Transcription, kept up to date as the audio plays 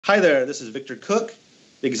Hi there, this is Victor Cook,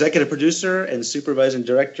 the executive producer and supervising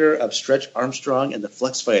director of Stretch Armstrong and the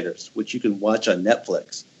Flex Fighters, which you can watch on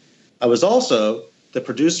Netflix. I was also the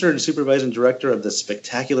producer and supervising director of The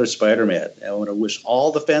Spectacular Spider-Man, and I want to wish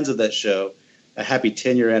all the fans of that show a happy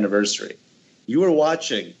 10-year anniversary. You are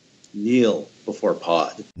watching Kneel Before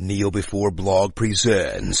Pod. Kneel Before Blog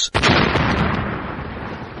presents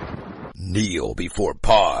Kneel Before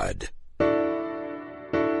Pod.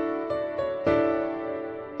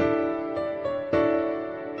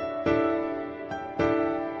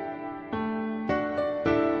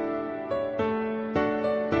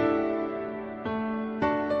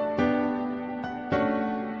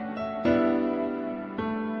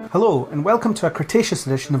 Hello, and welcome to a Cretaceous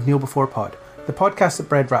edition of Kneel Before Pod, the podcast that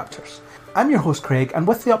bred raptors. I'm your host Craig, and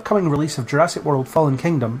with the upcoming release of Jurassic World Fallen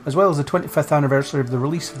Kingdom, as well as the 25th anniversary of the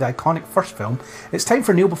release of the iconic first film, it's time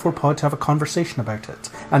for Kneel Before Pod to have a conversation about it,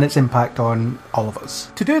 and its impact on all of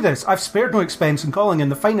us. To do this, I've spared no expense in calling in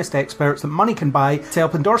the finest experts that money can buy to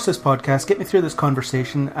help endorse this podcast, get me through this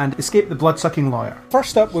conversation, and escape the blood-sucking lawyer.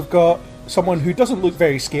 First up, we've got someone who doesn't look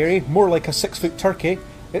very scary, more like a 6-foot turkey.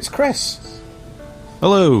 It's Chris.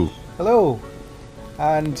 Hello. Hello.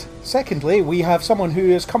 And secondly, we have someone who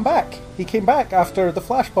has come back. He came back after the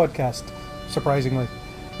Flash podcast, surprisingly.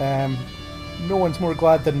 No one's more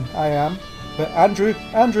glad than I am. But Andrew,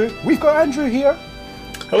 we've got Andrew here.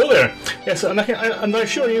 Hello there. Yes, and I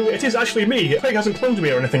assure you, it is actually me. Craig hasn't cloned me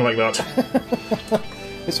or anything like that.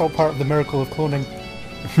 It's all part of the miracle of cloning.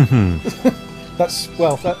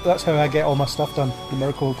 That's how I get all my stuff done, the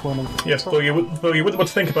miracle of cloning. Yes, though you wouldn't want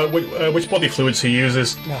to think about which body fluids he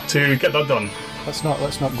uses to get that done. Let's not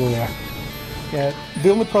go there. Yeah, the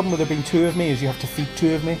only problem with there being two of me is you have to feed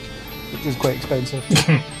two of me, which is quite expensive.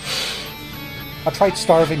 I tried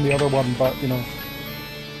starving the other one, but,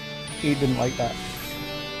 he didn't like that.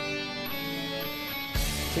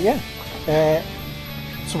 So yeah,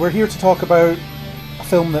 so we're here to talk about a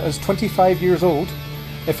film that is 25 years old.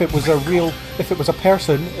 If it was a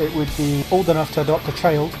person, it would be old enough to adopt a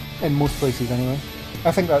child, in most places anyway.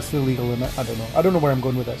 I think that's the legal limit. I don't know where I'm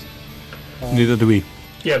going with this. Neither do we.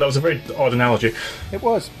 Yeah, that was a very odd analogy. It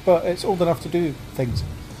was, but it's old enough to do things.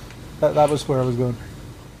 That was where I was going.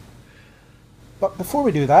 But before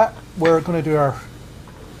we do that, we're going to do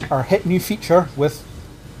our hit new feature with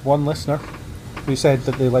one listener who said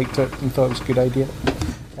that they liked it and thought it was a good idea.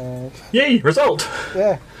 Yay, result!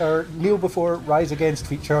 Yeah, our Kneel Before Rise Against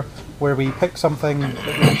feature, where we pick something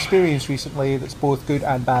that we've experienced recently that's both good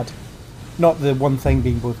and bad. Not the one thing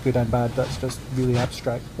being both good and bad, that's just really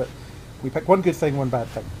abstract, but we pick one good thing, one bad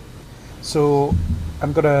thing. So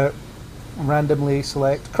I'm going to randomly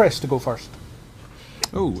select Chris to go first.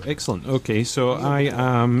 Oh, excellent. Okay, so I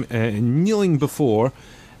am kneeling before,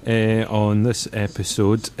 on this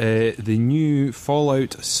episode, the new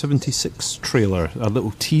Fallout 76 trailer, a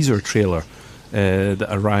little teaser trailer that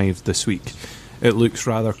arrived this week. It looks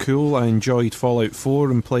rather cool. I enjoyed Fallout 4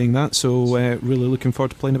 and playing that, so really looking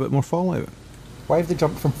forward to playing a bit more Fallout. Why have they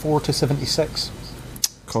jumped from 4 to 76?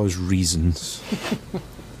 Because reasons.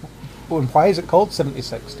 Oh, and why is it called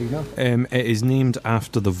 76, do you know? It is named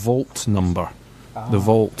after the Vault number. The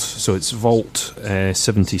Vault, so it's Vault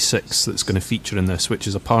 76 that's going to feature in this, which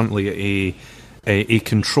is apparently a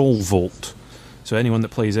control vault. So anyone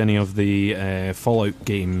that plays any of the Fallout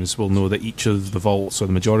games will know that each of the vaults, or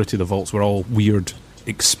the majority of the vaults, were all weird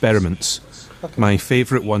experiments. Okay. My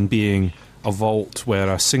favourite one being a vault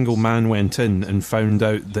where a single man went in and found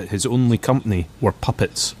out that his only company were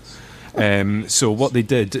puppets. So what they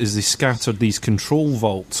did is they scattered these control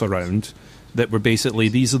vaults around that were basically,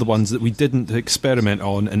 these are the ones that we didn't experiment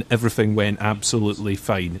on, and everything went absolutely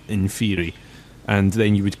fine, in theory. And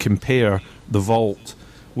then you would compare the vault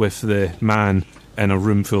with the man in a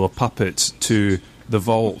room full of puppets to the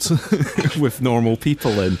vault with normal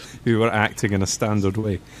people in, who were acting in a standard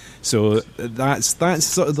way. So that's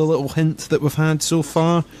sort of the little hint that we've had so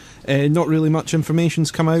far. Not really much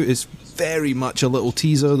information's come out. It's very much a little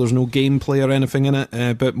teaser. There's no gameplay or anything in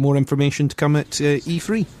it, but more information to come at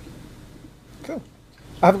E3. Cool.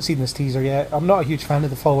 I haven't seen this teaser yet. I'm not a huge fan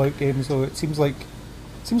of the Fallout games, though. It seems like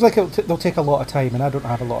they'll take a lot of time, and I don't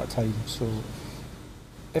have a lot of time. So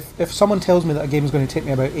if someone tells me that a game is going to take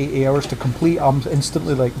me about 80 hours to complete, I'm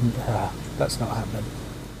instantly like, that's not happening.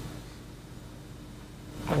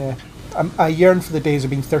 Yeah, I yearn for the days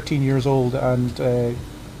of being 13 years old and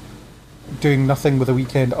doing nothing with a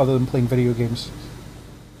weekend other than playing video games.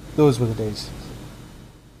 Those were the days.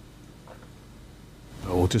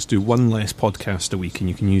 We'll just do one less podcast a week and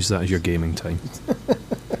you can use that as your gaming time.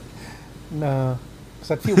 No,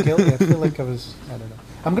 because I'd feel guilty. I feel like I don't know.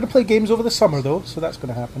 I'm going to play games over the summer, though, so that's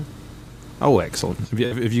going to happen. Oh, excellent.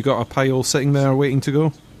 Have you got a pile sitting there waiting to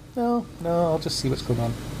go? No, I'll just see what's going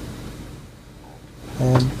on.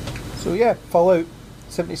 So yeah, Fallout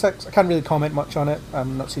 76. I can't really comment much on it. I've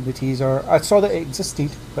not seen the teaser. I saw that it existed,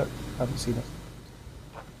 but I haven't seen it.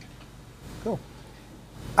 Cool.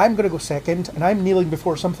 I'm going to go second, and I'm kneeling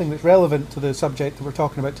before something that's relevant to the subject that we're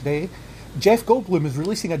talking about today. Jeff Goldblum is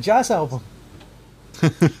releasing a jazz album.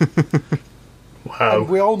 Wow. And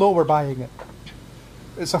we all know we're buying it.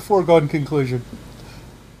 It's a foregone conclusion.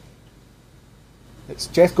 It's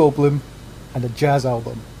Jeff Goldblum and a jazz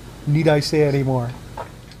album. Need I say any more?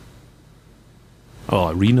 Oh,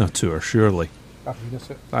 arena tour, surely. Arena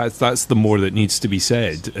tour. That's the more that needs to be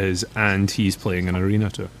said, and he's playing an arena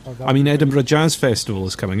tour. Oh, I mean, Edinburgh Jazz Festival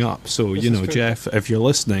is coming up, so, This you is know, true. Jeff, if you're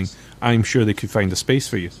listening, I'm sure they could find a space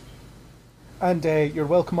for you. And you're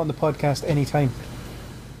welcome on the podcast anytime.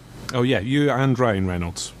 Oh, yeah, you and Ryan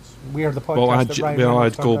Reynolds. We are the podcast We'll add, that Ryan we'll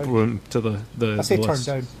add Reynolds turned down. Goldblum to the I say the turned list.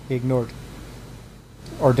 down. He ignored.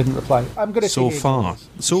 Or didn't reply. I'm going to say So he far. ignores.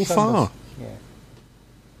 So He shunned far. us. Yeah.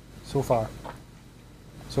 So far.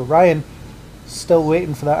 So Ryan, still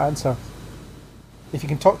waiting for that answer. If you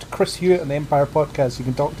can talk to Chris Hewitt on the Empire podcast, you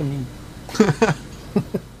can talk to me.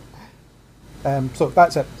 So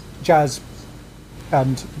that's it. Jazz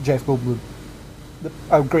and Jeff Goldblum.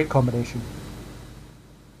 A great combination.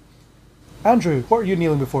 Andrew, what are you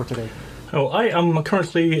kneeling before today? Oh, I am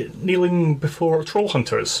currently kneeling before Troll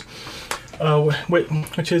Hunters,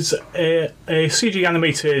 which is a CG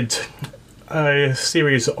animated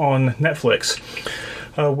series on Netflix,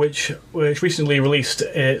 which recently released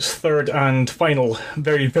its third and final,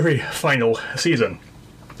 very, very final season.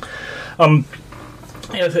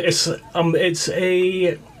 It's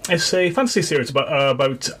a fantasy series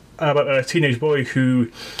about a teenage boy who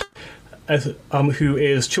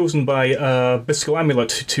is chosen by a mystical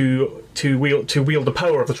amulet to wield the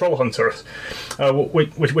power of the troll hunter,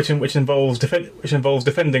 which involves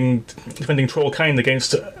defending troll-kind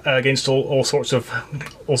against all sorts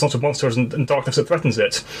of monsters and darkness that threatens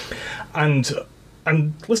it, and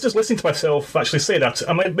just listening to myself actually say that,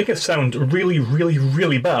 I might make it sound really, really,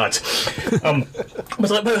 really bad.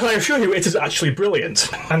 But I assure you, it is actually brilliant.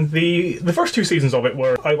 And the first two seasons of it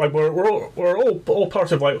were all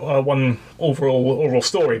part of one overall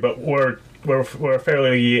story, but were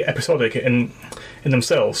fairly episodic in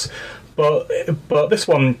themselves. But this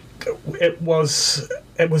one, it was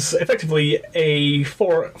effectively a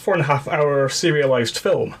 4.5 hour serialized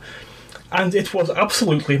film, and it was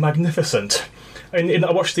absolutely magnificent.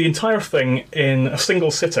 I watched the entire thing in a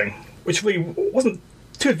single sitting, which really wasn't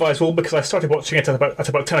too advisable because I started watching it at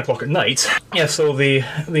about 10 o'clock at night. Yeah, so the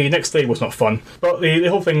next day was not fun. But the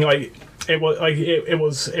whole thing, it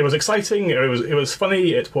was exciting. It was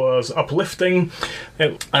funny. It was uplifting.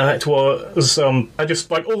 It was I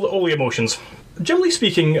just like all the emotions. Generally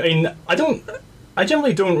speaking, I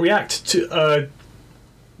generally don't react to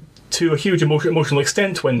a huge emotional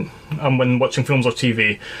extent when watching films or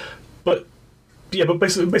TV, but. Yeah, but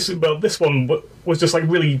basically, this one was just like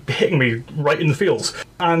really hitting me right in the feels,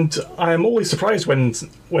 and I'm always surprised when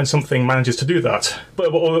something manages to do that. But I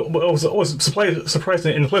was always surprised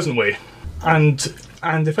in a pleasant way. And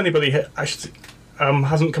if anybody actually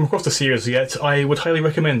hasn't come across the series yet, I would highly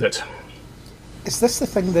recommend it. Is this the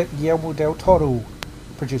thing that Guillermo del Toro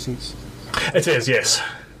produces? It is, yes.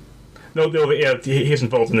 No, yeah, he's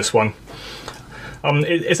involved in this one.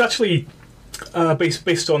 It's actually.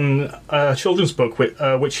 Based on a children's book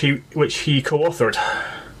which he co-authored.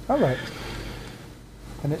 All right.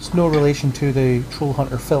 And it's no relation to the Troll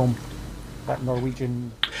Hunter film, that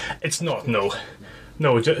Norwegian. It's not. No.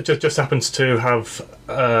 Just happens to have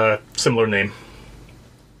a similar name.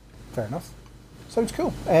 Fair enough. Sounds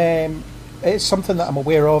cool. It's something that I'm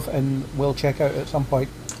aware of and will check out at some point.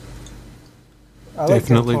 I like Del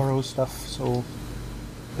Definitely. Toro's stuff, so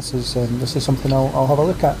this is something I'll have a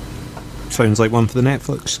look at. Sounds like one for the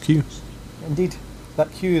Netflix queue. Indeed,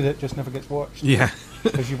 that queue that just never gets watched. Yeah.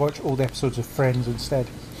 Because you watch old episodes of Friends instead.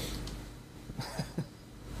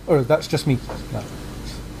 Or that's just me. No.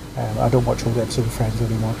 I don't watch old episodes of Friends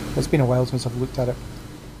anymore. It's been a while since I've looked at it.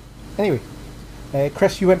 Anyway,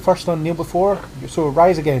 Chris, you went first on Kneel Before. So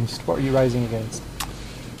Rise Against. What are you rising against?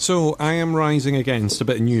 So I am rising against a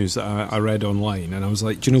bit of news that I read online, and I was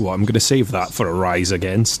like, do you know what? I'm going to save that for a rise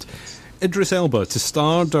against. Idris Elba to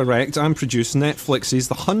star, direct, and produce Netflix's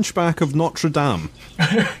The Hunchback of Notre Dame.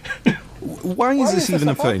 Why is this even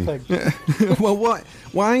a thing? Well,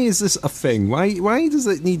 why is this a thing? Why does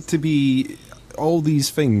it need to be all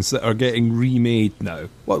these things that are getting remade now?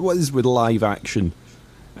 What is with live action?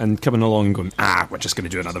 and coming along and going, we're just going to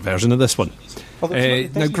do another version of this one. Well,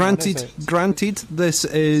 it's not a Now, Disney one, is it? granted, this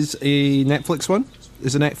is a Netflix one.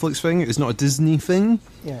 It's a Netflix thing. It's not a Disney thing.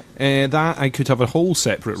 Yeah. That I could have a whole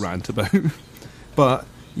separate rant about. But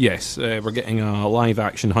yes, we're getting a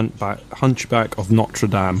live-action Hunchback of Notre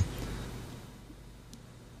Dame.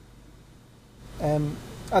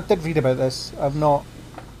 I did read about this. I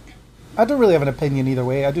don't really have an opinion either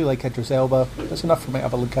way. I do like Idris Elba. It's enough for me to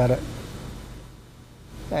have a look at it.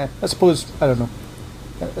 I suppose, I don't know.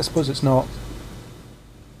 I suppose it's not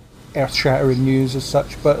earth-shattering news as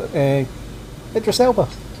such, but Idris Elba,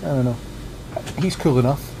 I don't know. He's cool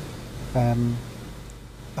enough. The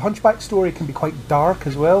Hunchback story can be quite dark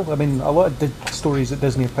as well. I mean, a lot of the stories that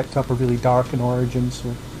Disney have picked up are really dark in origin,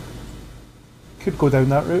 so could go down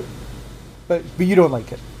that route. But you don't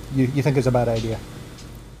like it. You think it's a bad idea.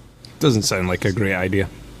 Doesn't sound like a great idea.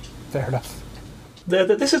 Fair enough.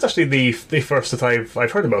 This is actually the first that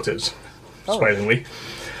I've heard about it, surprisingly.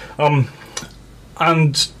 And I'm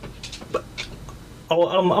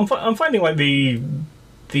finding like the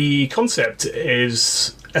concept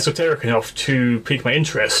is esoteric enough to pique my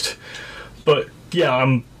interest, but yeah,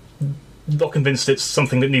 I'm not convinced it's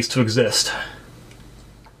something that needs to exist.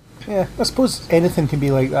 Yeah, I suppose anything can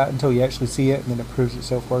be like that until you actually see it, and then it proves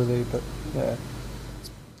itself worthy. But yeah,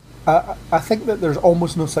 I think that there's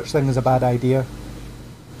almost no such thing as a bad idea,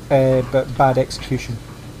 but bad execution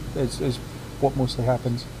is what mostly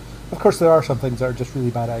happens. Of course, there are some things that are just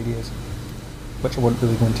really bad ideas, which I won't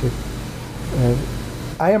really go into.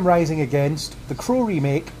 I am rising against the Crow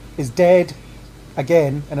remake is dead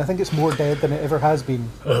again, and I think it's more dead than it ever has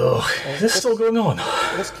been. Oh, is this still going on?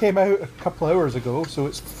 This came out a couple of hours ago, so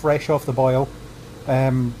it's fresh off the boil.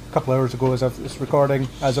 A couple of hours ago as of this recording,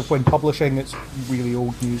 as of when publishing, it's really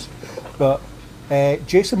old news. But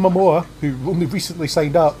Jason Momoa, who only recently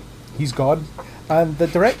signed up, he's gone, and the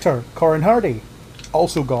director, Corin Hardy,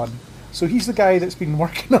 also gone. So he's the guy that's been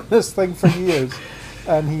working on this thing for years,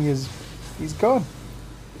 and he's gone.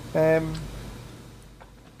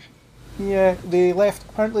 Yeah, they left.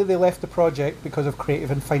 Apparently, they left the project because of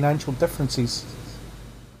creative and financial differences,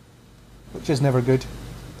 which is never good.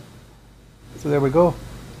 So there we go.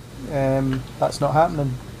 That's not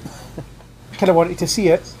happening. I kind of wanted to see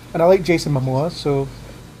it, and I like Jason Momoa, so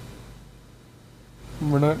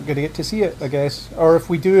we're not going to get to see it, I guess. Or if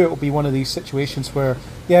we do, it'll be one of these situations where,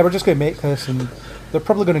 yeah, we're just going to make this, and they're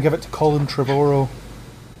probably going to give it to Colin Trevorrow.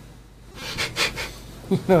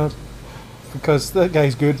 You know, because that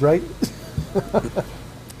guy's good, right?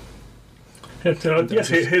 Yes,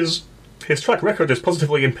 his track record is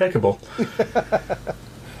positively impeccable.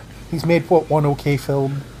 He's made, one okay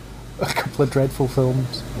film, a couple of dreadful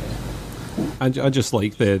films. I just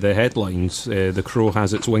like the headlines. The Crow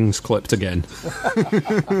has its wings clipped again.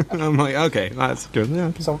 I'm like, okay, that's good.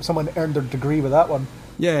 Yeah. Someone earned their degree with that one.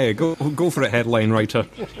 Yeah, go for it, headline writer.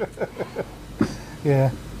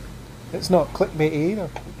 Yeah. It's not clickbaity either.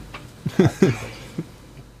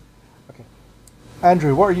 Okay.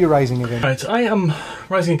 Andrew, what are you rising against? Right, I am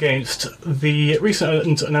rising against the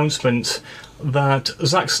recent announcement that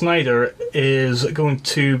Zack Snyder is going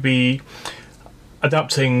to be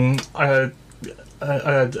adapting a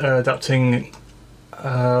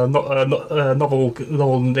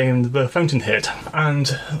novel named The Fountainhead, and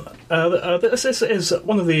this is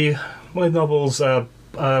one of the novels by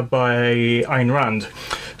Ayn Rand,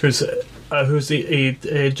 who's a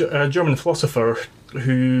German philosopher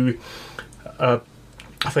who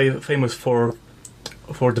famous for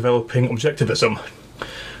developing objectivism,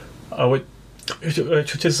 which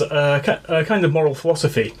is a kind of moral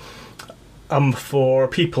philosophy for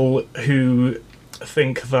people who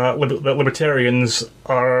think that libertarians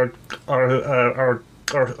are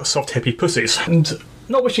soft hippie pussies, and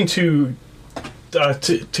not wishing to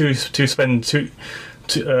spend too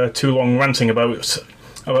long ranting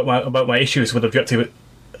about my issues with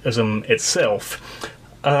objectivism itself.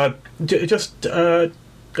 Just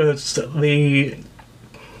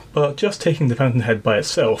taking The Fountainhead by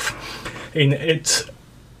itself, and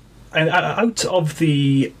out of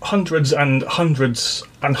the hundreds and hundreds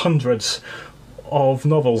and hundreds of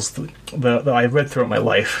novels that I've read throughout my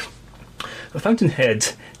life, The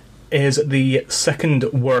Fountainhead is the second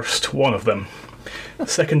worst one of them.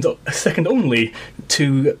 Second only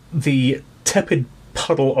to the tepid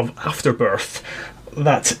puddle of afterbirth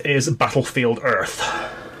that is Battlefield Earth.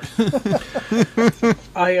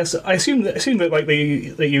 I assume that like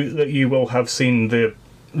that you will have seen the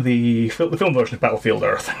film version of Battlefield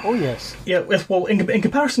Earth. Oh yes. Yeah. Well, in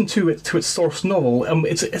comparison to its source novel,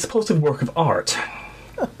 it's a positive work of art.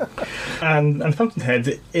 and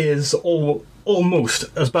Fountainhead is all almost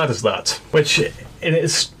as bad as that, which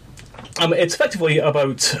it's effectively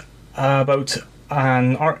about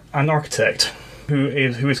an architect who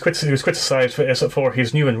is criticised for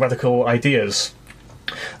his new and radical ideas,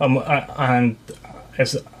 and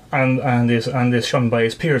is shunned by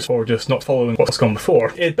his peers for just not following what's gone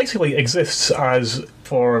before. It basically exists as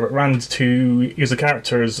for Rand to use the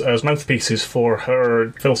characters as mouthpieces for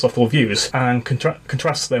her philosophical views and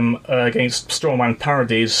contrast them against strawman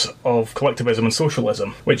parodies of collectivism and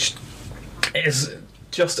socialism, which is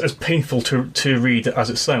just as painful to read as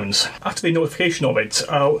it sounds. After the notification of it,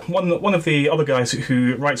 one of the other guys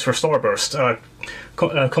who writes for Starburst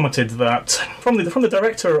commented that from the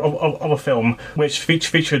director of a film which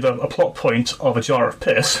featured a plot point of a jar of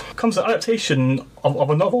piss comes an adaptation of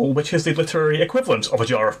a novel which is the literary equivalent of a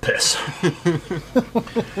jar of piss.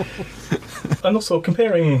 And also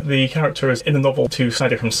comparing the characters in the novel to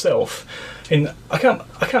Snyder himself, I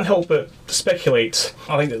can't help but speculate.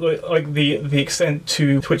 I think like the extent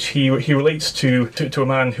to which he relates to a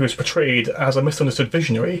man who is portrayed as a misunderstood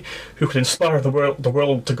visionary who could inspire the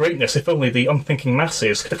world to greatness if only the unthinking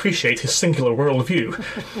masses could appreciate his singular worldview.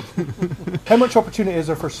 How much opportunity is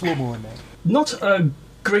there for slow-mo in there? Not a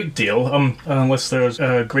great deal, unless there's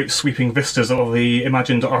great sweeping vistas of the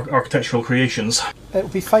imagined architectural creations. It'll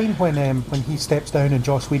be fine when he steps down and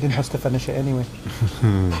Joss Whedon has to finish it anyway.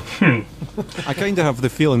 I kind of have the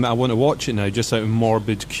feeling that I want to watch it now just out of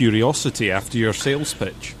morbid curiosity after your sales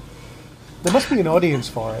pitch. There must be an audience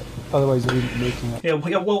for it, otherwise they wouldn't be making it. It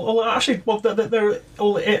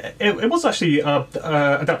was actually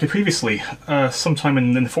adapted previously, sometime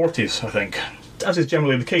in the 40s, I think. As is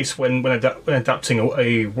generally the case when adapting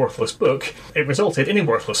a worthless book, it resulted in a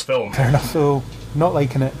worthless film. Fair enough. So, not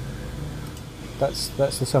liking it. That's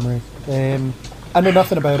the summary. I know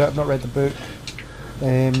nothing about it. I've not read the book,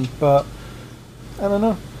 but I don't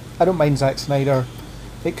know. I don't mind Zack Snyder.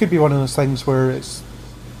 It could be one of those things where it's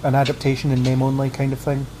an adaptation in name only kind of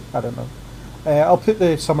thing. I don't know. I'll put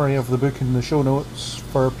the summary of the book in the show notes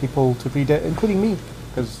for people to read it, including me,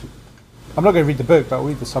 because I'm not going to read the book, but I'll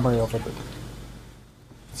read the summary of it.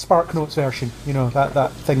 Spark Notes version,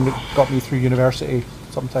 that thing that got me through university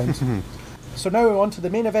sometimes. So now on to the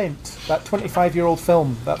main event, that 25-year-old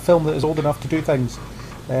film, that film that is old enough to do things.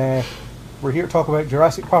 We're here to talk about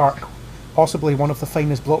Jurassic Park, possibly one of the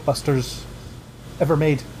finest blockbusters ever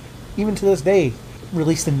made, even to this day.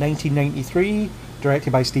 Released in 1993,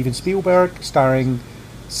 directed by Steven Spielberg, starring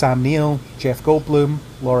Sam Neill, Jeff Goldblum,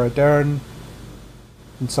 Laura Dern,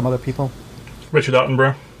 and some other people. Richard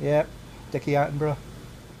Attenborough. Yeah, Dickie Attenborough.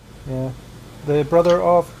 Yeah, the brother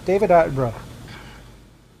of David Attenborough,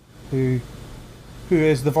 who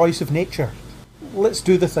is the voice of nature. Let's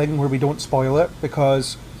do the thing where we don't spoil it,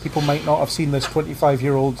 because people might not have seen this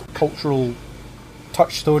 25-year-old cultural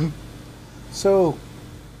touchstone. So,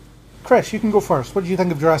 Chris, you can go first. What did you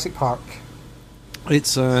think of Jurassic Park?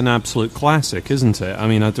 It's an absolute classic, isn't it? I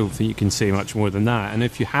mean, I don't think you can say much more than that. And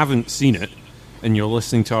if you haven't seen it, and you're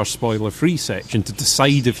listening to our spoiler-free section to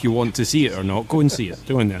decide if you want to see it or not, go and see it.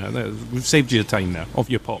 Go in there. We've saved you the time there, off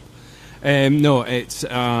your pop. No, it's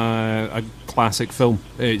a classic film.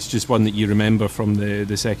 It's just one that you remember from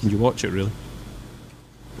the second you watch it, really.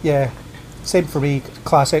 Yeah, same for me.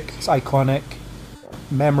 Classic, it's iconic,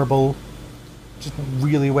 memorable, just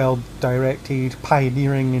really well directed,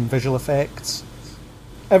 pioneering in visual effects.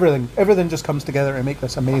 Everything just comes together to make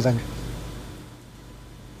this amazing.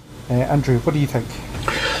 Andrew, what do you think?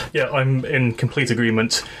 Yeah, I'm in complete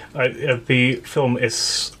agreement. The film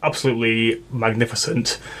is absolutely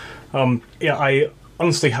magnificent. I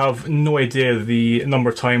honestly have no idea the number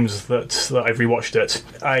of times that I've rewatched it.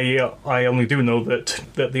 I only do know that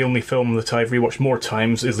the only film that I've rewatched more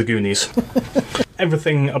times is The Goonies.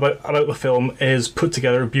 Everything about the film is put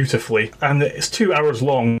together beautifully, and it's 2 hours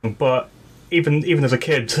long. But even as a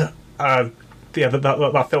kid,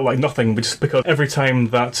 that felt like nothing, just because every time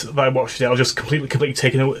that I watched it, I was just completely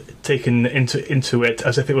taken into it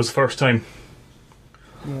as if it was the first time.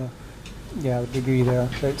 Yeah, I would agree there.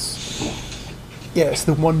 It's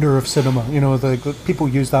the wonder of cinema. The people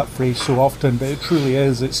use that phrase so often, but it truly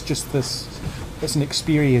is. It's just it's an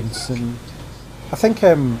experience, and I think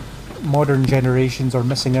modern generations are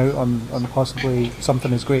missing out on possibly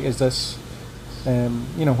something as great as this.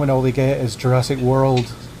 When all they get is Jurassic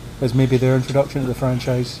World as maybe their introduction to the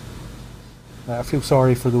franchise. I feel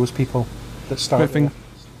sorry for those people that start.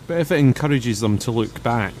 But if it encourages them to look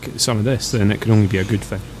back at some of this, then it can only be a good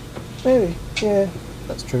thing. Maybe, yeah,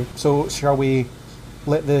 that's true. So shall we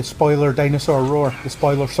let the spoiler dinosaur roar? The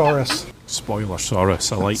Spoilersaurus.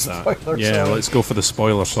 Spoilersaurus, I like that. Yeah, let's go for the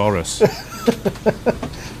Spoilersaurus.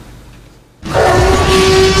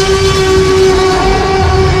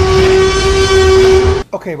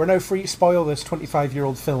 Okay, we're now free to spoil this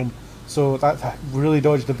 25-year-old film, so that really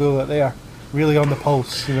dodged the bullet there. Really on the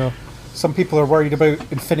pulse, you know. Some people are worried about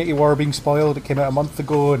Infinity War being spoiled. It came out a month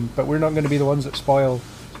ago, but we're not going to be the ones that spoil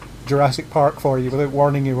Jurassic Park for you. Without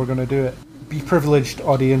warning you, we're going to do it. Be privileged,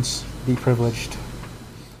 audience. Be privileged.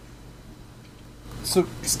 So,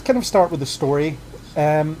 just kind of start with the story.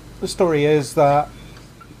 The story is that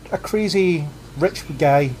a crazy rich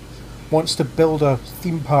guy wants to build a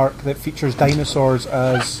theme park that features dinosaurs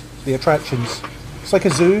as the attractions. It's like a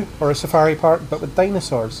zoo or a safari park, but with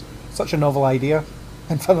dinosaurs. Such a novel idea.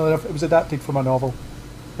 And funnily enough, it was adapted from a novel.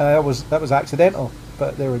 That was accidental,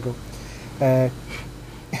 but there we go.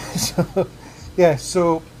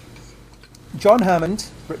 So John Hammond,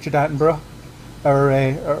 Richard Attenborough,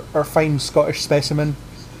 our fine Scottish specimen,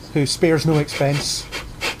 who spares no expense,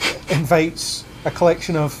 invites a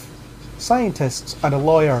collection of scientists and a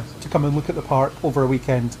lawyer to come and look at the park over a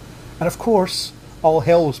weekend. And of course, all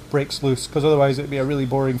hell breaks loose, because otherwise it would be a really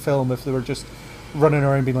boring film if they were just running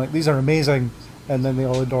around being like, these are amazing, and then they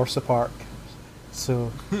all endorse the park.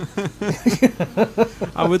 So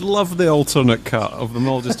I would love the alternate cut of them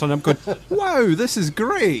all just turning up going, wow, this is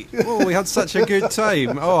great. Oh, we had such a good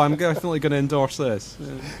time. Oh, I'm definitely going to endorse this.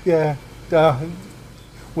 Yeah.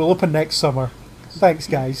 We'll open next summer. Thanks,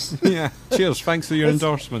 guys. Yeah, cheers. Thanks for your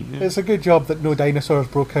endorsement. Yeah. It's a good job that no dinosaurs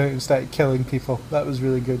broke out and started killing people. That was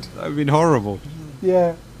really good. That would have been horrible.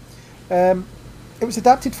 Yeah. It was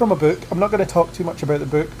adapted from a book. I'm not going to talk too much about the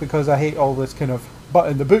book because I hate all this kind of,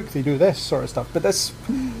 but in the book they do this sort of stuff. But this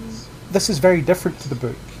is very different to the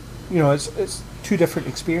book. You know, it's two different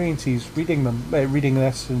experiences reading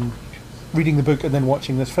this and reading the book and then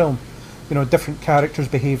watching this film. You know, different characters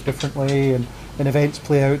behave differently and events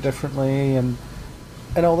play out differently and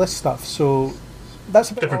all this stuff. So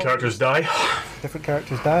that's a bit different characters die. Different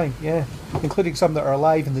characters die, yeah, including some that are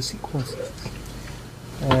alive in the sequels.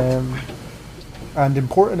 And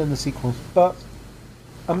important in the sequels, but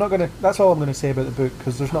I'm not gonna. That's all I'm going to say about the book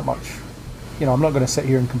because there's not much. You know, I'm not going to sit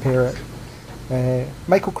here and compare it.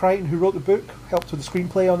 Michael Crichton, who wrote the book, helped with the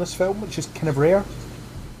screenplay on this film, which is kind of rare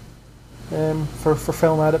for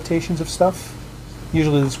film adaptations of stuff.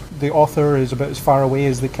 Usually, the author is about as far away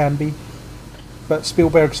as they can be, but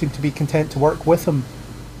Spielberg seemed to be content to work with him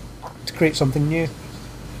to create something new.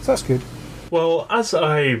 So that's good. Well, as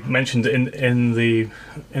I mentioned in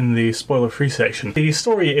the spoiler-free section, the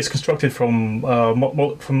story is constructed from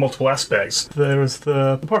multiple aspects. There's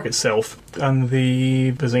the park itself and the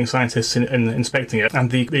visiting scientists in inspecting it,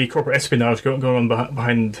 and the corporate espionage going on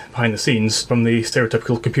behind the scenes from the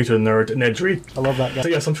stereotypical computer nerd Nedry. I love that guy. So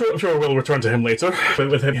yes, I'm sure we'll return to him later,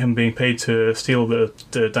 with him being paid to steal the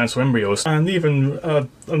dinosaur embryos, and even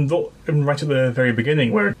right at the very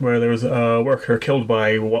beginning, where there was a worker killed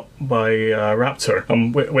by raptor,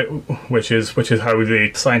 which is how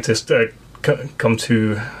the scientists come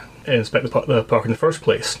to inspect the park in the first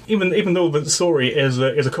place. Even though the story is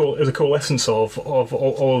a coalescence of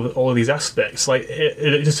all of these aspects, like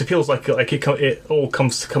it just feels like it all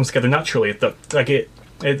comes together naturally. That like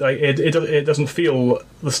it doesn't feel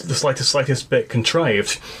the slightest bit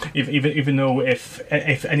contrived. Even though if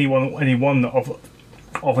any one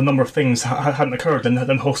of a number of things hadn't occurred, then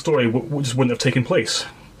the whole story just wouldn't have taken place,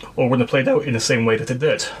 or wouldn't have played out in the same way that it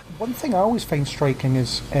did. One thing I always find striking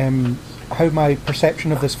is how my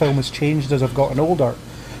perception of this film has changed as I've gotten older.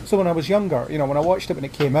 So when I was younger, you know, when I watched it when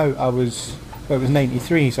it came out, it was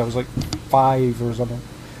 93, so I was like 5 or something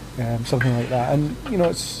like that. And you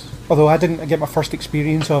know, although I didn't get my first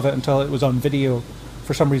experience of it until it was on video.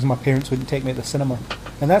 For some reason, my parents wouldn't take me to the cinema,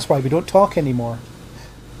 and that's why we don't talk anymore.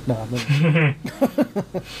 No,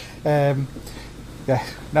 yeah.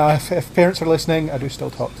 Now, if parents are listening, I do still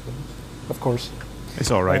talk to them, of course. It's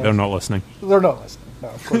all right. They're not listening. They're not listening. No,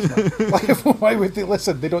 of course not. Why would they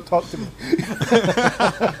listen? They don't talk to me.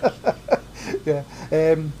 Yeah.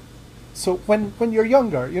 So when you're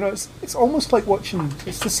younger, you know, it's almost like watching.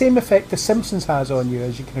 It's the same effect The Simpsons has on you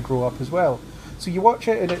as you kind of grow up as well. So you watch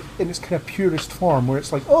it in its kind of purest form, where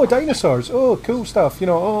it's like, oh, dinosaurs, oh, cool stuff, you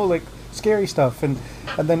know, oh, like scary stuff, and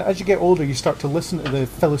then as you get older, you start to listen to the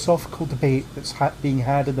philosophical debate that's being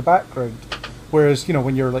had in the background. Whereas, you know,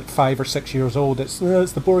 when you're like 5 or 6 years old, it's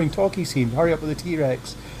the boring talkie scene. Hurry up with the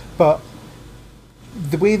T-Rex. But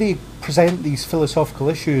the way they present these philosophical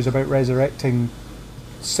issues about resurrecting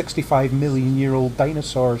 65 million year old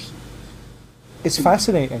dinosaurs is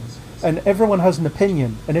fascinating. And everyone has an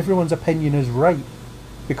opinion, and everyone's opinion is right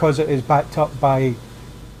because it is backed up by,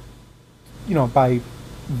 you know, by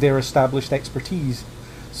their established expertise.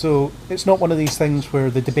 So it's not one of these things where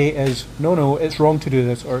the debate is no, it's wrong to do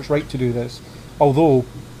this or it's right to do this. Although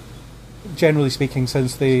generally speaking,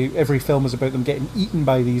 since every film is about them getting eaten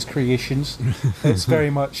by these creations, it's very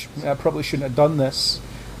much, I probably shouldn't have done this.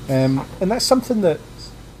 And that's something that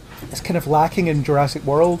is kind of lacking in Jurassic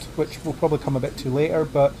World, which will probably come a bit too later,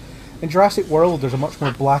 but in Jurassic World there's a much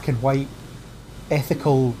more black and white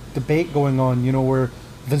ethical debate going on, where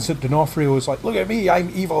Vincent D'Onofrio is like, look at me,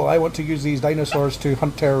 I'm evil, I want to use these dinosaurs to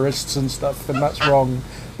hunt terrorists and stuff, and that's wrong.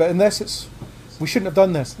 But in this, we shouldn't have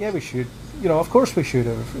done this. Yeah, we should. Of course we should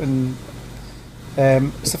have. And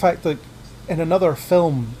it's the fact that in another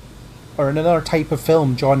film, or in another type of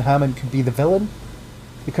film, John Hammond could be the villain,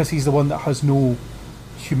 because he's the one that has no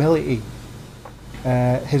humility.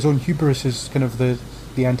 His own hubris is kind of the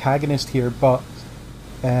antagonist here, but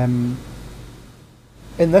in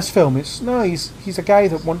this film, he's a guy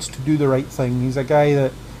that wants to do the right thing. He's a guy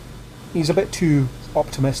that he's a bit too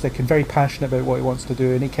optimistic and very passionate about what he wants to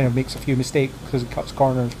do, and he kind of makes a few mistakes because he cuts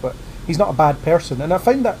corners, but he's not a bad person, and I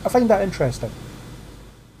find that interesting.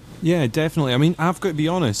 Yeah, definitely. I mean, I've got to be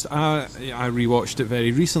honest, I rewatched it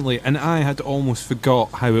very recently, and I had almost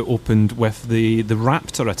forgot how it opened with the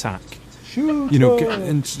raptor attack. Shoot!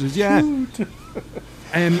 Shoot.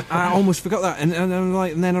 I almost forgot that, and I'm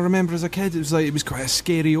like, and then I remember as a kid, it was quite a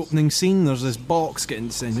scary opening scene. There's this box getting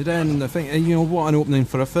descended in, and I think, what an opening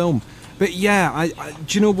for a film. But yeah, I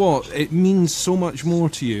do you know what? It means so much more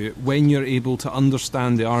to you when you're able to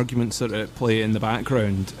understand the arguments that are at play in the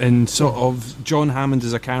background. And sort of John Hammond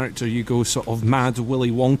as a character, you go sort of mad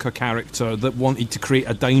Willy Wonka character that wanted to create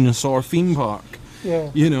a dinosaur theme park.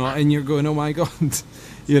 Yeah. And you're going, oh my god.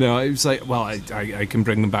 It was like, well, I can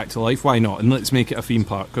bring them back to life. Why not? And let's make it a theme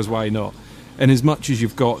park, because why not? And as much as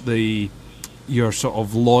you've got your sort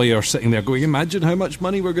of lawyer sitting there going, imagine how much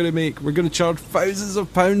money we're going to make. We're going to charge thousands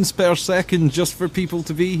of pounds per second just for people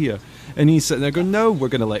to be here. And he's sitting there going, no, we're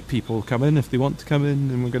going to let people come in if they want to come in,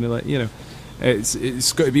 and we're going to let,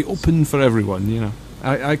 it's got to be open for everyone,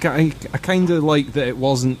 I kind of like that it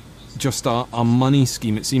wasn't just a money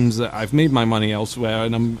scheme. It seems that I've made my money elsewhere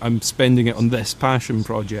and I'm spending it on this passion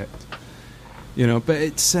project. But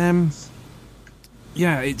it's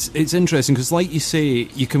it's interesting because, like you say,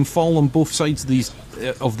 you can fall on both sides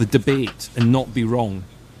of the debate and not be wrong.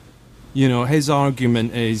 His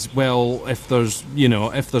argument is, well, if there's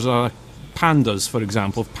a pandas, for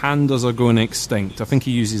example, if pandas are going extinct, I think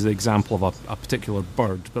he uses the example of a particular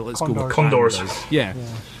bird, but let's go with condors. Yeah.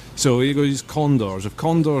 So he goes, condors. If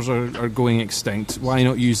condors are going extinct, why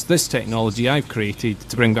not use this technology I've created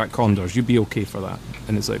to bring back condors? You'd be okay for that.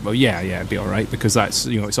 And it's like, well, yeah, it'd be all right, because that's,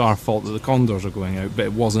 it's our fault that the condors are going out, but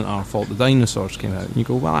it wasn't our fault the dinosaurs came out. And you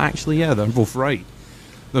go, well, actually, yeah, they're both right.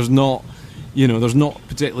 There's not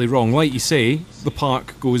particularly wrong. Like you say, the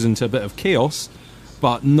park goes into a bit of chaos,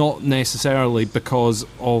 but not necessarily because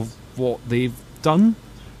of what they've done.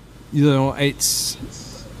 It's...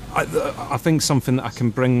 I think something that I can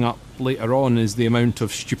bring up later on is the amount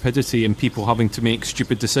of stupidity and people having to make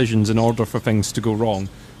stupid decisions in order for things to go wrong,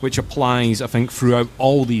 which applies, I think, throughout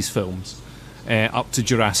all these films, up to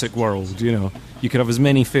Jurassic World. You could have as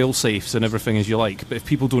many fail-safes and everything as you like, but if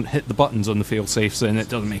people don't hit the buttons on the fail-safes, then it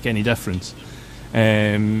doesn't make any difference.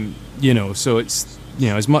 So it's,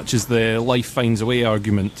 as much as the life finds a way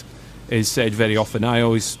argument is said very often, I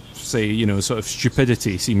always say, sort of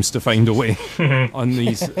stupidity seems to find a way on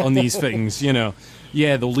these things.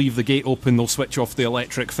 Yeah, they'll leave the gate open, they'll switch off the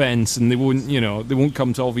electric fence, and they won't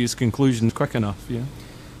come to obvious conclusions quick enough. Yeah.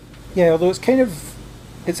 Yeah, although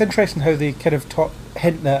it's interesting how they kind of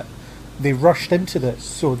hint that they rushed into this,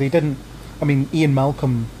 so they didn't. I mean, Ian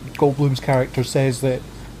Malcolm, Goldblum's character, says that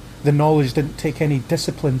the knowledge didn't take any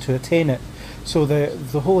discipline to attain it. So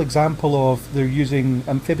the whole example of they're using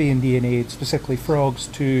amphibian DNA, specifically frogs,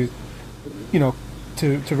 to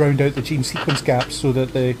round out the gene sequence gaps so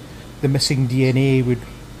that the missing DNA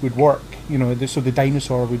would work, so the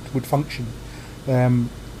dinosaur would function.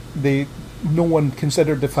 No one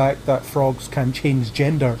considered the fact that frogs can change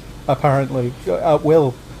gender, apparently, at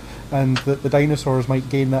will, and that the dinosaurs might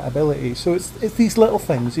gain that ability. So it's these little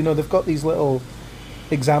things, they've got these little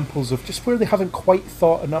examples of just where they haven't quite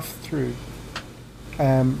thought enough through.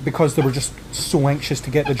 Because they were just so anxious to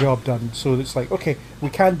get the job done. So it's like, okay, we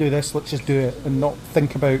can do this, let's just do it and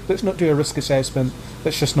let's not do a risk assessment,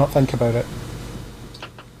 let's just not think about it.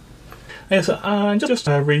 Yes, just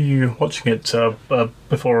re-watching it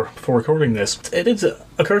before recording this, it is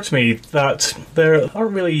a occurred to me that there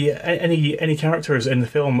aren't really any characters in the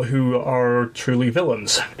film who are truly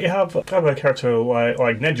villains. You have a character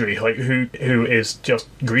like Nedry, who is just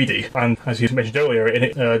greedy, and as you mentioned earlier,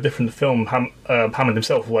 in a different film, Hammond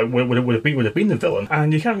himself would have been the villain.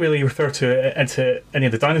 And you can't really refer to any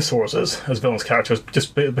of the dinosaurs as villains characters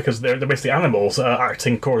just because they're basically animals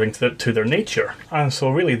acting according to their nature. And so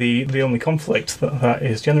really the only conflict that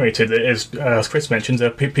is generated is, as Chris mentioned,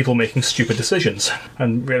 people making stupid decisions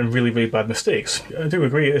and really, really bad mistakes. I do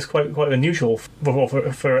agree it's quite unusual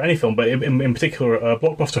for any film, but in particular a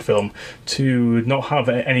blockbuster film, to not have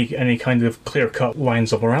any kind of clear-cut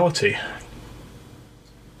lines of morality.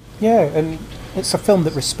 Yeah, and it's a film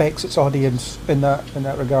that respects its audience in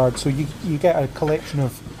that regard. So you get a collection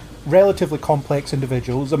of relatively complex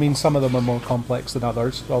individuals. I mean, some of them are more complex than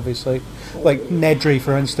others, obviously. Like Nedry,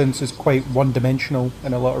 for instance, is quite one-dimensional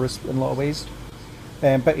in a lot of ways.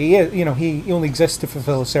 But he only exists to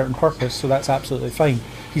fulfill a certain purpose, so that's absolutely fine.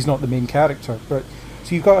 He's not the main character. But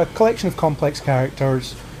so you've got a collection of complex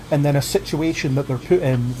characters, and then a situation that they're put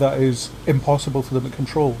in that is impossible for them to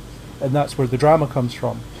control, and that's where the drama comes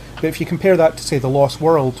from. But if you compare that to, say, The Lost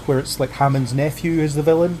World, where it's like Hammond's nephew is the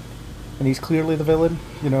villain, and he's clearly the villain,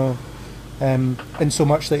 in so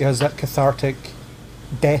much that he has that cathartic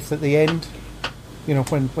death at the end,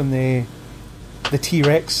 when the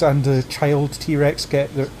T-Rex and the child T-Rex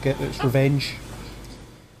get its revenge,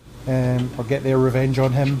 or get their revenge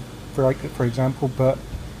on him, for example. But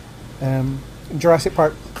Jurassic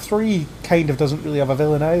Park 3 kind of doesn't really have a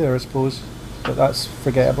villain either, I suppose, but that's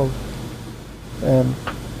forgettable.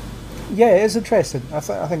 Yeah, it is interesting. I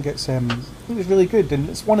think it's really good, and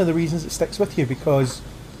it's one of the reasons it sticks with you because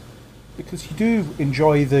you do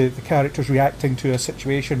enjoy the characters reacting to a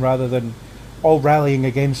situation rather than all rallying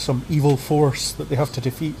against some evil force that they have to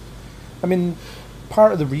defeat. I mean,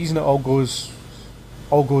 part of the reason it all goes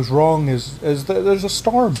wrong is that there's a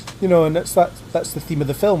storm, and that's the theme of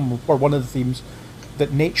the film, or one of the themes,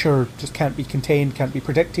 that nature just can't be contained, can't be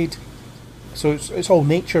predicted. So it's all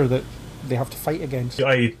nature that they have to fight against.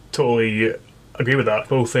 I totally agree with that,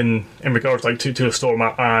 both in regards to the storm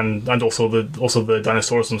and also the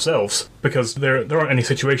dinosaurs themselves, because there aren't any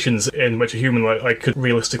situations in which a human could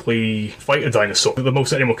realistically fight a dinosaur. The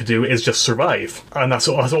most anyone could do is just survive, and that's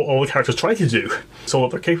all the characters try to do. It's all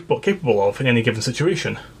that they're capable of in any given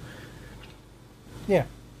situation. Yeah,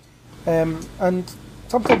 and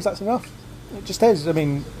sometimes that's enough. It just is. I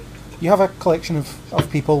mean, you have a collection of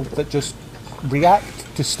people that just react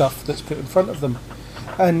to stuff that's put in front of them,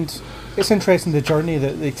 and it's interesting the journey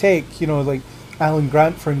that they take. Like Alan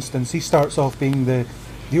Grant, for instance, he starts off being the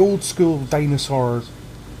old school dinosaur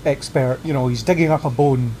expert. He's digging up a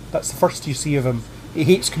bone. That's the first you see of him. He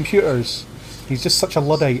hates computers. He's just such a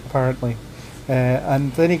Luddite, apparently.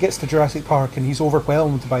 And then he gets to Jurassic Park and he's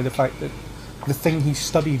overwhelmed by the fact that the thing he's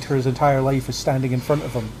studied for his entire life is standing in front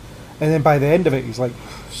of him. And then by the end of it, he's like,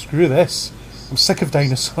 screw this. I'm sick of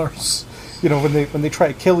dinosaurs. When they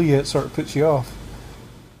try to kill you, it sort of puts you off.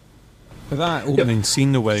 But that opening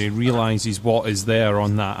scene, the way he realises what is there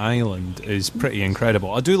on that island, is pretty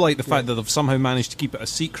incredible. I do like the fact that they've somehow managed to keep it a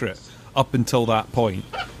secret up until that point.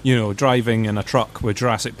 Driving in a truck with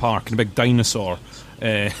Jurassic Park and a big dinosaur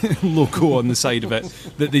logo on the side of it,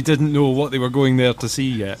 that they didn't know what they were going there to see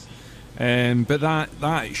yet. But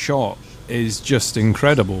that shot is just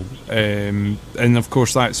incredible. And of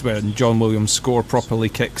course that's when John Williams' score properly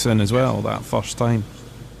kicks in as well, that first time.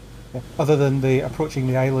 Yeah. Other than the approaching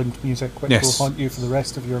the island music, which will haunt you for the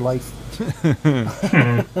rest of your life.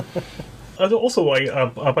 I also like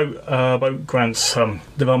about Grant's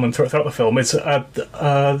development throughout the film. It's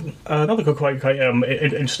another quite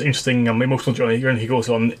interesting emotional journey he goes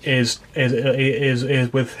on is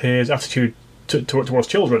with his attitude towards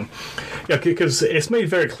children. Yeah, because it's made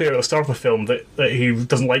very clear at the start of the film that he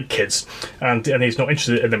doesn't like kids and he's not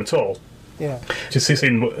interested in them at all. Yeah, just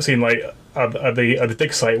seeing like at the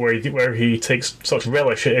dig site where he takes such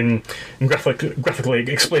relish in graphically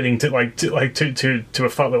explaining to a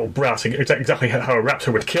fat little brat exactly how a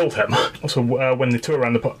raptor would kill him. Also, when the tour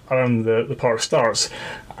around the park starts,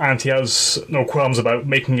 and he has no qualms about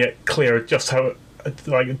making it clear just how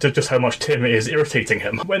much Tim is irritating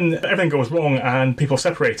him. When everything goes wrong and people are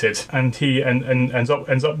separated, and he ends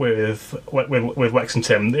up with Lex and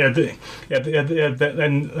Tim, then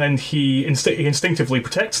he instinctively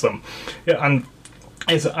protects them, and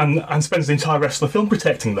spends the entire rest of the film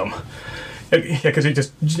protecting them. Because it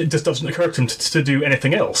just doesn't occur to him to do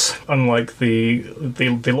anything else. Unlike the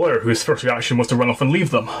lawyer, whose first reaction was to run off and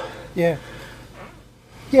leave them. Yeah.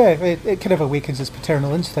 Yeah, it kind of awakens his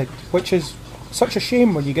paternal instinct, which is such a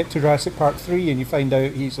shame when you get to Jurassic Park 3 and you find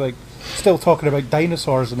out he's like still talking about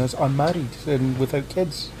dinosaurs and is unmarried and without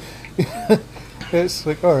kids. It's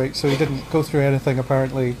like, alright, so he didn't go through anything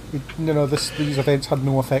apparently. These events had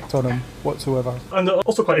no effect on him whatsoever. And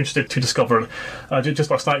also quite interested to discover,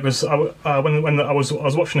 just last night was when I was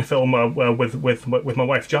watching a film with my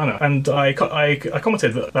wife Jana, and I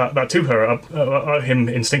commented that to her about him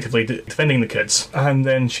instinctively defending the kids, and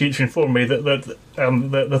then she informed me that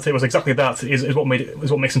it was exactly that is what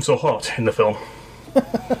makes him so hot in the film.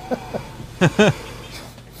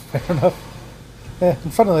 Fair enough. Yeah,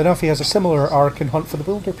 and funnily enough, he has a similar arc in Hunt for the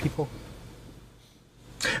Wilderpeople.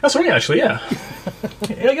 That's right, actually, yeah.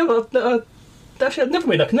 Actually, I'd never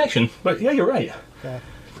made that connection, but yeah, you're right. Yeah.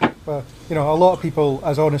 Well, a lot of people,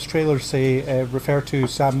 as honest trailers say, refer to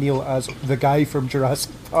Sam Neill as the guy from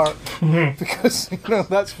Jurassic Park, because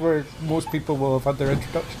that's where most people will have had their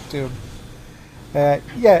introduction to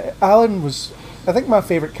him. Alan was, I think, my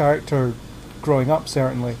favourite character growing up,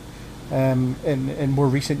 certainly. In more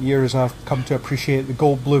recent years, I've come to appreciate the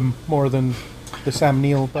Goldblum more than the Sam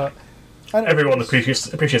Neill, but everyone appreciates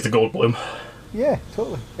the Goldblum. Yeah,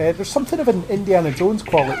 totally. There's something of an Indiana Jones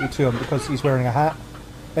quality to him because he's wearing a hat,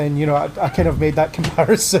 and I kind of made that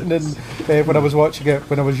comparison when I was watching it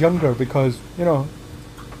when I was younger, because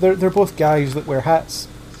they're both guys that wear hats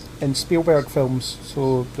in Spielberg films,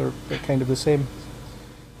 so they're kind of the same.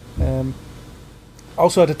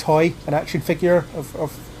 Also had a toy, an action figure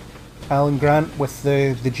of Alan Grant with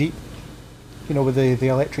the Jeep, with the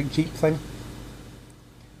electric Jeep thing.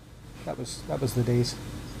 That was the days.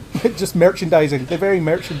 Just merchandising, the very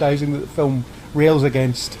merchandising that the film rails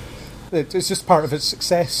against. It's just part of its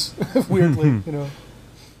success, weirdly,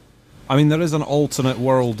 I mean, there is an alternate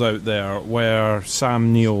world out there where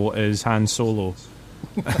Sam Neill is Han Solo,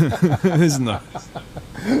 isn't there?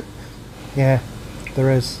 Yeah,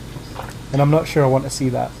 there is, and I'm not sure I want to see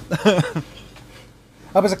that.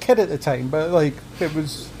 I was a kid at the time, but it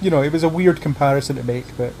was it was a weird comparison to make,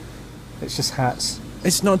 but it's just hats.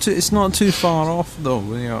 It's not too far off though.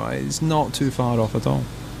 It's not too far off at all.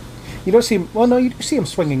 You don't see him. Well, no, you do see him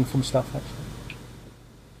swinging from stuff actually.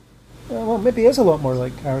 Well, maybe he is a lot more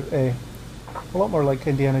like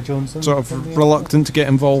Indiana Jones. Sort of reluctant to get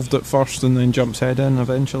involved at first, and then jumps head in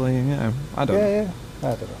eventually. Yeah, I don't know. Yeah,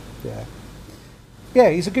 I don't know. Yeah,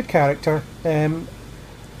 he's a good character.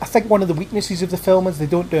 I think one of the weaknesses of the film is they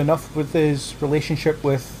don't do enough with his relationship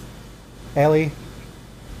with Ellie.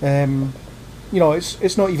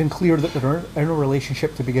 It's not even clear that they're in a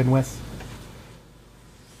relationship to begin with.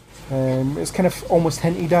 It's kind of almost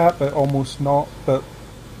hinted at, but almost not. But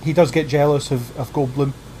he does get jealous of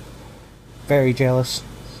Goldblum. Very jealous.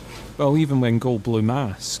 Well, even when Goldblum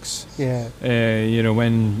asks,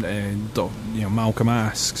 when Malcolm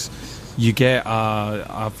asks, you get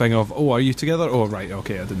a thing of, oh, are you together? Oh, right,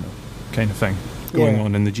 okay, I didn't know, kind of thing going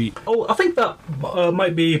on in the Jeep. Oh, I think that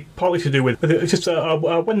might be partly to do with it's just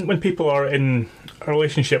when people are in a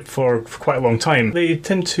relationship for quite a long time, they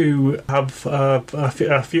tend to have a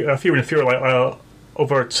fewer and fewer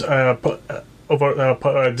overt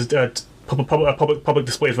public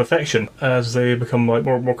displays of affection as they become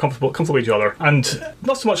more comfortable with each other, and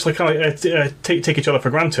not so much take each other for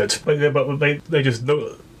granted, but they just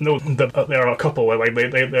know that they are a couple,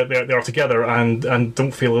 they are together, and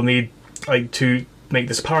don't feel the need to make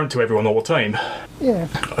this apparent to everyone all the time. Yeah.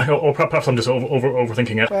 Or perhaps I'm just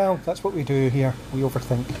overthinking it. Well, that's what we do here. We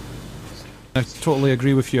overthink. I totally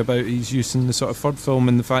agree with you about his use in the sort of third film,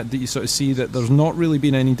 and the fact that you sort of see that there's not really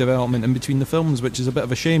been any development in between the films, which is a bit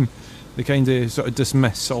of a shame. They kind of sort of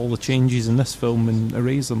dismiss all the changes in this film and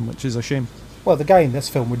erase them, which is a shame. Well, the guy in this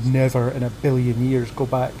film would never in a billion years go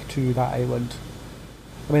back to that island.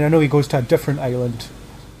 I mean, I know he goes to a different island,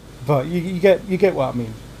 but you get what I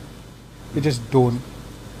mean. They just don't.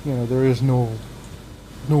 There is no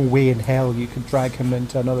way in hell you could drag him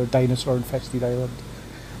into another dinosaur-infested island.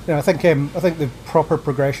 I think the proper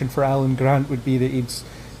progression for Alan Grant would be that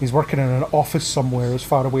he's working in an office somewhere as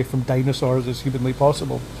far away from dinosaurs as humanly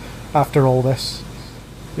possible. After all this,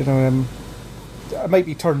 I might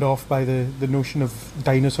be turned off by the notion of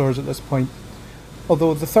dinosaurs at this point.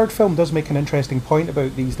 Although the third film does make an interesting point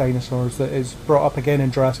about these dinosaurs that is brought up again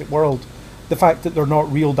in Jurassic World. The fact that they're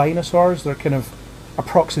not real dinosaurs, they're kind of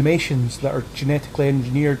approximations that are genetically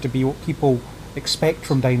engineered to be what people expect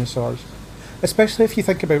from dinosaurs. Especially if you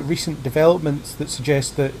think about recent developments that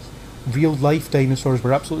suggest that real-life dinosaurs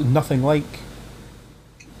were absolutely nothing like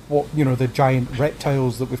what the giant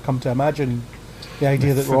reptiles that we've come to imagine. The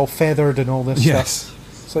idea that they're all feathered and all this stuff.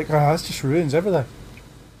 It's like, that just ruins everything.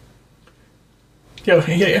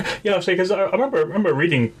 Yeah. Because I remember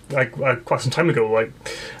reading quite some time ago,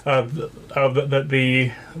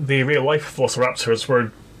 the real life velociraptors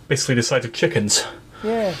were basically the size of chickens.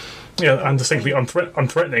 Yeah. Yeah, and distinctly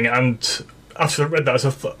unthreatening. And after I read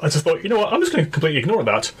that, I just thought, you know what? I'm just going to completely ignore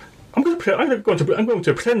that. I'm going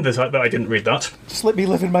to pretend that I didn't read that. Just let me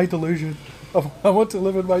live in my delusion. I want to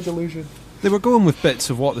live in my delusion. They were going with bits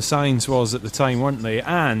of what the science was at the time, weren't they?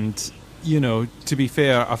 And, you know, to be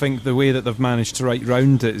fair, I think the way that they've managed to write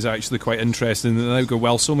round it is actually quite interesting. They now go,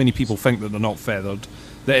 well, so many people think that they're not feathered,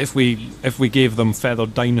 that if we gave them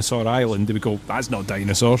Feathered Dinosaur Island, they would go, that's not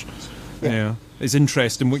dinosaurs. Yeah. It's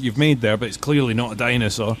interesting what you've made there, but it's clearly not a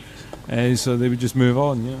dinosaur. So they would just move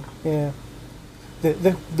on, Yeah.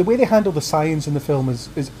 The way they handle the science in the film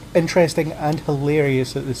is interesting and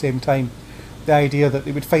hilarious at the same time. The idea that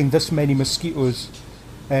they would find this many mosquitoes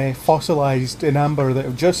fossilised in amber that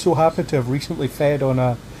have just so happened to have recently fed on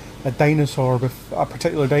a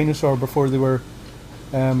particular dinosaur before they were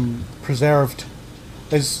preserved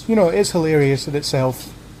is hilarious in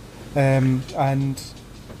itself. And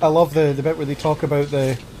I love the bit where they talk about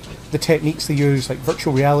the techniques they use, like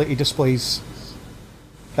virtual reality displays.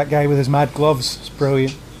 That guy with his mad gloves is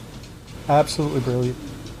brilliant. Absolutely brilliant.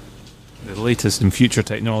 The latest in future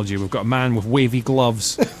technology, we've got a man with wavy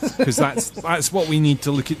gloves, because that's what we need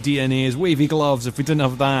to look at DNA, is wavy gloves. If we didn't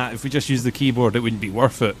have that, if we just used the keyboard, it wouldn't be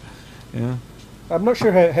worth it. Yeah. I'm not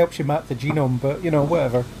sure how it helps you map the genome, but,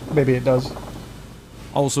 whatever. Maybe it does.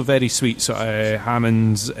 Also very sweet sort of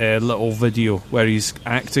Hammond's little video where he's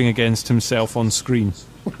acting against himself on screen.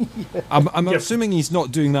 Yeah. I'm assuming he's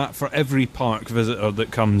not doing that for every park visitor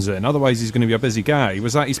that comes in, otherwise he's going to be a busy guy.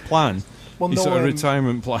 Was that his plan? Well, his sort of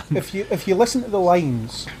retirement plan? If you listen to the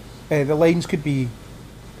lines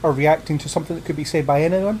are reacting to something that could be said by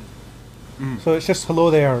anyone. So it's just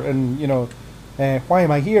hello there, and why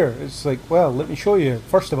am I here? It's like, well, let me show you.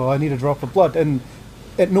 First of all, I need a drop of blood, and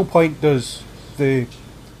at no point does the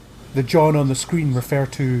John on the screen refer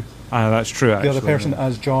to that's true, the other person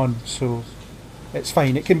as John, so it's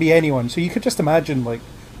fine. It can be anyone. So you could just imagine like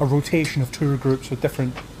a rotation of tour groups with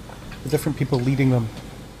different people leading them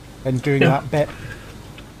and doing that bit.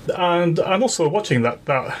 And also watching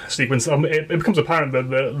that sequence, it becomes apparent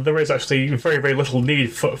that there is actually very, very little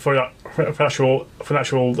need for an actual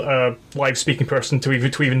live speaking person to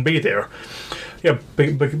even be there. Yeah,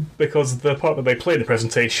 because the part that they play in the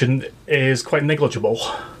presentation is quite negligible.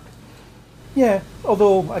 Yeah,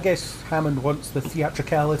 although I guess Hammond wants the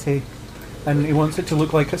theatricality, and he wants it to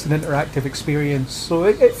look like it's an interactive experience, so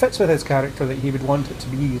it fits with his character that he would want it to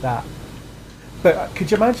be that. But could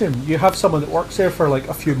you imagine, you have someone that works there for like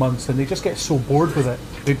a few months and they just get so bored with it,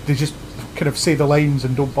 they just kind of say the lines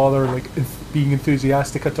and don't bother like being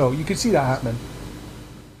enthusiastic at all. You could see that happening.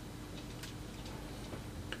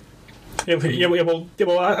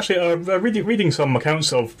 Well, actually, reading some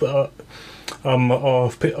accounts of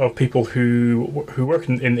people who work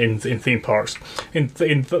in theme parks,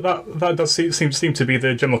 that does seem to be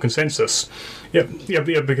the general consensus.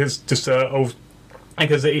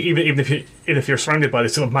 Because even if you're surrounded by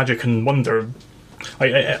this sort of magic and wonder,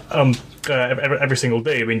 every single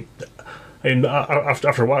day, I mean,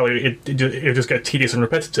 after a while, it just gets tedious and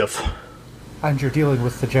repetitive. And you're dealing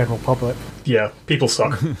with the general public. Yeah, people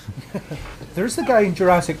suck. There's the guy in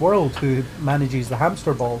Jurassic World who manages the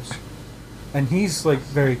hamster balls, and he's like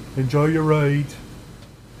very enjoy your ride,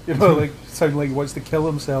 like sounding like he wants to kill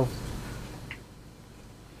himself.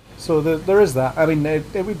 So there is that. I mean,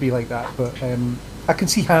 it would be like that, but I can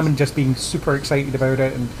see Hammond just being super excited about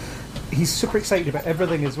it, and he's super excited about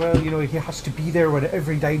everything as well. He has to be there when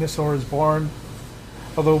every dinosaur is born.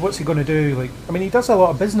 Although, what's he going to do? Like, I mean, he does a lot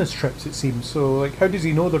of business trips, it seems. So, like, how does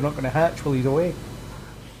he know they're not going to hatch while he's away?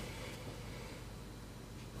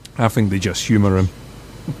 I think they just humour him.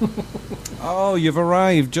 Oh, you've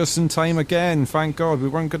arrived just in time again. Thank God. We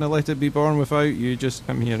weren't going to let it be born without you. Just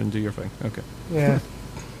come here and do your thing. Okay. Yeah.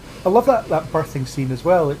 I love that birthing scene as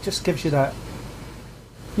well. It just gives you that,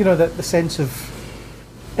 the sense of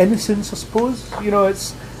innocence, I suppose.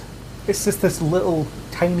 It's just this little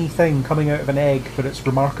tiny thing coming out of an egg, but it's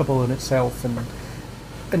remarkable in itself, and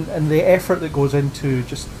the effort that goes into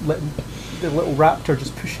just letting the little raptor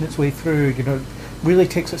just pushing its way through, really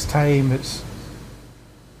takes its time.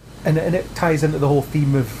 And it ties into the whole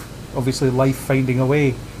theme of obviously life finding a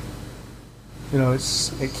way.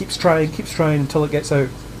 It keeps trying until it gets out.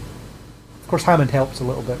 Of course, Hammond helps a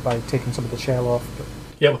little bit by taking some of the shell off. But.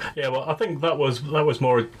 Yeah. Well, I think that was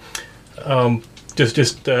more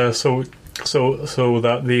so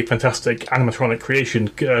that the fantastic animatronic creation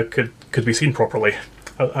could be seen properly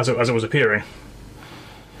as it was appearing.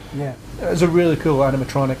 Yeah, it was a really cool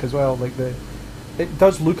animatronic as well. Like it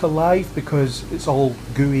does look alive because it's all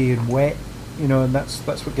gooey and wet, and that's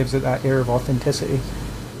what gives it that air of authenticity.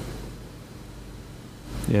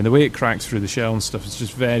 Yeah, the way it cracks through the shell and stuff is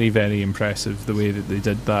just very, very impressive, the way that they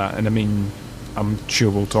did that. And I mean, I'm sure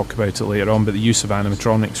we'll talk about it later on, but the use of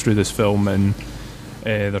animatronics through this film and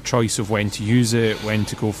their choice of when to use it, when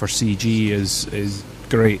to go for CG is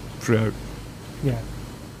great throughout. Yeah.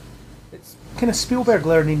 It's kind of Spielberg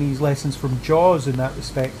learning these lessons from Jaws in that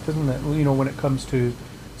respect, isn't it? When it comes to...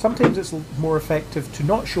 Sometimes it's more effective to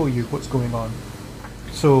not show you what's going on.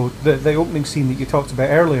 So the opening scene that you talked about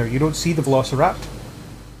earlier, you don't see the Velociraptor.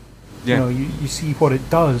 Yeah. You see what it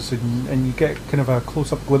does, and you get kind of a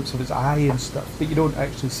close-up glimpse of its eye and stuff, but you don't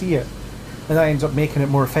actually see it. And that ends up making it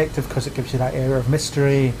more effective because it gives you that air of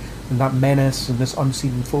mystery and that menace and this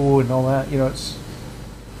unseen foe and all that.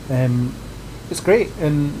 It's great.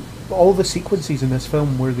 And all the sequences in this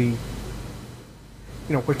film where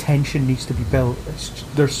where tension needs to be built,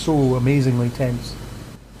 they're so amazingly tense.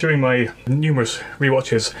 During my numerous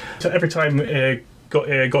rewatches, so every time got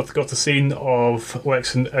the scene of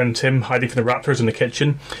Lex and Tim hiding from the raptors in the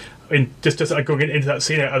kitchen. I mean, just going into that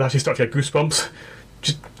scene, I'd actually start to get goosebumps.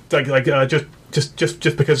 Just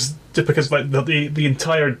because like the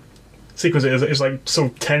entire sequence is like so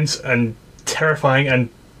tense and terrifying and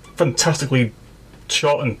fantastically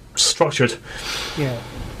shot and structured. Yeah,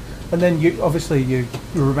 and then you're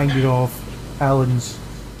reminded of Alan's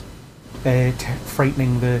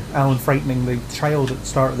frightening the child at the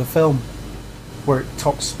start of the film, where it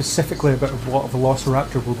talks specifically about what a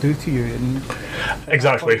velociraptor will do to you, and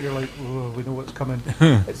exactly, you're like, oh, we know what's coming.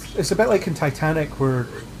 It's a bit like in Titanic, where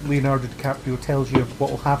Leonardo DiCaprio tells you what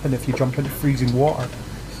will happen if you jump into freezing water.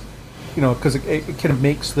 Because it kind of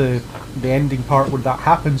makes the ending part where that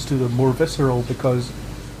happens to them more visceral, because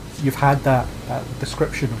you've had that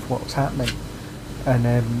description of what's happening,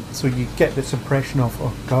 and so you get this impression of,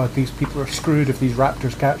 oh god, these people are screwed if these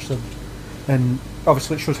raptors catch them. And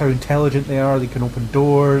obviously it shows how intelligent they are. They can open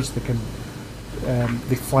doors, they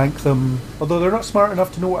flank them, although they're not smart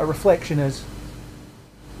enough to know what a reflection is.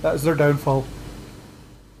 That is their downfall.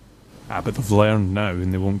 But they've learned now,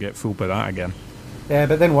 and they won't get fooled by that again. Yeah,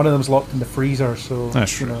 but then one of them's locked in the freezer, so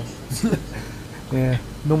that's true. Yeah,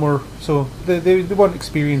 no more. So they won't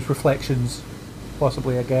experience reflections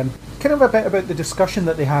possibly again. Kind of a bit about the discussion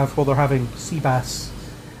that they have while they're having sea bass.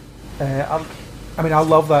 I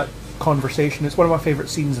love that conversation. It's one of my favourite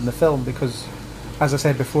scenes in the film because, as I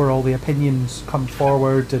said before, all the opinions come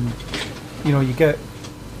forward, and you get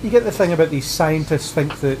the thing about these scientists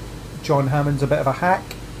think that John Hammond's a bit of a hack,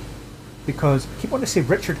 because I keep wanting to say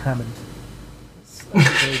Richard Hammond.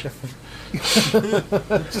 That's very different.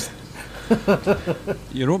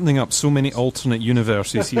 You're opening up so many alternate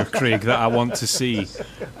universes here, Craig, that I want to see.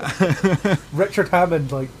 Richard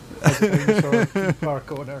Hammond, like, as a dinosaur theme park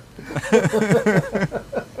owner.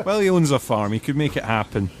 Well, he owns a farm. He could make it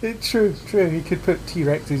happen. True. He could put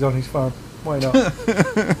T-Rexes on his farm. Why not?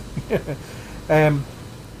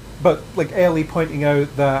 But like Ellie pointing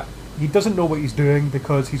out that he doesn't know what he's doing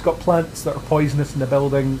because he's got plants that are poisonous in the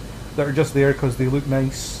building that are just there because they look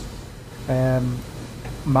nice.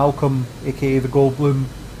 Malcolm, aka the Goldblum,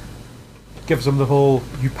 gives him the whole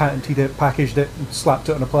 "you patented it, packaged it, and slapped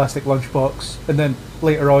it on a plastic lunchbox," and then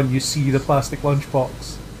later on you see the plastic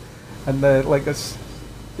lunchbox, and it's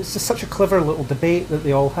just such a clever little debate that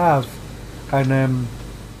they all have, and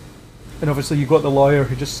obviously you've got the lawyer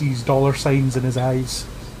who just sees dollar signs in his eyes.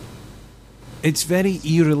 It's very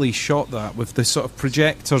eerily shot, that, with the sort of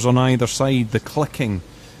projectors on either side, the clicking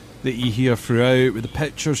that you hear throughout, with the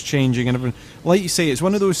pictures changing and everything. Like you say, it's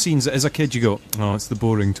one of those scenes that as a kid you go, oh, it's the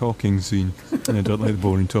boring talking scene. And I don't like the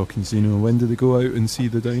boring talking scene. When do they go out and see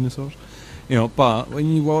the dinosaurs? But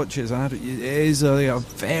when you watch it, it is a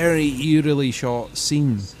very eerily shot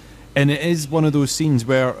scene. And it is one of those scenes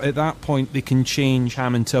where at that point they can change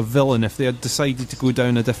Hammond to a villain if they had decided to go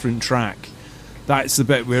down a different track. That's the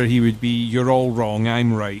bit where he would be, you're all wrong,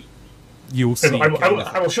 I'm right. You'll see.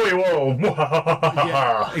 I will show you all.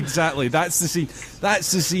 Yeah, exactly. That's the scene. That's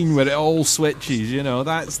the scene where it all switches.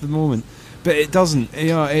 That's the moment. But it doesn't.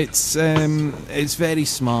 It's very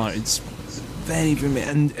smart. It's very,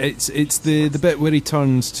 and it's the bit where he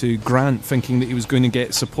turns to Grant, thinking that he was going to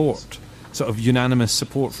get support, sort of unanimous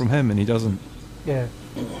support from him, and he doesn't. Yeah.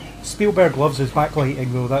 Spielberg loves his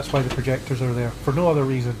backlighting, though. That's why the projectors are there, for no other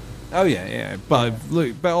reason. Oh yeah. But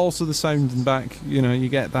but also the sound and back. You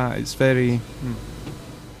get that. It's very.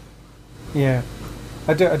 Yeah,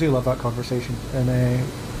 I do love that conversation, and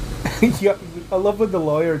yeah, I love when the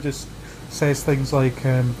lawyer just says things like,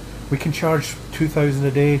 "We can charge 2,000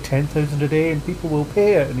 a day, 10,000 a day, and people will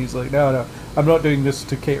pay it." And he's like, "No, I'm not doing this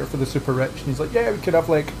to cater for the super rich." And he's like, "Yeah, we could have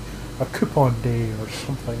like a coupon day or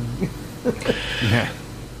something."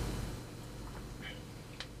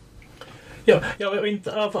 Yeah. Yeah. I mean,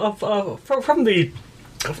 from the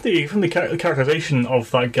characterization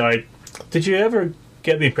of that guy, did you ever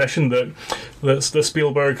get the impression that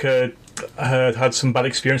Spielberg had some bad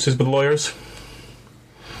experiences with lawyers?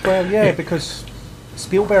 Well, yeah, because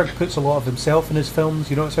Spielberg puts a lot of himself in his films.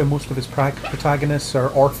 You notice how most of his protagonists are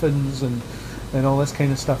orphans and all this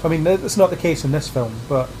kind of stuff. I mean, that's not the case in this film,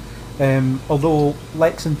 but although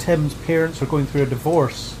Lex and Tim's parents are going through a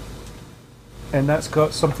divorce, and that's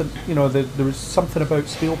got something, there was something about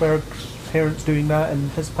Spielberg's parents doing that in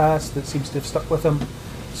his past that seems to have stuck with him.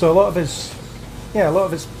 So a lot of his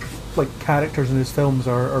like characters in his films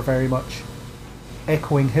are very much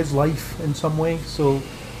echoing his life in some way. So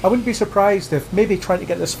I wouldn't be surprised if maybe trying to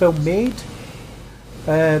get this film made,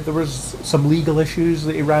 there was some legal issues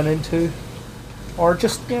that he ran into, or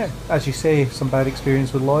just, as you say, some bad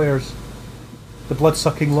experience with lawyers. The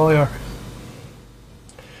blood-sucking lawyer.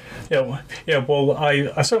 Well,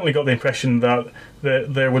 I certainly got the impression that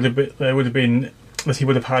there would have been that he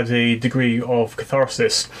would have had a degree of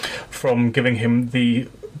catharsis from giving him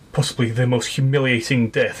possibly the most humiliating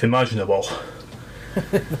death imaginable.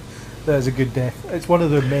 That is a good death. It's one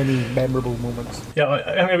of the many memorable moments. Yeah,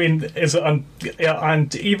 I mean, even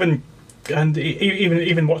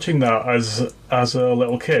watching that as a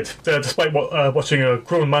little kid, despite watching a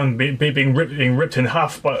grown man being ripped in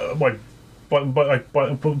half by a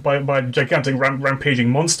gigantic rampaging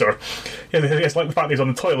monster, it's like the fact that he's on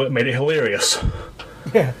the toilet made it hilarious.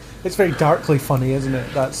 Yeah, it's very darkly funny, isn't it?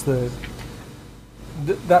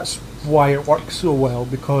 That's why it works so well,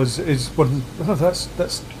 because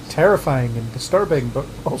that's terrifying and disturbing, but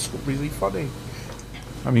also really funny.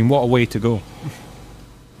 I mean, what a way to go.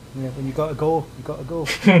 Yeah, when you gotta go, you gotta go.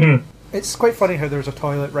 It's quite funny how there's a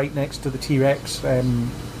toilet right next to the T-Rex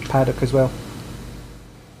paddock as well.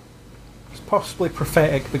 It's possibly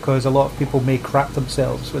prophetic, because a lot of people may crap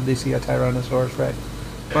themselves when they see a Tyrannosaurus Rex.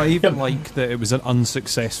 But I even like that it was an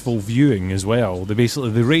unsuccessful viewing as well. They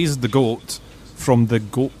raised the goat from the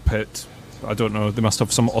goat pit. I don't know, they must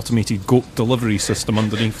have some automated goat delivery system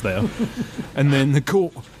underneath there. And then the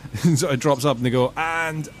goat sort of drops up and they go,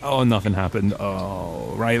 and, nothing happened.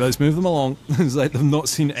 Oh, right, let's move them along. It's like they've not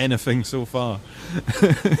seen anything so far.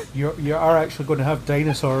 You are actually going to have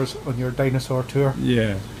dinosaurs on your dinosaur tour.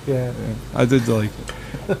 Yeah. I did like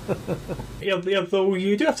it. Yeah, though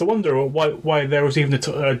you do have to wonder why there was even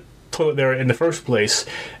a toilet there in the first place.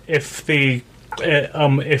 If the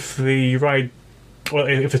ride, well,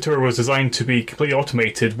 if the tour was designed to be completely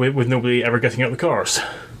automated with nobody ever getting out of the cars.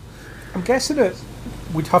 I'm guessing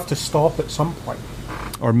we'd have to stop at some point.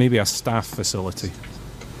 Or maybe a staff facility.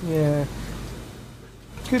 Yeah.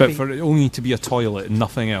 But for it only to be a toilet and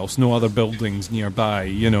nothing else, no other buildings nearby,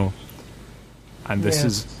 And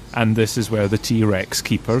this is where the T-Rex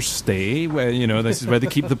keepers stay, where this is where they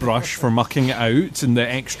keep the brush for mucking it out and the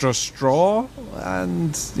extra straw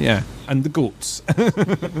and the goats.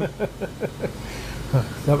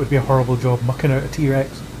 That would be a horrible job, mucking out a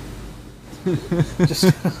T-Rex. Just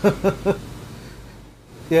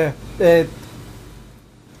I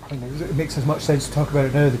mean, it makes as much sense to talk about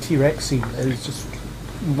it now. The T-Rex scene is just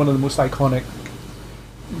one of the most iconic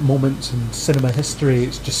moments in cinema history.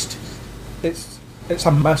 It's just it's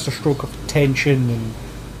a masterstroke of tension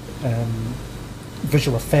and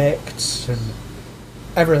visual effects and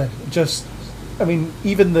everything. Just, I mean,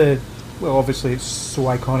 even obviously it's so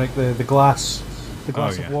iconic. The glass of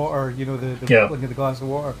water. The rippling of the glass of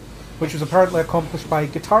water, which was apparently accomplished by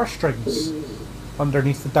guitar strings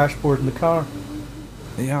underneath the dashboard in the car.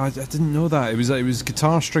 Yeah, I didn't know that. It was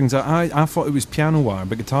guitar strings. I thought it was piano wire,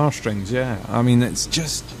 but guitar strings, yeah. I mean, it's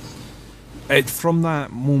just... from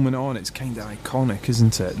that moment on, it's kind of iconic,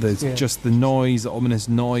 isn't it? There's just the noise, the ominous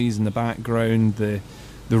noise in the background, the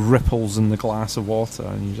ripples in the glass of water,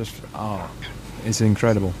 and you just... it's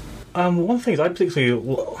incredible. One of the things I particularly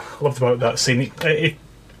loved about that scene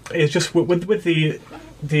is just with the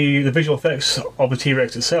visual effects of the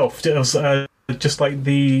T-Rex itself. It was just like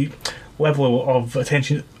the level of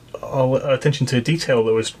attention to detail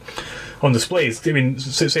that was on display. I mean,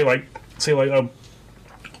 say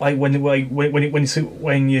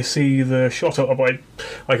when you see the shot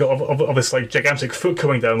of this like gigantic foot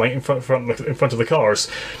coming down like in front of the cars,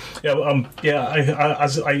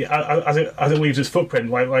 as it leaves its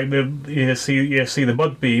footprint, you see the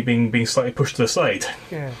mud being slightly pushed to the side,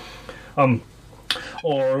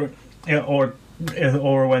 or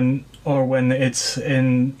when it's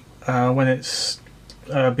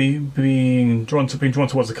being drawn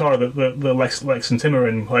towards the car that Lex and Tim are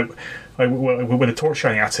in, like with a torch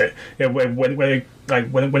shining at it. When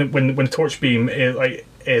the torch beam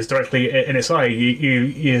is directly in its eye.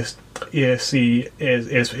 You see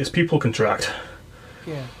its pupil contract.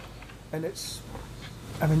 Yeah, and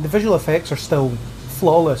the visual effects are still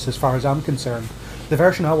flawless as far as I'm concerned. The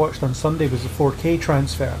version I watched on Sunday was the 4K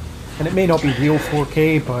transfer, and it may not be real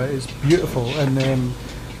 4K, but it's beautiful. And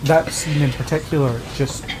that scene in particular,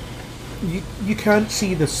 just you can't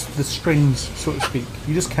see the strings, so to speak.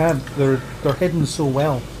 You just can't. They're hidden so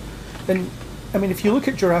well. And I mean, if you look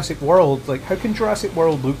at Jurassic World, like, how can Jurassic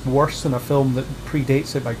World look worse than a film that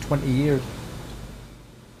predates it by 20 years?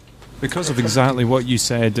 Because of exactly what you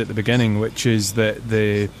said at the beginning, which is that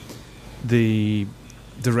the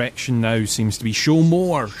direction now seems to be show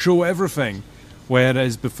more, show everything,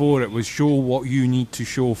 whereas before it was show what you need to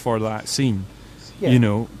show for that scene. Yeah. You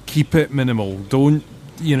know, keep it minimal. Don't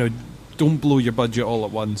blow your budget all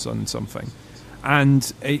at once on something.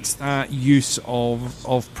 And it's that use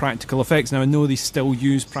of practical effects. Now, I know they still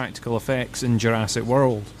use practical effects in Jurassic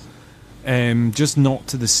World, just not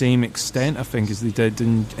to the same extent, I think, as they did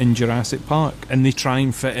in Jurassic Park. And they try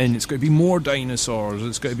and fit in. It's got to be more dinosaurs.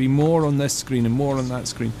 It's got to be more on this screen and more on that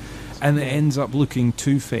screen. And it ends up looking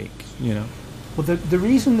too fake, you know. Well, the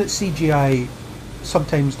reason that CGI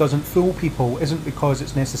sometimes doesn't fool people isn't because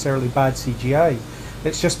it's necessarily bad CGI.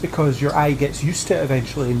 It's just because your eye gets used to it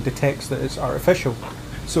eventually and detects that it's artificial.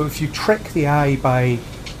 So if you trick the eye by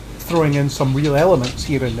throwing in some real elements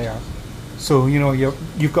here and there, so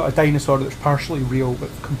you've got a dinosaur that's partially real but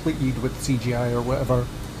completely with CGI or whatever,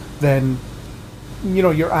 then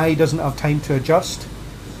your eye doesn't have time to adjust,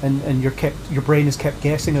 and your brain is kept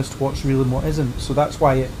guessing as to what's real and what isn't. So that's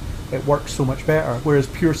why it works so much better. Whereas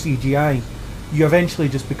pure CGI, you eventually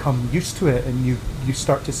just become used to it and you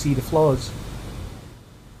start to see the flaws.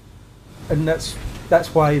 And that's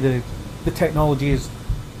why the technology is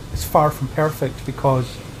far from perfect, because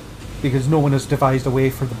no one has devised a way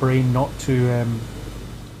for the brain not to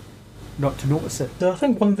notice it. I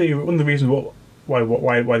think one of the reasons why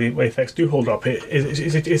the effects do hold up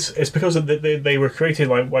is because they were created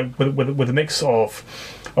with a mix of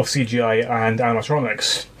CGI and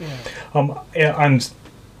animatronics. Yeah.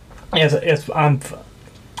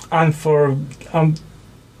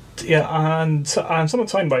 And some of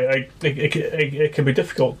the time, it can be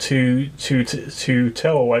difficult to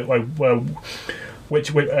tell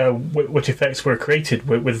which effects were created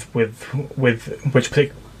with which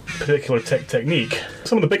particular technique.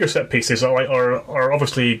 Some of the bigger set pieces are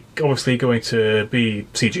obviously going to be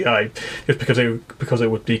CGI, just because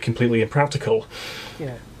it would be completely impractical.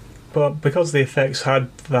 Yeah. But because the effects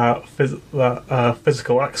had that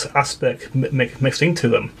physical aspect mixed into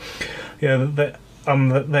them,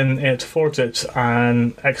 then it affords it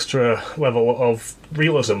an extra level of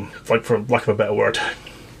realism, for lack of a better word.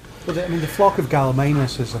 Well, the flock of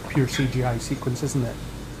Gallimimus is a pure CGI sequence, isn't it?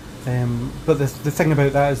 But the thing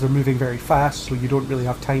about that is they're moving very fast, so you don't really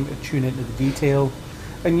have time to tune into the detail.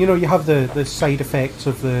 And you have the side effects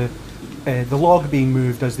of the log being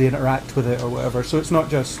moved as they interact with it or whatever. So you're not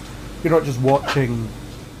just watching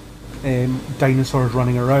dinosaurs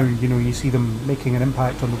running around. You see them making an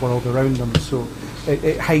impact on the world around them. So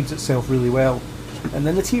it hides itself really well. And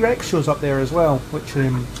then the T-Rex shows up there as well, which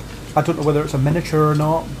I don't know whether it's a miniature or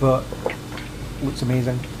not, but looks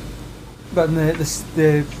amazing. But in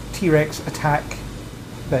the T-Rex attack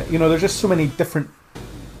bit, there's just so many different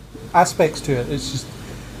aspects to it. It's just,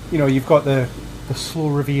 you've got the slow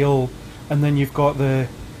reveal, and then you've got the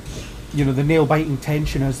nail-biting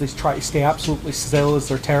tension as they try to stay absolutely still as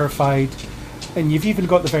they're terrified, and you've even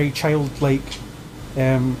got the very childlike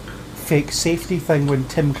fake safety thing when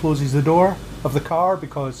Tim closes the door of the car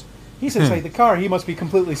because he's inside the car, he must be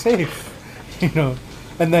completely safe,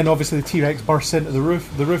 And then obviously the T-Rex bursts into the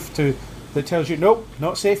roof that tells you, nope,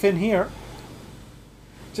 not safe in here.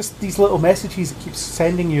 Just these little messages it keeps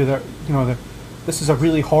sending you that this is a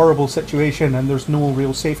really horrible situation and there's no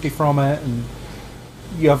real safety from it, and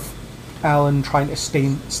you have Alan trying to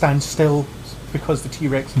stand still because the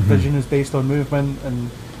T-Rex vision is based on movement,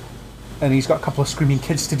 and he's got a couple of screaming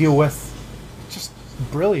kids to deal with. Just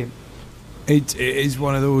brilliant. It is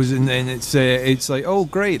one of those, and then it's like, oh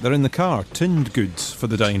great, they're in the car, tinned goods for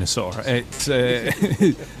the dinosaur. As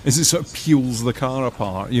it sort of peels the car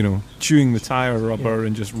apart, chewing the tyre rubber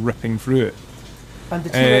and just ripping through it. And the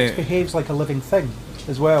T-Rex behaves like a living thing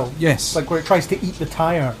as well. Yes. Like where it tries to eat the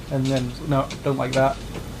tyre and then, no, don't like that.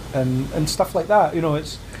 And stuff like that.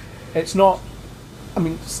 It's not...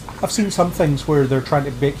 I've seen some things where they're trying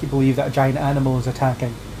to make you believe that a giant animal is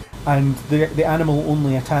attacking. And the animal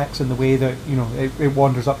only attacks in the way that, it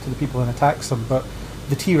wanders up to the people and attacks them. But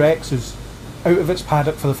the T-Rex is out of its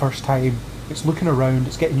paddock for the first time. It's looking around,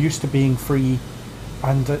 it's getting used to being free,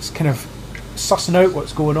 and it's kind of sussing out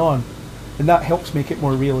what's going on, and that helps make it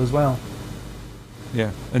more real as well.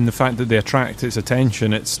 Yeah, and the fact that they attract its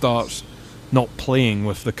attention, it starts not playing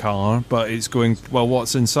with the car, but it's going, well,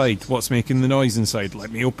 what's inside? What's making the noise inside?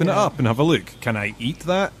 Let me open it up and have a look. Can I eat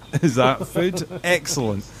that? Is that food?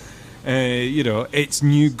 Excellent. It's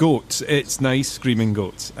new goats. It's nice screaming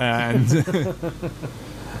goats. And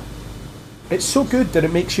it's so good that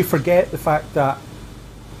it makes you forget the fact that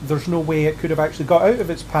there's no way it could have actually got out of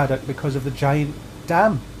its paddock because of the giant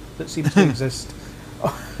dam that seems to exist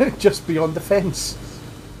just beyond the fence.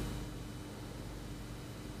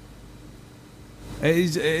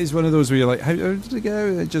 It is one of those where you're like, how did it go?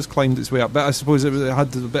 It just climbed its way up. But I suppose it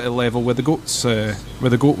had a bit of level where the goat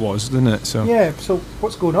was, didn't it? So yeah, so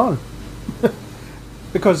what's going on?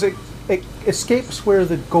 Because it escapes where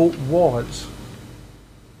the goat was.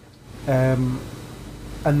 And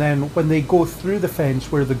then when they go through the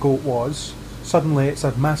fence where the goat was, suddenly it's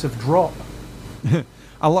a massive drop.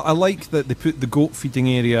 I like that they put the goat feeding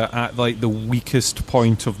area at like the weakest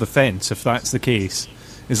point of the fence, if that's the case.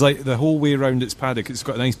 It's like the whole way around its paddock, it's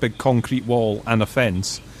got a nice big concrete wall and a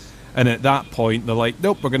fence. And at that point, they're like,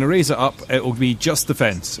 nope, we're going to raise it up. It'll be just the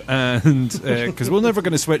fence. And because we're never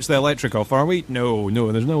going to switch the electric off, are we? No,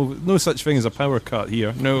 there's no such thing as a power cut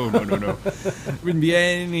here. No. Wouldn't be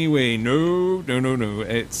any way. No.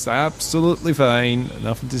 It's absolutely fine.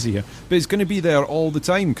 Nothing to see here. But it's going to be there all the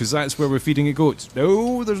time because that's where we're feeding it goats.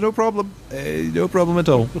 No, there's no problem. No problem at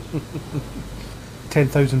all.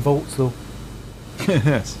 10,000 volts, though.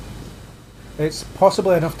 Yes. It's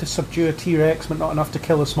possibly enough to subdue a T-Rex, but not enough to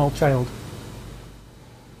kill a small child.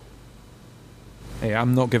 Hey,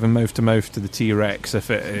 I'm not giving mouth to mouth to the T-Rex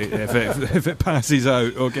if it passes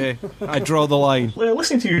out. Okay, I draw the line. Well,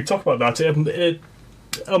 listening to you talk about that, it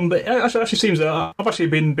actually seems that I've actually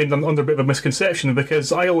been under a bit of a misconception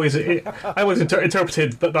because I always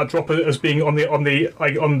interpreted that drop as being on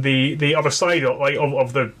the other side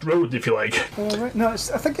of the road, if you like. Right. No,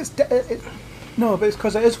 no, but it's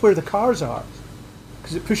because it is where the cars are.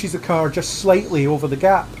 Because it pushes the car just slightly over the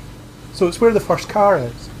gap. So it's where the first car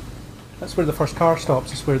is. That's where the first car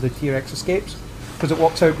stops. It's where the T-Rex escapes. Because it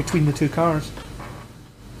walks out between the two cars.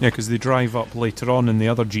 Yeah, because they drive up later on in the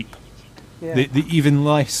other Jeep. Yeah. The even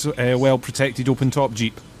less well-protected open-top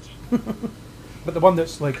Jeep. But the one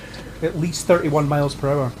that's like at least 31 miles per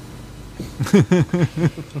hour.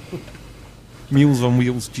 Meals on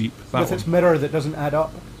Wheels Jeep. With its mirror that doesn't add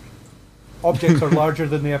up. Objects are larger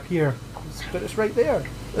than they appear, but it's right there.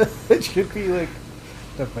 It should be like,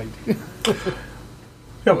 never mind.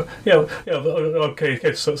 Yeah.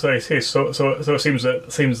 Okay. So it seems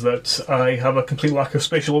that I have a complete lack of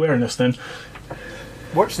spatial awareness. Then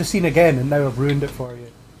watch the scene again, and now I've ruined it for you.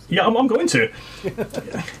 Yeah, I'm going to.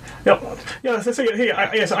 Yeah. So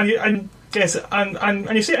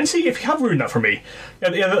and you see if you have ruined that for me,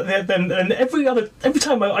 then every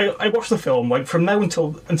time I watch the film, like from now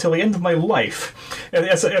until the end of my life,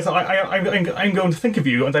 I'm going to think of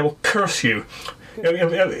you and I will curse you,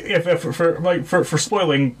 for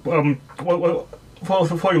spoiling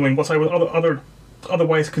spoiling what I would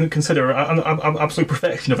otherwise consider an absolute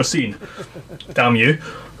perfection of a scene. Damn you.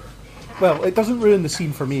 Well, it doesn't ruin the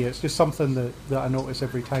scene for me. It's just something that I notice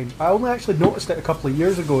every time. I only actually noticed it a couple of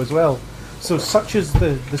years ago as well. So such is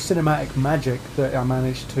the cinematic magic that I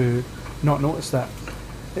managed to not notice that.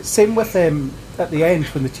 It's same with at the end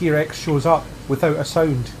when the T-Rex shows up without a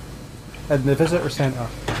sound in the visitor centre.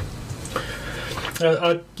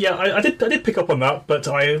 Yeah, I did pick up on that, but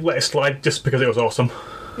I let it slide just because it was awesome.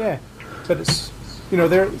 Yeah, but it's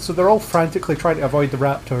they're all frantically trying to avoid the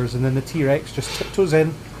raptors, and then the T-Rex just tiptoes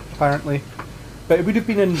in, apparently. But it would have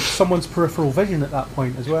been in someone's peripheral vision at that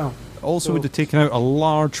point as well. Also would have taken out a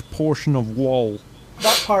large portion of wall.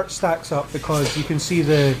 That part stacks up because you can see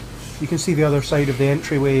the other side of the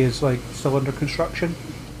entryway is like still under construction.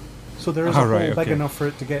 So there is a hole big enough for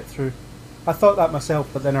it to get through. I thought that myself,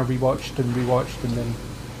 but then I rewatched and then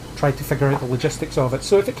tried to figure out the logistics of it.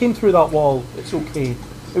 So if it came through that wall, it's okay.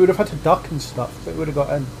 It would have had to duck and stuff, but it would have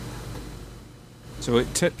got in. So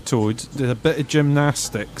it tiptoed, did a bit of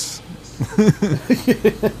gymnastics.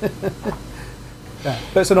 Yeah,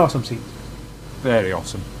 but it's an awesome scene. Very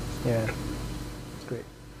awesome. Yeah, it's great.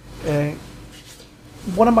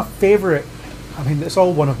 One of my favourite, I mean, it's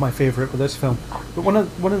all one of my favourite with this film, but one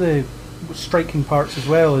of the striking parts as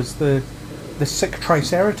well is the sick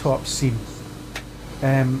Triceratops scene,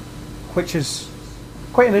 which is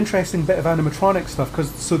quite an interesting bit of animatronic stuff,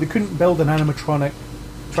 so they couldn't build an animatronic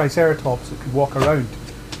Triceratops that could walk around,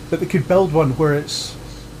 but they could build one where its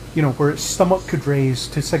stomach could raise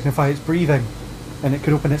to signify its breathing, and it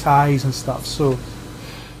could open its eyes and stuff. So,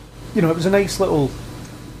 it was a nice little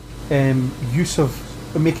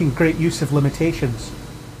making great use of limitations,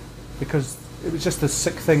 because it was just a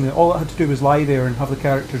sick thing that all it had to do was lie there and have the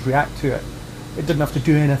characters react to it. It didn't have to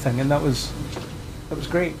do anything, and that was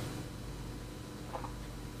great.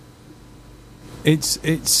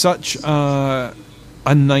 It's such a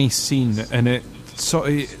nice scene, and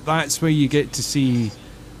that's where you get to see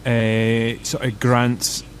sort of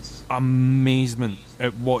Grant's amazement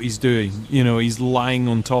at what he's doing. You know, he's lying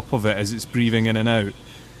on top of it as it's breathing in and out,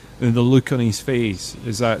 and the look on his face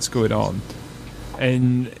as that's going on.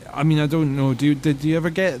 And I mean, I don't know. Did you ever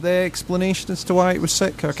get the explanation as to why it was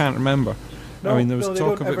sick? I can't remember. No, I mean, there was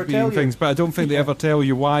talk of it being things, but I don't think they ever tell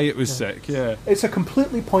you why it was sick. Yeah, it's a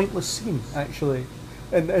completely pointless scene, actually,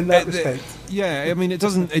 in that respect. Yeah, I mean, it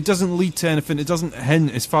doesn't lead to anything. It doesn't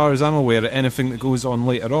hint, as far as I'm aware, at anything that goes on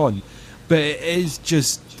later on. But it is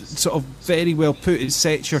just sort of very well put. It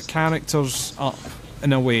sets your characters up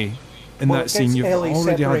in a way. In that scene, you've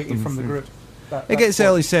already had them from the group. It gets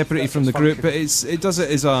Ellie separated from the group, but it does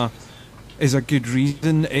it as a good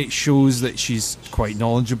reason. It shows that she's quite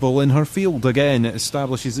knowledgeable in her field. Again, it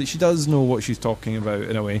establishes that she does know what she's talking about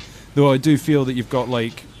in a way. Though I do feel that you've got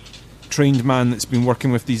like trained man that's been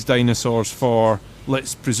working with these dinosaurs for,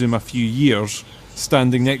 let's presume, a few years,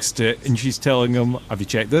 standing next to it, and she's telling him, "Have you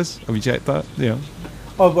checked this? Have you checked that?" Yeah.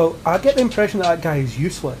 Oh well, I get the impression that guy is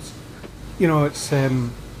useless. You know, it's the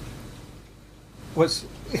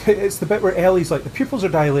bit where Ellie's like, the pupils are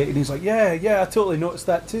dilated, and he's like, yeah, I totally noticed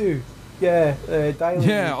that too. Yeah, dilated.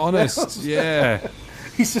 Yeah, honest, yeah.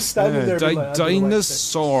 He's just standing there being like,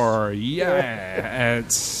 dinosaur, yeah,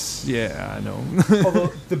 I know.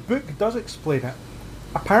 Although the book does explain it.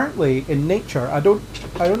 Apparently, in nature, I don't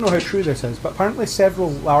know how true this is, but apparently several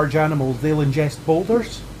large animals, they'll ingest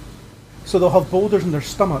boulders. So they'll have boulders in their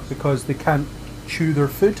stomach because they can't chew their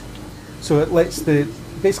food. So it lets the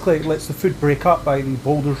food break up by the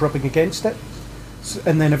boulders rubbing against it,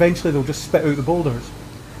 and then eventually they'll just spit out the boulders.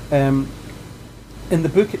 In the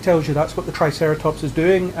book it tells you that's what the Triceratops is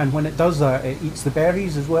doing, and when it does that it eats the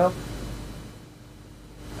berries as well,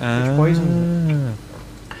 which poisons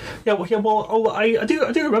it. Well, I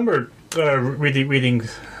do remember reading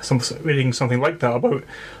something like that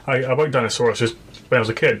about dinosaurs just when I was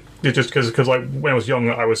a kid. Just because like when I was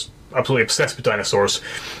young I was absolutely obsessed with dinosaurs,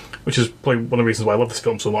 which is probably one of the reasons why I love this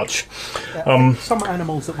film so much. Yeah, some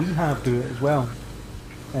animals that we have do it as well.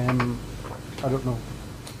 I don't know.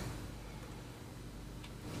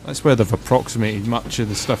 That's where they've approximated much of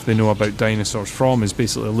the stuff they know about dinosaurs from, is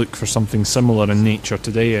basically look for something similar in nature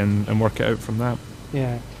today and work it out from that.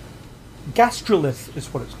 Yeah. Gastrolith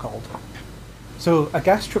is what it's called. So a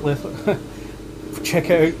gastrolith,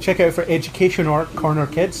 check out for education corner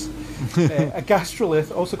kids. A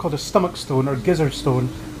gastrolith, also called a stomach stone or gizzard stone,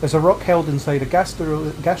 is a rock held inside a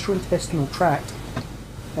gastrointestinal tract.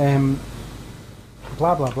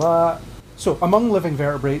 Blah blah blah. So among living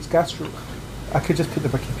vertebrates, I could just put the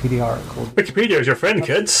Wikipedia article. Wikipedia is your friend,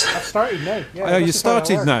 kids. I've started now. Yeah, you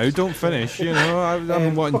started now. Don't finish. You know,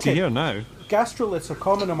 I'm wanting to hear now. Gastroliths are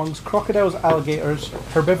common amongst crocodiles, alligators,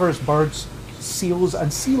 herbivorous birds, seals,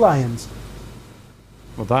 and sea lions.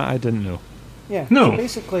 Well, that I didn't know. Yeah. No. So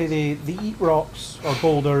basically, they eat rocks or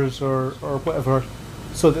boulders or whatever,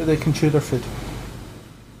 so that they can chew their food.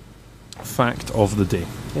 Fact of the day.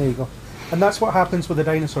 There you go. And that's what happens with the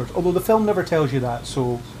dinosaurs. Although the film never tells you that,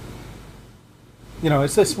 so you know,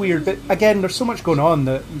 it's this weird. But again, there's so much going on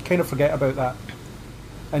that you kind of forget about that.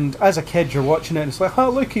 And as a kid, you're watching it, and it's like, oh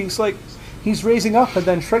look, he's raising up and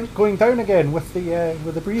then going down again with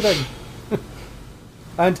the breathing.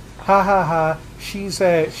 And ha ha ha, she's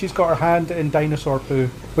got her hand in dinosaur poo,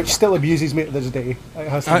 which still amuses me to this day. It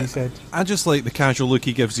has to be said. I just like the casual look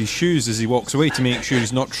he gives his shoes as he walks away to make sure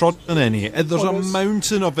he's not trodden on any. There's a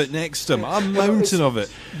mountain of it next to him. A mountain of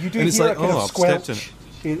it. You do and it's hear like, a kind of I've stepped in it.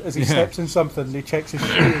 As he steps in something, and he checks his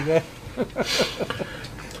shoe. Yeah.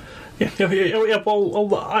 Yeah.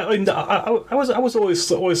 Well, I was always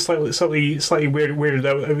slightly weirded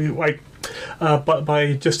out. I mean, like,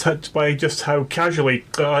 by just how casually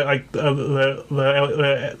Ellie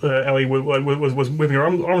was moving her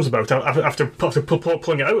arms about after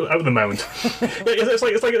pulling it out of the mound. It's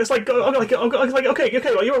like okay,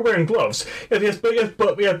 well, you were wearing gloves, but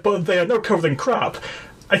they are now covered in crap.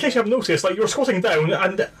 In case you haven't noticed, like, you're squatting down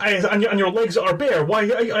and your legs are bare. Why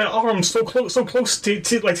are your arms so close to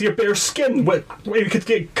your bare skin? Where you could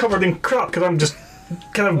get covered in crap? Because I'm just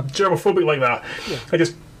kind of germophobic like that. Yeah.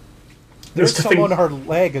 There's some on her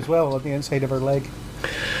leg as well, on the inside of her leg.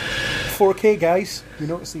 4K, guys. You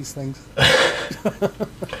notice these things.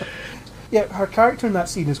 Yeah, her character in that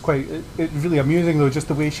scene is it's really amusing, though, just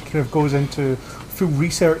the way she kind of goes into full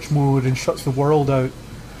research mode and shuts the world out.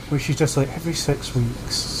 where she's just like, every 6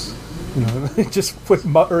 weeks, you know, just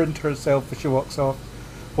muttering to herself as she walks off.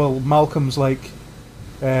 Well, Malcolm's like,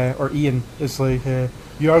 or Ian is like,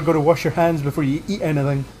 you are going to wash your hands before you eat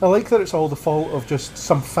anything. I like that it's all the fault of just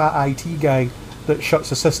some fat IT guy that shuts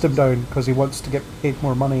the system down because he wants to get paid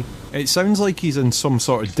more money. It sounds like he's in some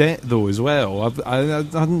sort of debt, though, as well. I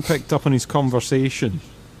hadn't picked up on his conversation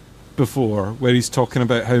before, where he's talking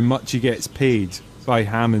about how much he gets paid by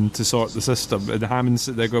Hammond to sort the system, and Hammond's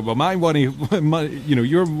sitting there going, "Well, my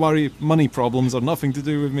your money problems are nothing to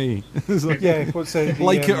do with me." It's like,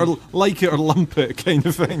 like it or lump it kind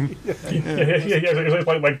of thing. It's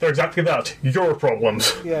like they're exactly that. Your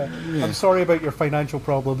problems. Yeah, I'm sorry about your financial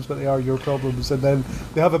problems, but they are your problems. And then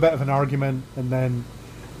they have a bit of an argument, and then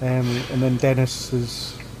Dennis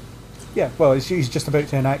is, he's just about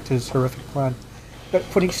to enact his horrific plan. But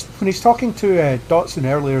when he's talking to Dotson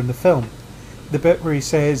earlier in the film, the bit where he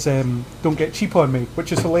says, "Don't get cheap on me,"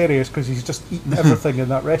 which is hilarious because he's just eaten everything in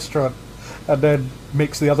that restaurant and then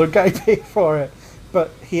makes the other guy pay for it.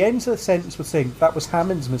 But he ends the sentence with saying, "That was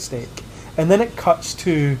Hammond's mistake." And then it cuts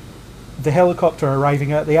to the helicopter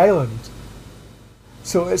arriving at the island.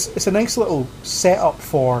 So it's a nice little setup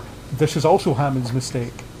for this is also Hammond's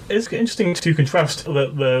mistake. It's interesting to contrast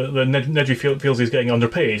the Nedry feels he's getting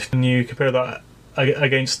underpaid, and you compare that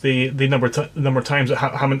against the number of times that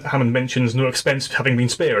Hammond mentions no expense having been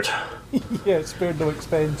spared. Yeah, spared no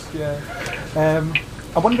expense. Yeah.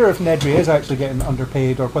 I wonder if Nedry is actually getting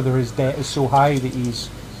underpaid, or whether his debt is so high that he's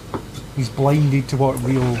blinded to what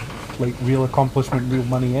real accomplishment, real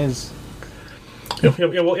money is.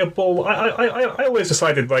 Well, I always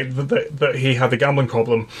decided that he had a gambling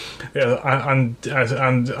problem, and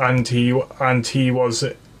he was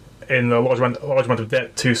in a large amount of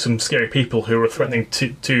debt to some scary people who were threatening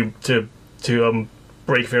to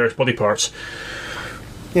break various body parts.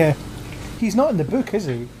 Yeah, he's not in the book, is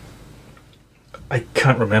he? I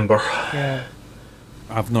can't remember. Yeah,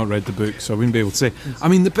 I've not read the book, so I wouldn't be able to say. I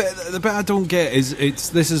mean, the bit I don't get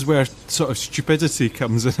is this is where sort of stupidity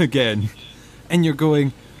comes in again, and you're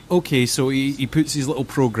going, okay, so he puts his little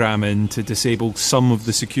program in to disable some of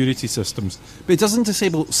the security systems, but it doesn't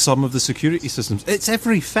disable some of the security systems. It's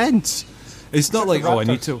every fence. It's not like,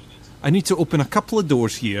 I need to open a couple of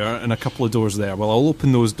doors here and a couple of doors there. Well, I'll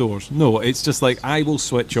open those doors. No, it's just like, I will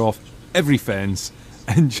switch off every fence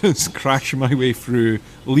and just crash my way through,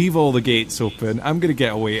 leave all the gates open. I'm going to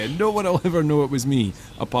get away, and no one will ever know it was me,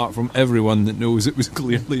 apart from everyone that knows it was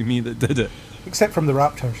clearly me that did it. Except from the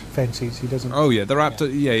raptor fences, he doesn't. Oh yeah, the raptor.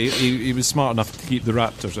 Yeah, he was smart enough to keep the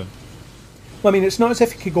raptors in. Well, I mean, it's not as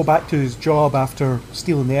if he could go back to his job after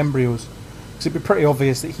stealing the embryos, because it'd be pretty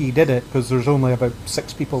obvious that he did it, because there's only about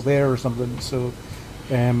 6 people there or something. So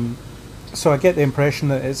I get the impression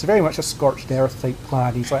that it's very much a scorched earth type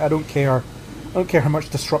plan. He's like, I don't care how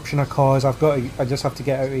much disruption I cause. I just have to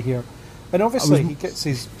get out of here. And obviously, he gets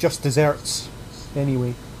his just desserts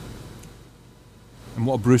anyway. And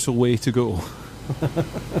what a brutal way to go.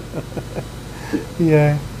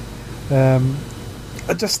 Yeah.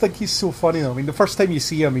 I just think he's so funny though. I mean, the first time you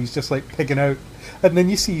see him, he's just like pigging out. And then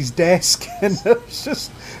you see his desk, and there's just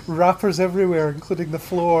wrappers everywhere, including the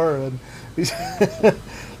floor.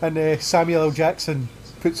 And Samuel L. Jackson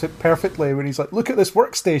puts it perfectly when he's like, look at this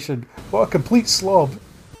workstation. What a complete slob.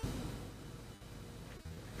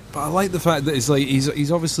 But I like the fact that it's like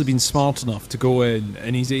he's obviously been smart enough to go in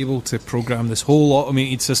and he's able to program this whole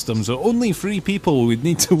automated system. So only 3 people would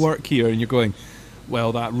need to work here, and you're going,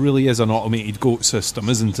 well, that really is an automated goat system,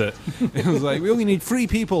 isn't it? It was like, we only need 3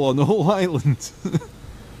 people on the whole island.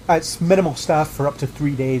 It's minimal staff for up to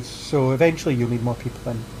 3 days, so eventually you'll need more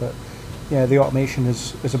people in. But yeah, the automation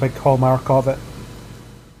is a big hallmark of it.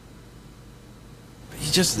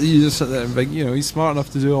 You just sit there and think, he's smart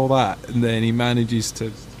enough to do all that, and then he manages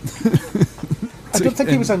to. I don't think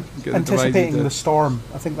he was anticipating the storm.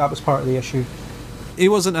 I think that was part of the issue. He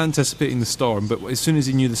wasn't anticipating the storm, but as soon as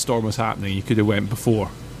he knew the storm was happening, he could have went before.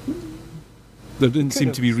 There didn't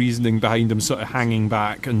seem to be reasoning behind him sort of hanging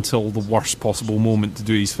back until the worst possible moment to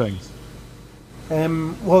do his thing.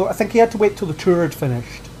 Well, I think he had to wait till the tour had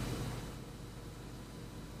finished,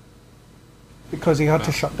 because he had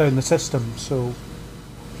to shut down the system, so...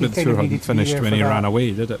 But the tour hadn't finished when he ran away,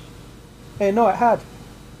 did it? No, it had.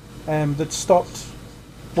 They'd stopped...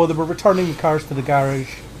 Well, they were returning the cars to the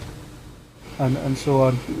garage, and so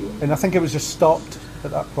on. And I think it was just stopped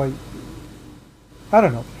at that point. I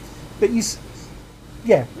don't know. But he's...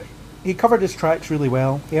 Yeah, he covered his tracks really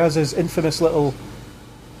well. He has his infamous little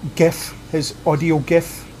GIF, his audio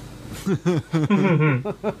GIF. You didn't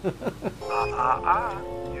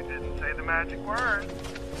say the magic word.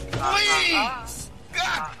 Please!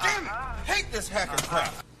 God damn it! Hate this hacker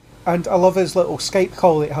crap. And I love his little Skype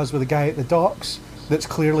call that he has with the guy at the docks. That's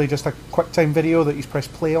clearly just a QuickTime video that he's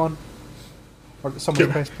pressed play on, or that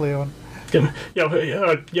someone's pressed play on. Yeah.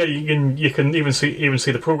 You can even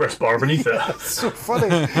see the progress bar beneath it. It's so funny.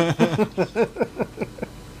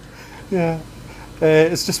 Yeah,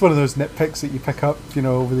 it's just one of those nitpicks that you pick up,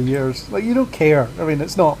 over the years. Like, you don't care. I mean,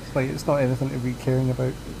 it's not anything to be caring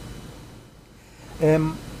about.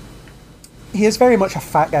 He is very much a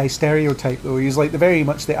fat guy stereotype, though. He's like very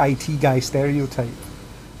much the IT guy stereotype.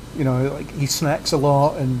 Like he snacks a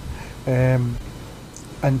lot and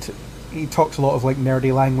he talks a lot of like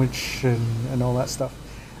nerdy language and all that stuff.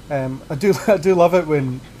 I do love it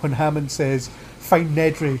when Hammond says, "Find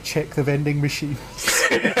Nedry, check the vending machine."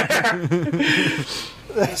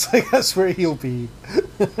 That's where he'll be.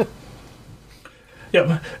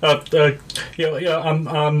 Yeah,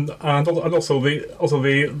 and also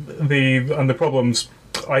the problems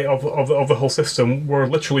of the whole system were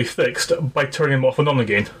literally fixed by turning them off and on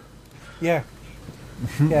again. Yeah,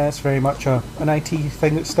 yeah, it's very much an IT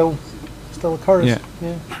thing that still occurs. Yeah.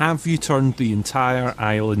 Yeah. Have you turned the entire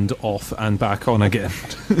island off and back on again?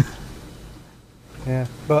 Yeah,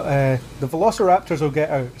 but the Velociraptors will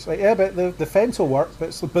get out. It's like, yeah, but the fence will work,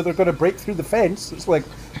 but they're going to break through the fence. It's like,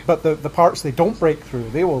 but the parts they don't break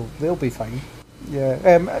through, they'll be fine. Yeah,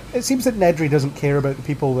 it seems that Nedry doesn't care about the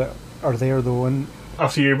people that are there though. And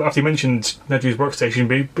after you mentioned Nedry's workstation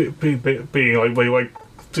being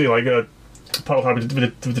like a part of having the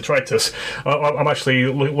detritus, I'm actually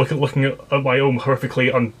looking at my own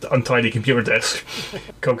horrifically untidy computer desk,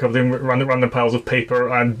 covered in random piles of paper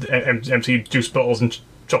and empty juice bottles and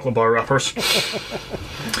chocolate bar wrappers.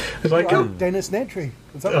 It's like, Dennis Nedry.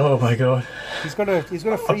 Oh my god, he's gonna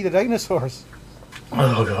free the dinosaurs.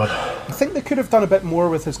 Oh god. I think they could have done a bit more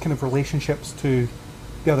with his kind of relationships to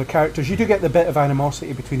the other characters. You do get the bit of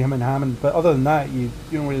animosity between him and Hammond, but other than that, you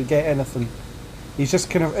don't really get anything. He's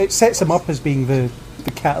just it sets him up as being the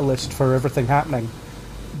catalyst for everything happening.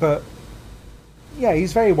 But yeah,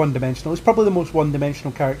 he's very one-dimensional. He's probably the most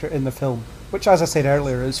one-dimensional character in the film, which, as I said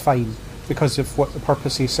earlier, is fine because of what the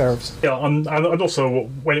purpose he serves. Yeah, and also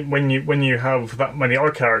when you have that many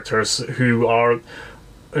other characters who are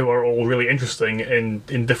all really interesting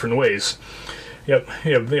in different ways. Then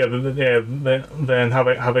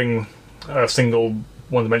having a single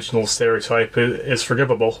one-dimensional stereotype is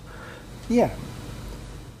forgivable. Yeah.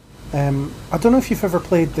 I don't know if you've ever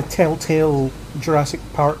played the Telltale Jurassic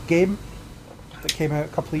Park game that came out a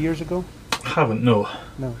couple of years ago. I haven't, no.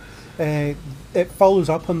 No. It follows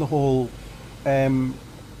up on the whole plan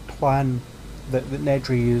that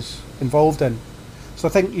Nedry is involved in. So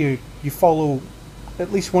I think you follow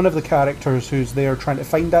at least one of the characters who's there trying to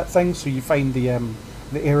find that thing. So you find the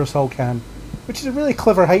aerosol can, which is a really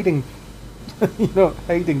clever hiding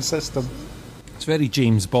system. It's very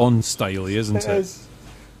James Bond styley, isn't it? It is.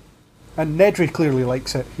 And Nedry clearly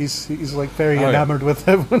likes it. He's like very enamoured with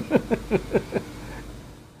him.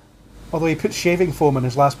 Although he puts shaving foam on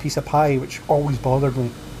his last piece of pie, which always bothered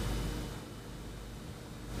me.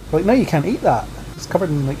 Like, no, you can't eat that. It's covered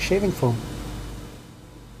in like shaving foam.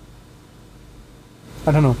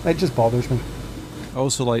 I don't know. It just bothers me. I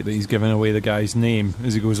also like that he's giving away the guy's name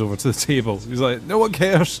as he goes over to the table. He's like, no one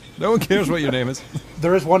cares. No one cares what your name is.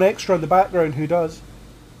 There is one extra in the background who does.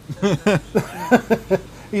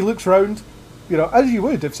 He looks round, as you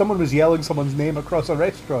would if someone was yelling someone's name across a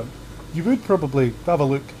restaurant. You would probably have a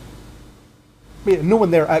look. But no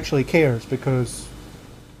one there actually cares because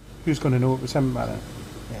who's going to know it was him? Yeah.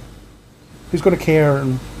 Who's going to care?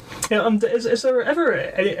 And yeah, is there ever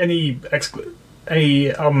any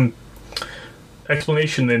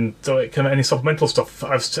explanation in kind of any supplemental stuff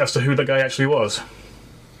as to who that guy actually was?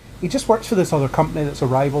 He just works for this other company that's a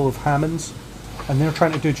rival of Hammond's, and they're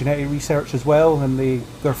trying to do genetic research as well, and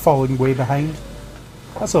they're falling way behind.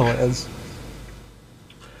 That's all it is.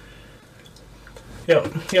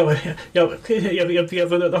 Because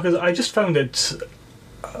I just found it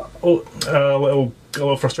a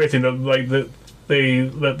little frustrating that like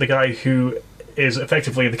the guy who is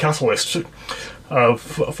effectively the catalyst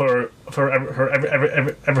for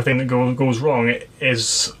everything that goes wrong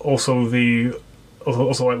is also the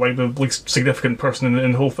least significant person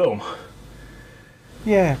in the whole film.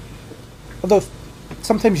 Yeah, although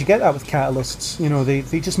sometimes you get that with catalysts.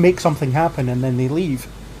 They just make something happen and then they leave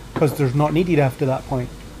because they're not needed after that point.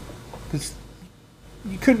 Because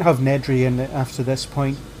you couldn't have Nedry in after this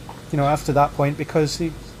point, after that point, because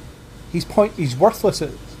he's worthless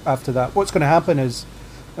after that. What would happen is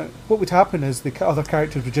the other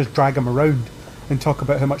characters would just drag him around and talk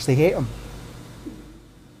about how much they hate him.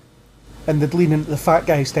 And they'd lean into the fat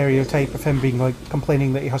guy stereotype of him being like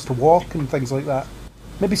complaining that he has to walk and things like that.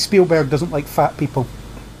 Maybe Spielberg doesn't like fat people.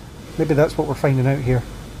 Maybe that's what we're finding out here.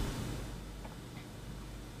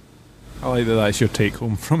 I like that that's your take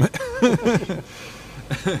home from it.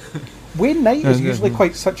 Wayne Knight is usually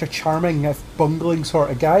quite such a charming, bungling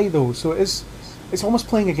sort of guy, though, so it's almost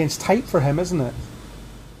playing against type for him, isn't it?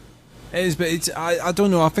 It is, but I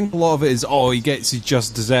don't know, I think a lot of it is, he gets his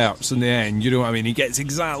just desserts in the end, you know what I mean? He gets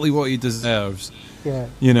exactly what he deserves. Yeah.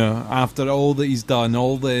 You know, after all that he's done,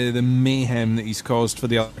 all the mayhem that he's caused for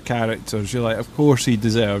the other characters, you're like, of course he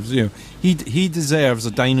deserves, you know, he deserves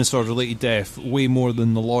a dinosaur-related death way more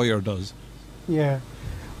than the lawyer does. Yeah.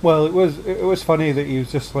 Well, it was funny that he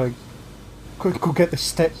was just like, go get the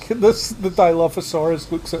stick. The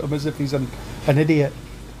Dilophosaurus looks at him as if he's an idiot.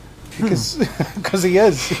 Because he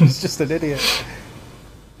is. He's just an idiot.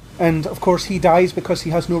 And, of course, he dies because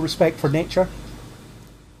he has no respect for nature.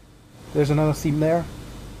 There's another theme there.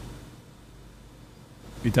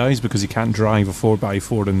 He dies because he can't drive a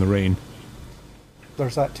 4x4 in the rain.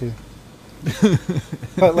 There's that too.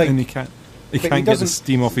 But like, and he can't get the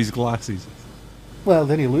steam off his glasses. Well,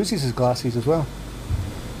 then he loses his glasses as well.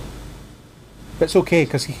 But it's okay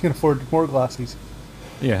because he can afford more glasses.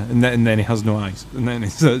 Yeah, and then he has no eyes, and then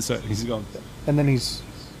he's gone. And then he's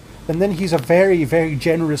a very, very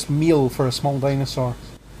generous meal for a small dinosaur.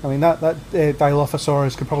 I mean, that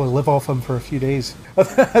Dilophosaurus could probably live off him for a few days.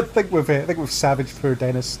 I think we've savaged poor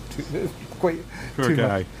Dennis quite too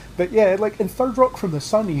guy. much. But yeah, like in Third Rock from the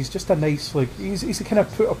Sun, he's just a nice, like, he's a kind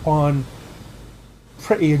of put upon,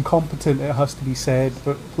 pretty incompetent, it has to be said,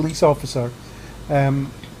 but police officer.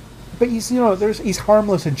 But he's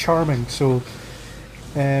harmless and charming. So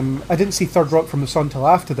I didn't see Third Rock from the Sun till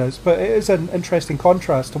after this, but it is an interesting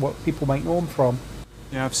contrast to what people might know him from.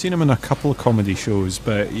 Yeah, I've seen him in a couple of comedy shows,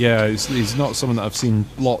 but yeah, he's not someone that I've seen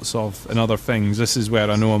lots of in other things. This is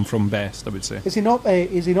where I know him from best, I would say. Is he not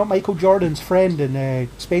Michael Jordan's friend in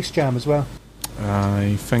Space Jam as well?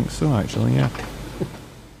 I think so, actually, yeah.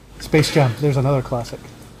 Space Jam, there's another classic.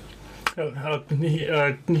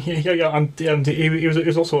 And he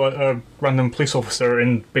was also a random police officer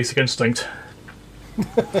in Basic Instinct.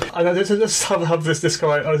 And I just have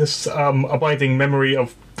this abiding memory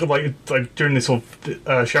of like during this sort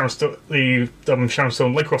of Sharon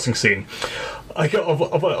Stone leg crossing scene. I got of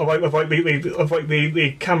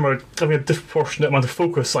the camera having a disproportionate amount of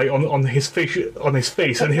focus on his face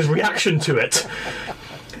and his reaction to it.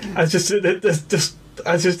 As just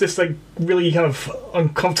this like really kind of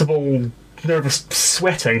uncomfortable, nervous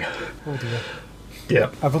sweating. Oh dear. Yeah,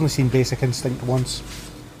 I've only seen Basic Instinct once,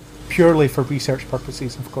 purely for research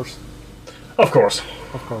purposes, of course. Of course,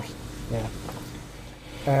 yeah.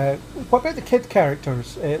 What about the kid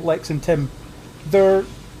characters, Lex and Tim?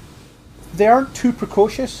 They aren't too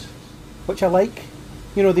precocious, which I like.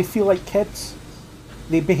 You know, they feel like kids.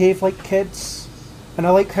 They behave like kids, and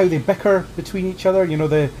I like how they bicker between each other. You know,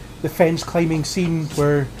 the fence climbing scene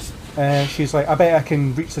where she's like, "I bet I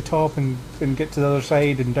can reach the top and get to the other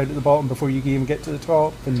side and down to the bottom before you can even get to the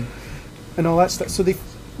top," and all that stuff. So they,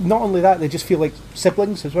 not only that, they just feel like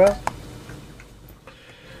siblings as well.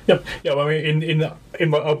 Yep. Yeah. I mean,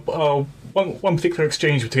 in one particular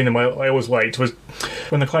exchange between them, I always liked was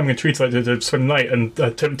when they're climbing a tree to spend the night, and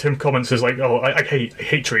Tim comments is like, "Oh, I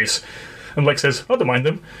hate trees," and Lex says, "I don't mind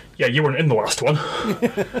them." Yeah, you weren't in the last one.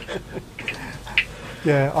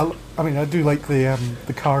 Yeah, I mean, I do like the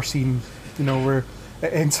car scene, you know, where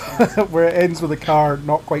it ends where it ends with the car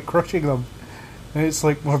not quite crushing them, and it's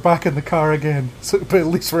like we're back in the car again. So, but at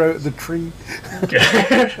least we're out of the tree.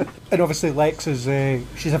 And obviously, Lex is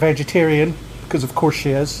she's a vegetarian because, of course, she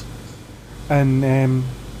is, and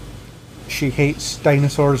she hates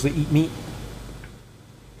dinosaurs that eat meat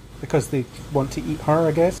because they want to eat her,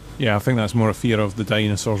 I guess. Yeah, I think that's more a fear of the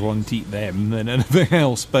dinosaurs wanting to eat them than anything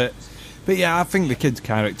else, but yeah, I think the kids'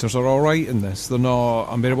 characters are alright in this. They're not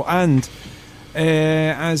unbearable. And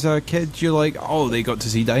as a kid, you're like, oh, they got to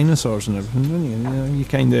see dinosaurs and everything, don't you? You know, you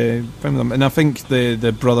kind of find them. And I think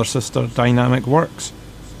the brother-sister dynamic works.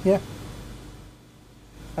 Yeah.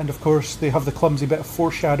 And of course, they have the clumsy bit of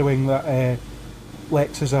foreshadowing that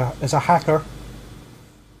Lex is a hacker.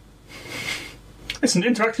 It's an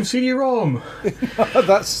interactive CD-ROM.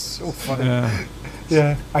 That's so funny.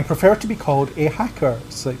 Yeah. I prefer to be called a hacker.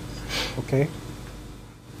 It's like, okay.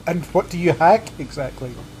 And what do you hack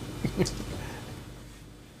exactly?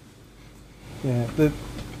 Yeah. The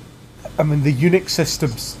Unix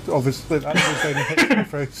systems, obviously, that goes down in history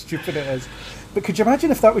for how stupid it is. But could you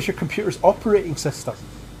imagine if that was your computer's operating system?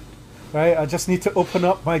 Right, I just need to open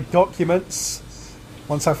up my documents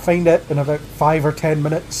once I find it in about 5 or 10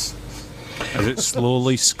 minutes. As it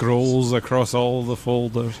slowly scrolls across all the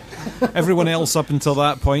folders. Everyone else up until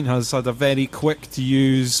that point has had a very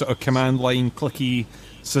quick-to-use sort of command line clicky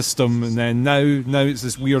system, and then now it's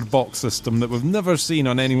this weird box system that we've never seen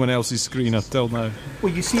on anyone else's screen until now.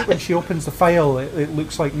 Well, you see it when she opens the file, it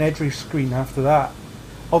looks like Nedry's screen after that.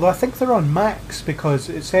 Although I think they're on Macs, because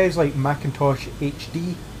it says like Macintosh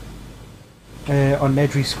HD on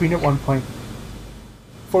Nedry's screen at one point.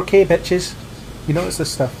 4K, bitches. You notice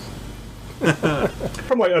this stuff.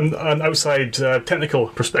 From like an outside technical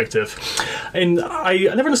perspective, and I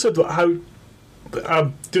never understood how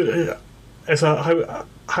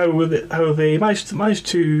they managed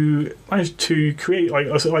to create like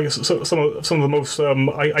some of the most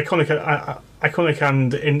iconic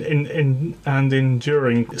and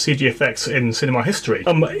enduring CG effects in cinema history.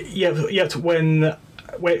 Yet when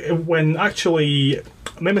actually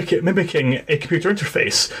mimicking a computer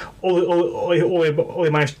interface, all they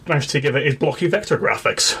managed to give it is blocky vector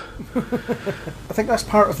graphics. I think that's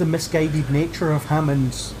part of the misguided nature of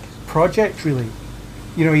Hammond's project, really.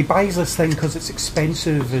 You know, he buys this thing because it's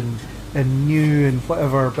expensive and new and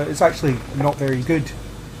whatever, but it's actually not very good.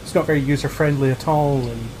 It's not very user-friendly at all,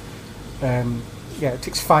 and it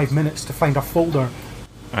takes 5 minutes to find a folder.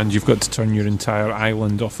 And you've got to turn your entire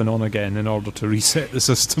island off and on again in order to reset the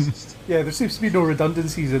system. Yeah, there seems to be no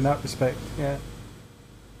redundancies in that respect,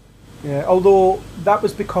 Yeah, although that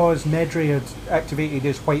was because Nedry had activated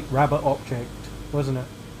his white rabbit object, wasn't it?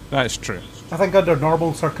 That's true. I think under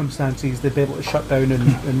normal circumstances they'd be able to shut down and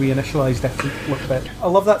reinitialise it a little bit. I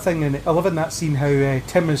love that thing, and I love in that scene how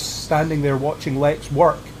Tim is standing there watching Lex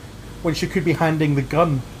work when she could be handing the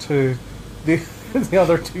gun to the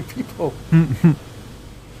other two people.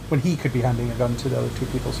 When he could be handing a gun to the other two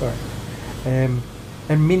people, sorry. And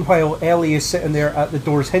meanwhile, Ellie is sitting there at the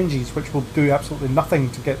door's hinges, which will do absolutely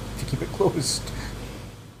nothing to keep it closed.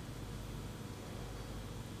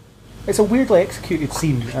 It's a weirdly executed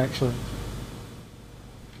scene, actually.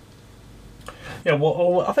 Yeah,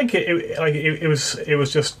 well, I think it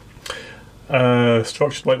was just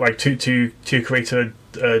structured like to create a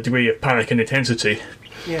degree of panic and intensity.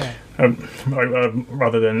 Yeah.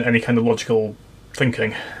 Rather than any kind of logical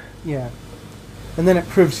thinking. Yeah. And then it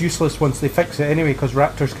proves useless once they fix it anyway, because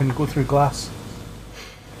raptors can go through glass.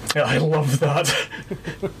 Yeah, I love that.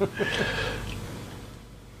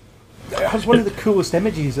 It has one of the coolest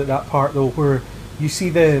images at that part, though, where you see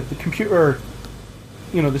the computer,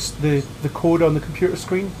 you know, the code on the computer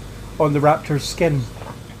screen on the raptor's skin.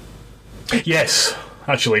 Yes,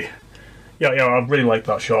 actually. Yeah, I really like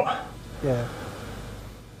that shot. Yeah.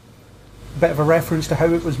 Bit of a reference to how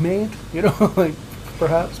it was made, you know, like,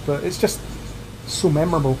 perhaps, but it's just so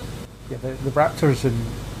memorable. Yeah, the raptors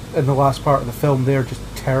in the last part of the film, they're just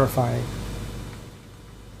terrifying.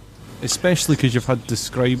 Especially because you've had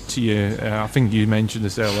described to you, I think you mentioned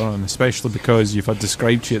this earlier on, especially because you've had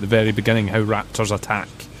described to you at the very beginning how raptors attack,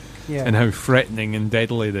 and how threatening and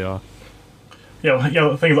deadly they are. Yeah,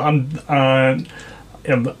 the thing that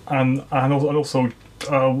and also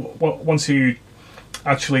once you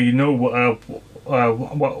actually know what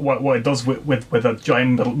it does with a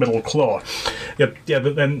giant middle claw, but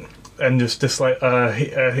then. And just like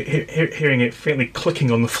hearing it faintly clicking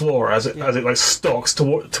on the floor as it like stalks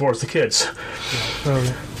towards the kids. Yeah,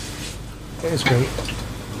 brilliant. It is great.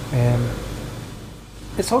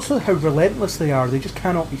 It's also how relentless they are. They just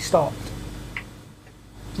cannot be stopped.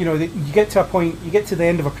 You know, you get to a point, you get to the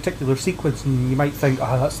end of a particular sequence, and you might think,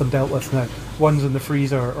 that's them dealt with now. One's in the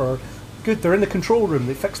freezer, or good, they're in the control room.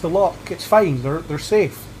 They fixed the lock. It's fine. They're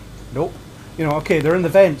safe. Nope. You know, okay, they're in the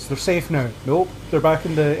vents, they're safe now. Nope. They're back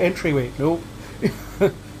in the entryway. Nope.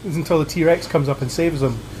 Until the T-Rex comes up and saves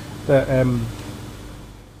them, that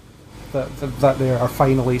they are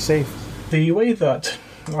finally safe. The way that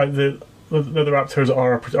like the raptors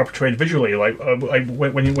are portrayed visually, like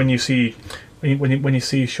when you see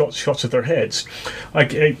shots of their heads,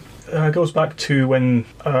 like it goes back to when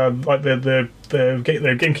like the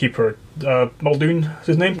gamekeeper Muldoon is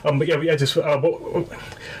his name. Just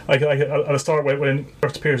like at the start when it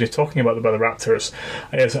first appears, he's talking about the raptors,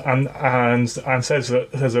 and says that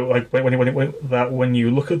like when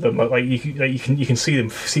you look at them, like you can see them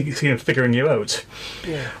figuring you out.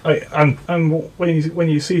 Yeah. And when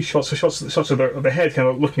you see shots of their head kind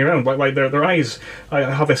of looking around, like their eyes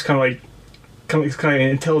have this kind of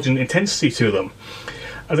intelligent intensity to them.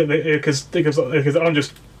 Because I'm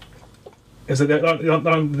just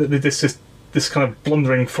this kind of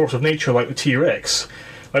blundering force of nature like the T-Rex,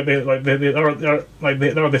 like they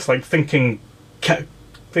are this like thinking,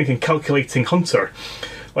 calculating hunter,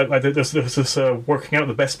 like there's this working out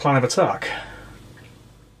the best plan of attack.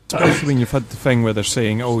 especially when you've had the thing where they're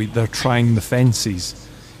saying, oh, they're trying the fences.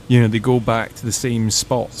 You know, they go back to the same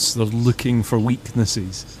spots. They're looking for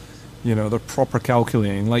weaknesses. You know, they're proper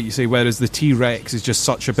calculating, like you say, whereas the T-Rex is just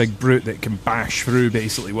such a big brute that it can bash through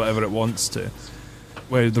basically whatever it wants to.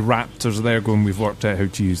 Where the raptors are there going, we've worked out how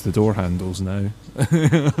to use the door handles now.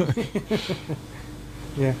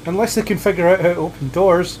 Yeah, unless they can figure out how to open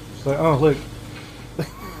doors. It's like, oh, look.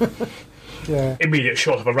 Yeah. Immediate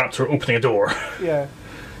shot of a raptor opening a door. Yeah.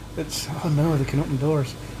 It's, oh no, they can open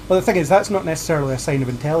doors. Well, the thing is, that's not necessarily a sign of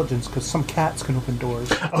intelligence, because some cats can open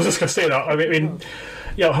doors. I was just going to say that. I mean,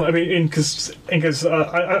 yeah, I mean, because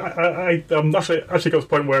I actually got to the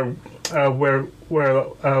point where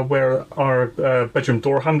our bedroom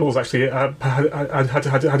door handles actually had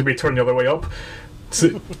to be turned the other way up.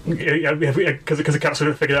 So, because the cats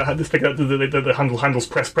sort of figured out the handles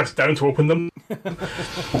press down to open them.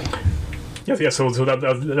 Yeah. So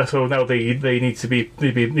now they need to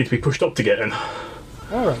be pushed up to get in.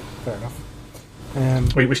 All right, fair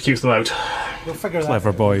enough. Which keeps them out. We'll figure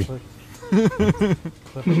Clever that out. Boy.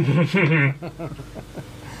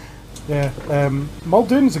 Yeah,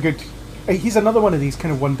 Muldoon's a good. He's another one of these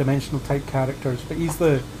kind of one-dimensional type characters, but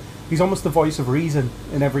he's almost the voice of reason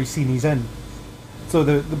in every scene he's in. So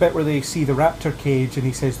the bit where they see the raptor cage and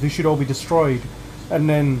he says they should all be destroyed, and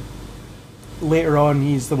then later on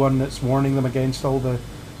he's the one that's warning them against all the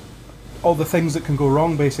things that can go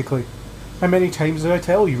wrong. Basically, how many times did I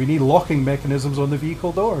tell you we need locking mechanisms on the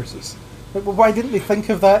vehicle doors? It's like, well, why didn't they think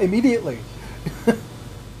of that immediately?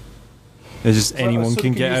 It's just anyone so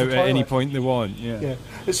can they get use out the at any toilet. point they want. Yeah,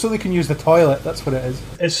 it's so they can use the toilet. That's what it is.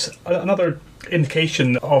 It's another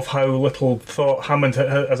indication of how little thought Hammond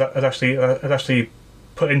has actually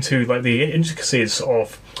put into like the intricacies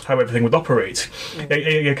of how everything would operate.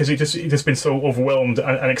 Because he's just been so overwhelmed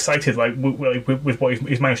and excited, like with what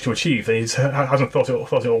he's managed to achieve, and he hasn't thought it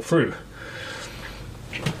all through.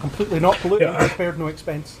 Completely not polluting, spared no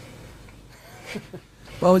expense.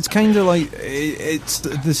 Well, it's kind of like, it's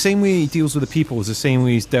the same way he deals with the people is the same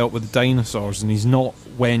way he's dealt with the dinosaurs, and he's not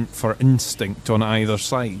went for instinct on either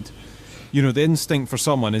side. You know, the instinct for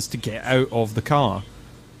someone is to get out of the car,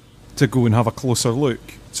 to go and have a closer look.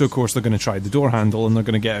 So, of course, they're going to try the door handle and they're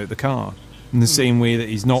going to get out the car. In the same way that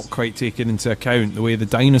he's not quite taken into account the way the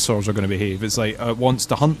dinosaurs are going to behave. It's like, it wants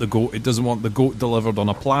to hunt the goat, it doesn't want the goat delivered on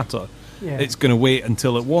a platter. Yeah. It's going to wait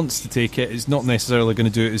until it wants to take it. It's not necessarily going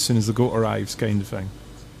to do it as soon as the goat arrives, kind of thing.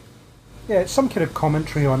 Yeah, it's some kind of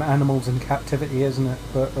commentary on animals in captivity, isn't it?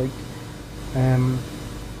 But like,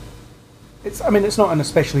 it's not an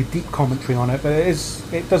especially deep commentary on it, but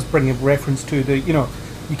it does bring a reference to the, you know,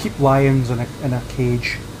 you keep lions in a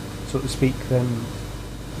cage, so to speak, then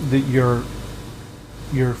that you're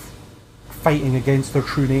fighting against their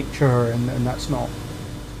true nature, and that's not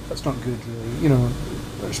good, really. You know,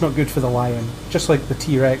 it's not good for the lion. Just like the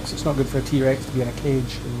T-Rex, it's not good for a T-Rex to be in a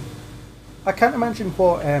cage. And I can't imagine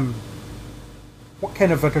what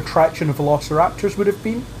kind of an attraction of velociraptors would have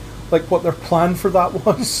been, like what their plan for that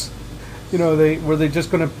was. You know, were they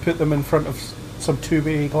just going to put them in front of some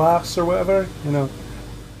 2-bay glass or whatever? You know,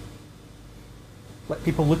 let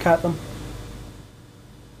people look at them.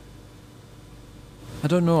 I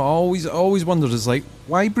don't know. I always wondered, it's like,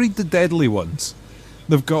 why breed the deadly ones?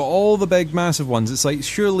 They've got all the big, massive ones. It's like,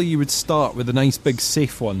 surely you would start with the nice, big,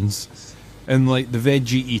 safe ones, and like the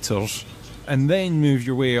veggie eaters, and then move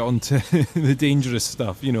your way onto the dangerous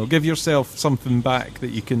stuff. You know, give yourself something back that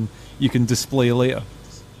you can display later.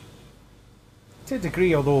 To a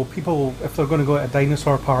degree, although people, if they're going to go to a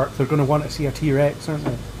dinosaur park, they're going to want to see a T-Rex, aren't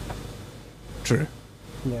they? True.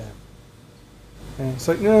 Yeah. It's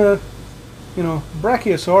like, no, you know,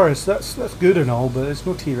 Brachiosaurus, that's good and all, but it's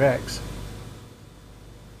no T-Rex.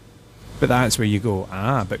 But that's where you go,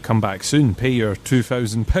 but come back soon, pay your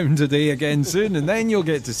 £2,000 a day again soon, and then you'll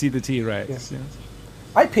get to see the T-Rex. Yeah.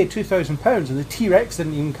 I paid £2,000 and the T-Rex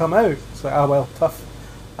didn't even come out. It's like, well, tough.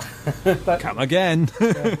 Come again.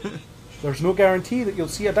 Yeah. There's no guarantee that you'll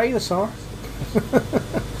see a dinosaur.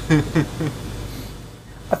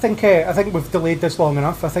 I think we've delayed this long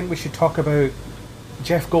enough. I think we should talk about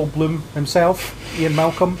Jeff Goldblum himself, Ian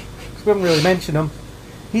Malcolm, because we haven't really mentioned him.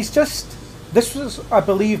 This was, I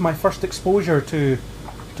believe, my first exposure to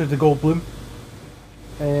the Goldblum.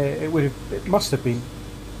 It must have been,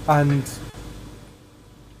 and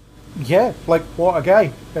yeah, like, what a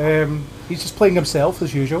guy. He's just playing himself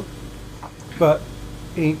as usual, but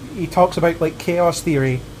he talks about like chaos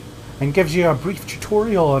theory and gives you a brief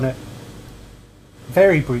tutorial on it.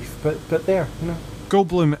 Very brief, but there, you know.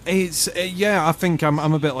 Goldblum, I think I'm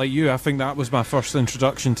a bit like you. I think that was my first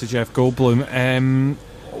introduction to Jeff Goldblum.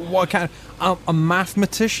 what kind of, a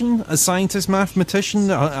mathematician, a scientist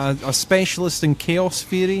mathematician, a specialist in chaos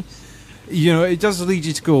theory. You know, it does lead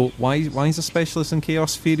you to go, why is a specialist in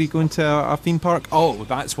chaos theory going to a theme park? Oh,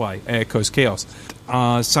 that's why, because chaos.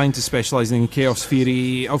 Scientist specialising in chaos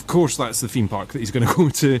theory, of course that's the theme park that he's going to go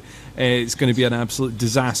to. It's going to be an absolute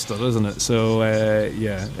disaster, isn't it? So,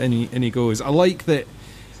 yeah, in he goes. I like that,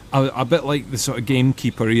 a bit like the sort of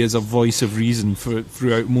gamekeeper, he is a voice of reason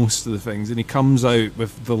throughout most of the things, and he comes out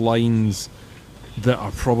with the lines that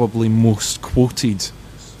are probably most quoted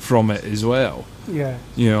from it as well. Yeah.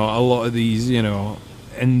 You know, a lot of these, you know,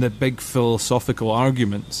 in the big philosophical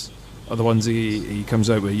arguments are the ones he comes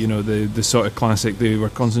out with. You know, the sort of classic, they were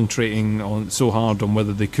concentrating on so hard on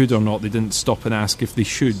whether they could or not, they didn't stop and ask if they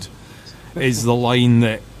should, is the line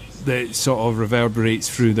that sort of reverberates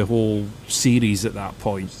through the whole series at that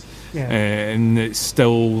point. Yeah. And it's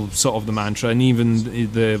still sort of the mantra, and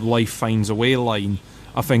even the life finds a way line,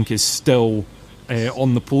 I think, is still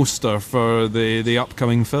on the poster for the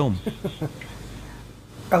upcoming film.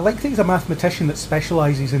 I like that he's a mathematician that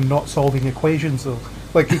specialises in not solving equations, though.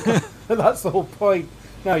 Like, that's the whole point.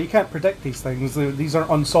 Now, you can't predict these things. These are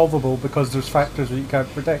unsolvable because there's factors that you can't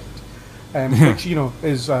predict, which, you know,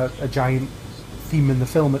 is a giant theme in the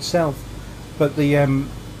film itself. But I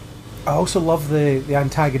also love the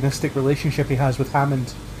antagonistic relationship he has with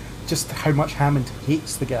Hammond. Just how much Hammond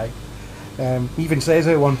hates the guy. He even says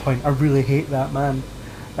at one point, "I really hate that man."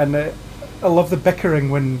 And I love the bickering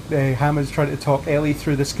when Hammond's trying to talk Ellie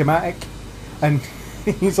through the schematic, and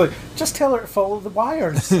he's like, "Just tell her to follow the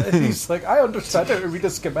wires." And he's like, "I understand how to read a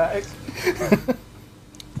schematic."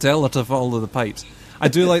 Tell her to follow the pipes. I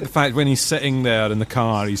do like the fact when he's sitting there in the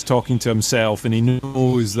car, he's talking to himself, and he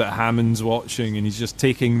knows that Hammond's watching, and he's just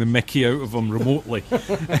taking the mickey out of him remotely,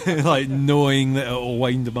 like knowing that it'll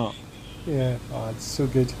wind him up. Yeah, oh, it's so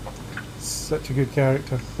good. Such a good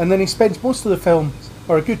character. And then he spends most of the film,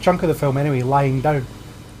 or a good chunk of the film anyway, lying down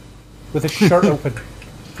with his shirt open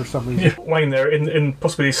for some reason. Yeah, lying there in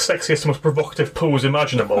possibly the sexiest, most provocative pose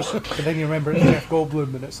imaginable. But then you remember it's Jeff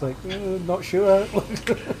Goldblum, and it's like, not sure.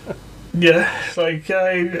 Yeah, it's like,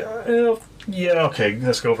 yeah, okay,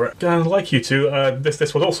 let's go over it. And like you two,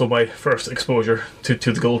 this was also my first exposure to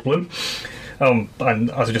the Goldblum.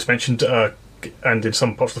 And as I just mentioned, and in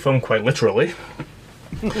some parts of the film, quite literally.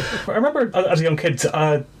 I remember as a young kid,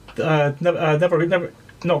 never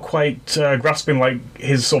not quite grasping like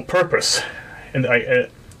his sort of purpose in the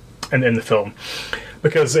film,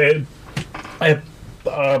 because because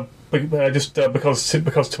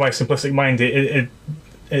to my simplistic mind it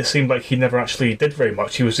seemed like he never actually did very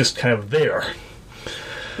much. He was just kind of there.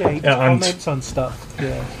 Yeah, he comments on stuff.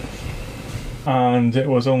 Yeah. And it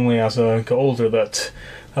was only as I got older that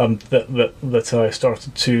I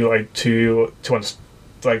started to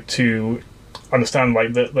understand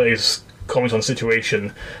like that his comments on the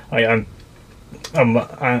situation and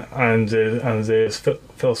his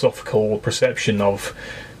philosophical perception of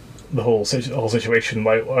the whole situation,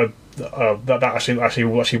 like that actually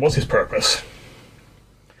was his purpose.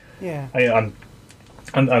 Yeah. And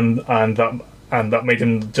that made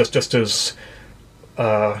him just as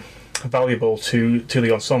valuable to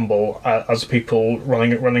the ensemble as people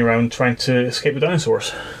running around trying to escape the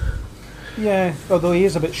dinosaurs. Yeah, although he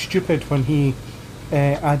is a bit stupid when he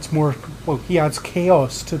adds more. Well, he adds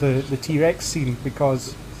chaos to the T-Rex scene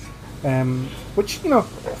because, which, you know,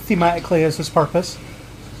 thematically is his purpose,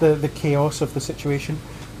 the chaos of the situation.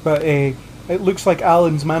 But it looks like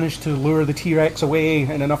Alan's managed to lure the T-Rex away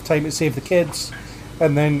in enough time to save the kids,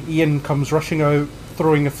 and then Ian comes rushing out,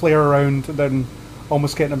 throwing a flare around, and then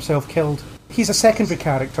almost getting himself killed. He's a secondary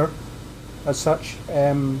character, as such.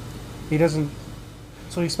 He doesn't.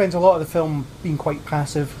 So he spends a lot of the film being quite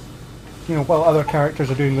passive, you know, while other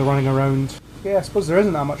characters are doing the running around. Yeah, I suppose there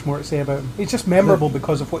isn't that much more to say about him. He's just memorable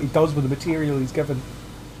because of what he does with the material he's given.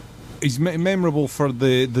 He's memorable for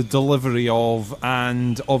the delivery of,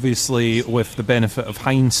 and obviously with the benefit of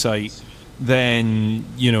hindsight, then,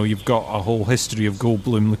 you know, you've got a whole history of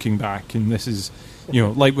Goldblum looking back, and this is, you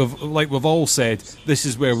know, like we've all said, this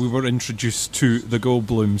is where we were introduced to the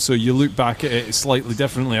Goldblum, so you look back at it slightly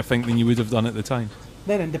differently, I think, than you would have done at the time.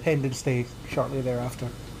 Then Independence Day shortly thereafter.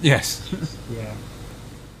 Yes. Yeah.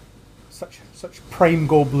 Such prime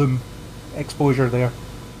Goldblum exposure there.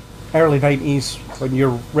 Early 90s, when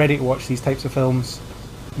you're ready to watch these types of films,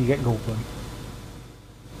 you get Goldblum.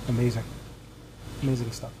 Amazing.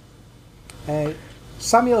 Amazing stuff.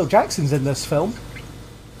 Samuel L. Jackson's in this film.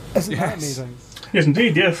 Isn't that amazing? Yes,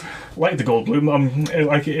 indeed. Yes, like the Goldblum.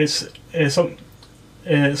 Like it's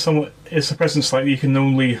a presence like you can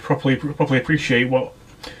only properly appreciate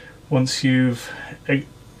once you've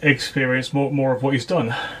experienced more of what he's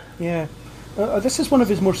done. Yeah. This is one of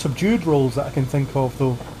his more subdued roles that I can think of,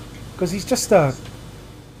 though, because he's just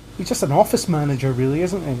an office manager, really,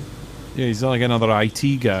 isn't he? Yeah, he's like another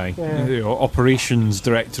IT guy, operations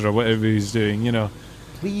director or whatever he's doing.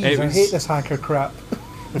 Please, I hate this hacker crap.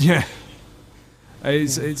 Yeah.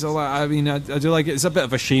 It's a lot. I mean, I do like it. It's a bit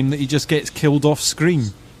of a shame that he just gets killed off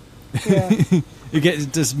screen. Yeah. He gets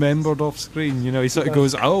dismembered off screen. He sort of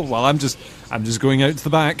goes, "Oh well, I'm just going out to the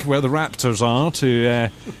back where the raptors are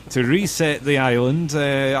to reset the island.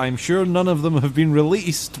 I'm sure none of them have been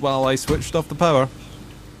released while I switched off the power."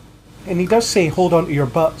 And he does say, "Hold on to your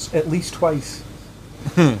butts," at least twice.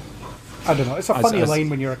 I don't know. It's a funny line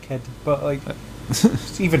when you're a kid, but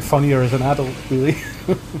it's even funnier as an adult, really.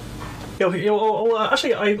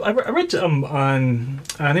 Actually, I read an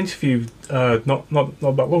interview not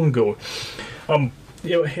that long ago, where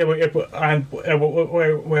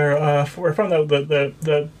I found out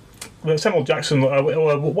that Samuel Jackson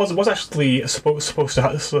was actually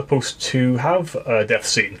supposed to have a death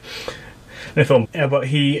scene in the film, but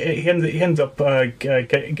he ended up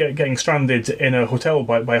getting stranded in a hotel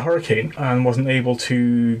by a hurricane and wasn't able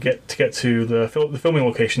to get to the filming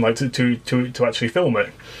location, to actually film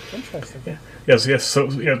it. Interesting. Yeah. Yes. So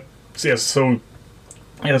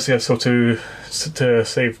to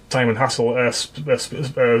save time and hassle,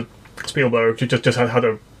 Spielberg just had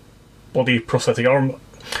a body prosthetic arm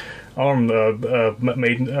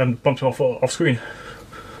made and bumped him off screen.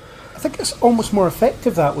 I think it's almost more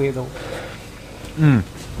effective that way, though.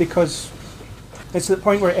 Because it's at the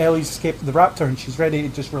point where Ellie's escaped the raptor and she's ready to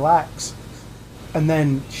just relax, and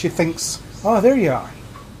then she thinks, "Oh, there you are.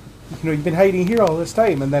 You've been hiding here all this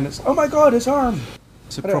time," and then it's, "Oh my God, his arm!"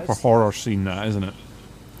 It's a proper horror scene, that, isn't it?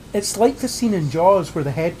 It's like the scene in Jaws where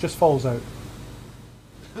the head just falls out.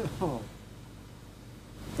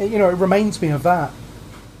 It reminds me of that.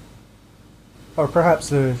 Or perhaps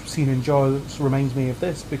the scene in Jaws reminds me of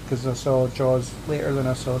this because I saw Jaws later than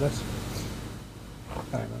I saw this.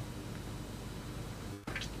 I don't know.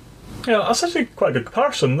 Yeah, that's actually quite a good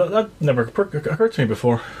comparison. That never occurred to me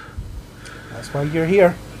before. That's why you're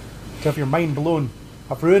here. To have your mind blown.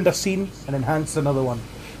 I've ruined a scene and enhanced another one.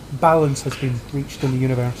 Balance has been reached in the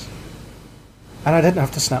universe. And I didn't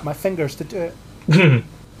have to snap my fingers to do it.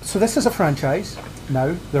 So this is a franchise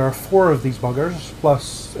now. There are 4 of these buggers,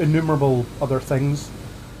 plus innumerable other things.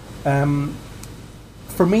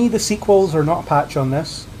 For me, the sequels are not a patch on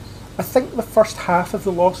this. I think the first half of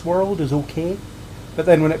The Lost World is okay, but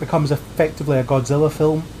then when it becomes effectively a Godzilla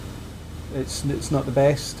film, it's not the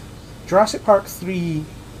best. Jurassic Park 3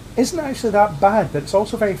 isn't actually that bad, but it's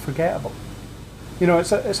also very forgettable.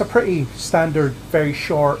 It's a pretty standard, very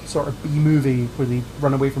short sort of B-movie where they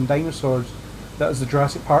run away from dinosaurs that has the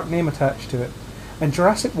Jurassic Park name attached to it. And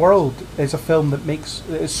Jurassic World is a film that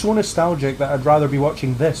is so nostalgic that I'd rather be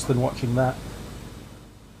watching this than watching that.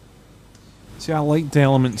 See, I liked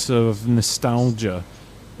elements of nostalgia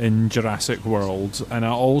in Jurassic World, and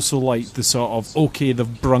I also liked the sort of, okay,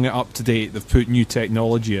 they've brung it up to date, they've put new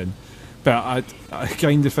technology in. But I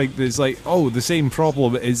kind of think that it's like, the same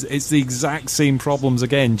problem it's the exact same problems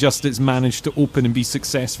again, just it's managed to open and be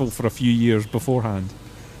successful for a few years beforehand.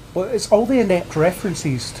 Well, it's all the inept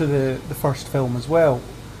references to the first film as well.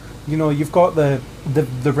 You've got the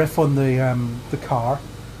riff on the car.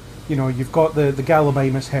 You've got the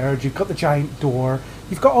Gallimimus herd. You've got the giant door.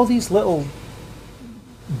 You've got all these little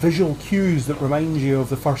visual cues that remind you of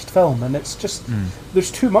the first film, and it's just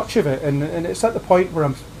there's too much of it, and it's at the point where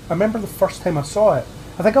I remember the first time I saw it.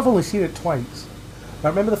 I think I've only seen it twice. I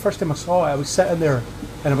remember the first time I saw it, I was sitting there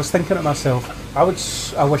and I was thinking to myself, I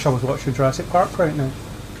wish I was watching Jurassic Park right now.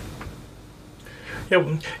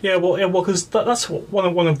 Well, because that's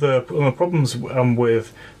one of the problems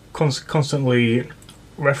with constantly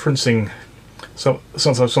referencing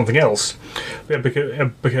something else,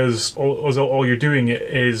 because all you're doing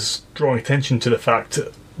is drawing attention to the fact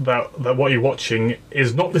that what you're watching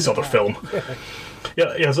is not this other film.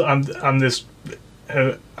 Yes, and this,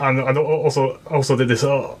 and also did this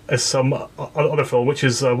as some other film, which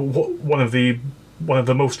is one of the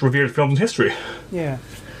most revered films in history. Yeah.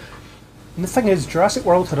 And the thing is, Jurassic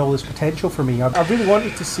World had all this potential for me. I really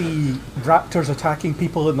wanted to see raptors attacking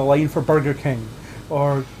people in the line for Burger King,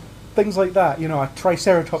 or things like that. A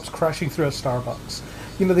Triceratops crashing through a Starbucks.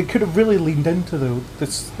 They could have really leaned into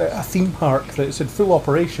a theme park that's in full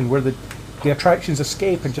operation, where the attractions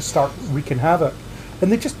escape and just start wreaking havoc. And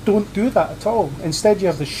they just don't do that at all. Instead, you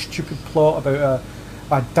have this stupid plot about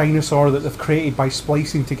a dinosaur that they've created by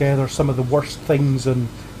splicing together some of the worst things in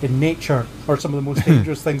nature, or some of the most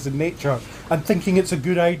dangerous things in nature, and thinking it's a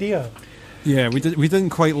good idea. Yeah, we didn't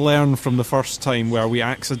quite learn from the first time where we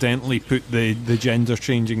accidentally put the gender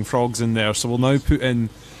changing frogs in there, so we'll now put in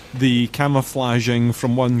the camouflaging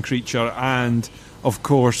from one creature, and of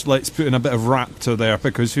course let's put in a bit of raptor there,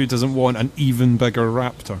 because who doesn't want an even bigger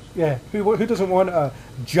raptor? Yeah, who doesn't want a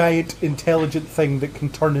giant intelligent thing that can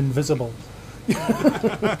turn invisible?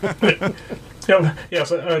 Yeah, and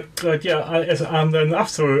then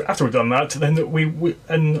after we've done that, then we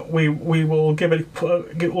will give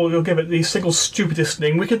it the single stupidest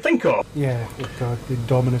name we can think of. Yeah, oh God, the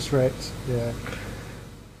Dominus Rex. Yeah,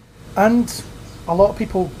 and a lot of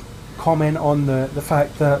people comment on the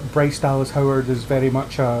fact that Bryce Dallas Howard is very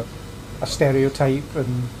much a stereotype,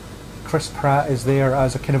 and Chris Pratt is there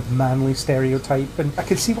as a kind of manly stereotype, and I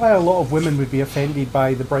can see why a lot of women would be offended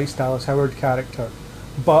by the Bryce Dallas Howard character,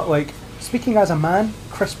 but like, speaking as a man,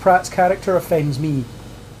 Chris Pratt's character offends me.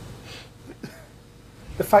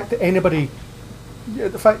 The fact that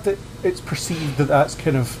it's perceived that that's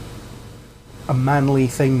kind of a manly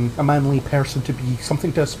thing, a manly person to be,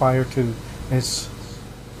 something to aspire to, is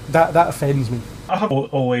that offends me. I have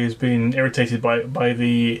always been irritated by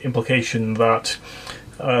the implication that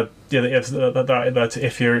if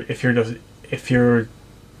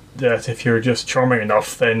you're just charming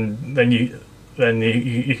enough, then you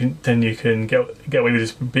can get away with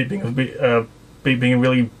just being a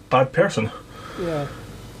really bad person. Yeah,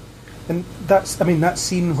 and that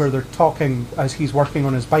scene where they're talking as he's working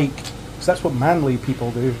on his bike, because that's what manly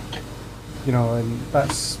people do, and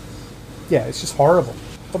it's just horrible.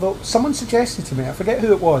 Although someone suggested to me, I forget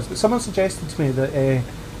who it was, but someone suggested to me that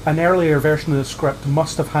an earlier version of the script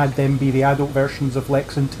must have had them be the adult versions of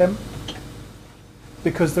Lex and Tim,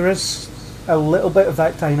 because there is a little bit of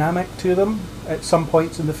that dynamic to them at some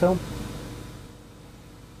points in the film.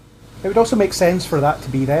 It would also make sense for that to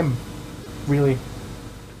be them, really.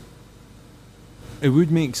 It would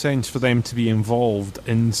make sense for them to be involved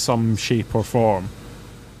in some shape or form,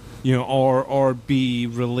 or be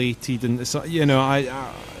related, and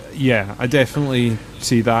I definitely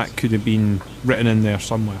see that could have been written in there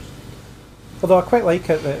somewhere. Although I quite like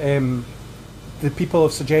it that the people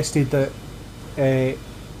have suggested that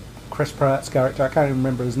Chris Pratt's character, I can't even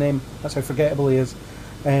remember his name, that's how forgettable he is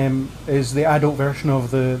the adult version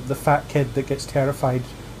of the fat kid that gets terrified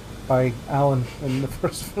by Alan in the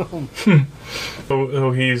first film.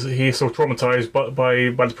 So he's so traumatized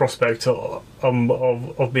by the prospect of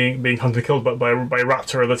being hunted and killed by a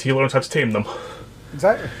raptor that he learns how to tame them.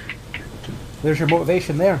 Exactly. There's your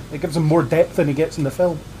motivation there. It gives him more depth than he gets in the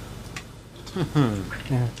film.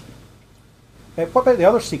 Yeah. What about the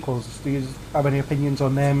other sequels? Do you have any opinions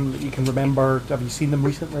on them that you can remember? Have you seen them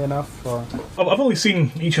recently enough? Or? I've only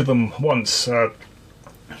seen each of them once,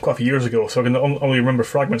 quite a few years ago, so I can only remember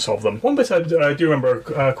fragments of them. One bit I do remember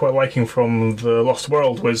quite liking from The Lost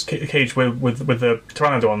World was Cage with the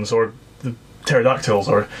pteranodons, or the pterodactyls,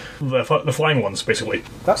 or the flying ones, basically.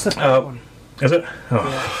 That's the third one. Is it? Oh.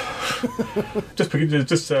 Yeah. just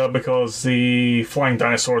because the flying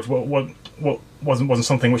dinosaurs wasn't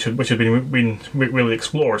something which had been really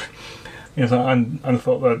explored, and I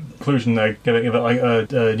thought that inclusion gave it like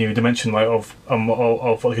a new dimension of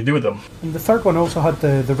what they could do with them. And the third one also had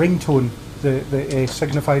the ringtone that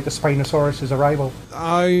signified the Spinosaurus' arrival.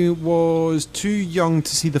 I was too young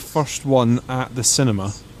to see the first one at the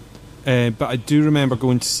cinema, but I do remember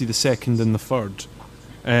going to see the second and the third.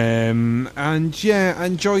 And yeah, I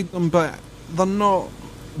enjoyed them, but they're not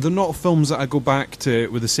films that I go back to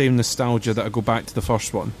with the same nostalgia that I go back to the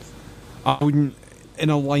first one. I wouldn't,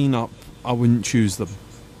 in a lineup, I wouldn't choose them.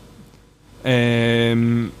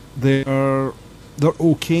 They're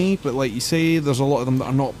okay, but like you say, there's a lot of them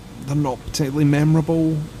that they're not particularly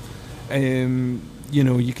memorable. You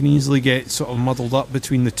can easily get sort of muddled up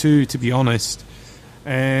between the two, to be honest.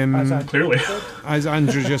 Clearly, as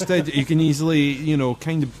Andrew just did, you can easily,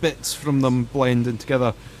 kind of bits from them blending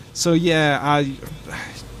together. So yeah,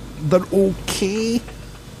 they're okay.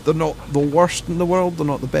 They're not the worst in the world. They're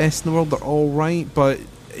not the best in the world. They're all right, but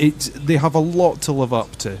they have a lot to live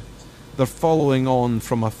up to. They're following on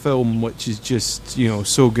from a film which is just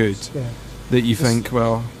so good that you think,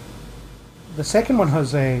 well, the second one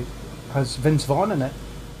has Vince Vaughn in it.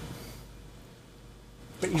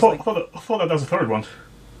 I thought that was the third one.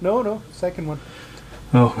 No, second one.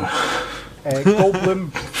 Oh.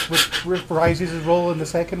 Goldblum reprises his role in the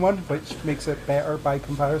second one, which makes it better by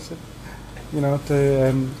comparison,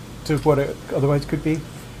 to what it otherwise could be.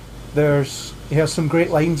 He has some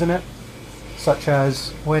great lines in it, such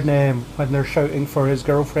as when they're shouting for his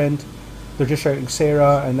girlfriend, they're just shouting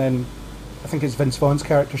Sarah, and then I think it's Vince Vaughn's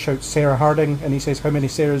character shouts Sarah Harding, and he says, "How many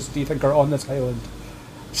Sarahs do you think are on this island?"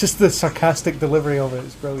 Just the sarcastic delivery of it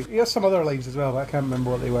is brilliant. He has some other lines as well, but I can't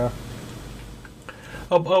remember what they were.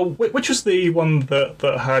 Which was the one that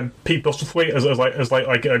had Pete Bostlethwaite as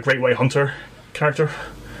like a Great White Hunter character?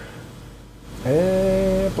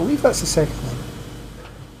 I believe that's the second one.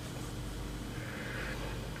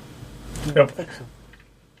 Yep. I think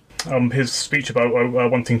so. His speech about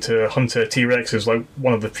wanting to hunt a T-Rex is like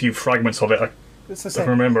one of the few fragments of it It's the I second,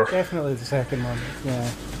 can remember. Definitely the second one.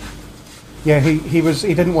 Yeah. Yeah, he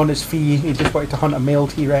didn't want his fee. He just wanted to hunt a male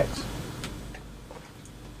T-Rex.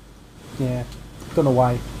 Yeah. Don't know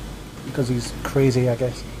why. Because he's crazy, I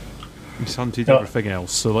guess. He's hunted everything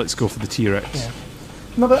else, so let's go for the T-Rex. Yeah.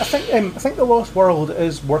 No, but I think The Lost World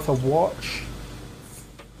is worth a watch.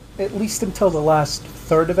 At least until the last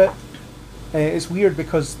third of it. It's weird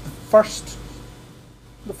because the first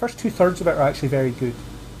 2/3 of it are actually very good.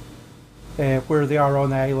 Where they are on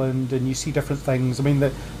the island and you see different things. I mean,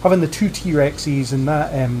 having the 2 T-Rexes and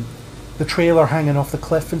that the trailer hanging off the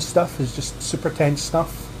cliff and stuff is just super tense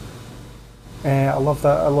stuff. I love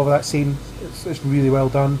that. I love that scene. It's really well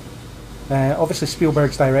done. Obviously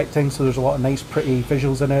Spielberg's directing, so there's a lot of nice, pretty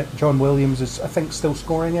visuals in it. John Williams is, I think, still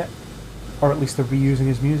scoring it, or at least they're reusing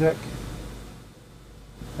his music.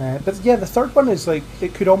 But yeah, the third one is like,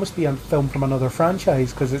 it could almost be a film from another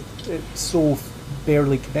franchise because it's so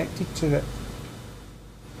barely connected to it.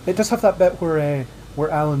 It does have that bit where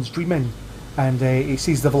Alan's dreaming and he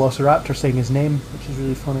sees the Velociraptor saying his name, which is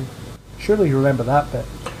really funny. Surely you remember that bit?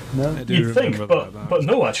 No? You'd think, but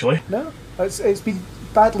no, actually. No, it's been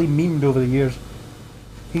badly memed over the years.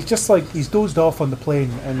 He's just like, he's dozed off on the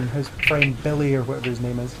plane and his friend Billy, or whatever his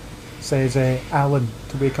name is, says Alan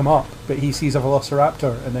to wake him up, but he sees a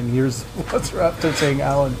Velociraptor and then hears the Velociraptor saying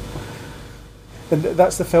Alan. And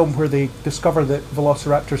that's the film where they discover that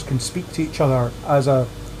Velociraptors can speak to each other as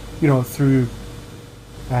through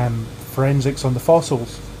forensics on the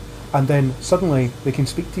fossils, and then suddenly they can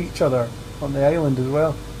speak to each other on the island as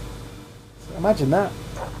well. So imagine that.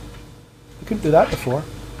 You couldn't do that before.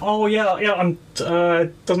 Oh yeah. And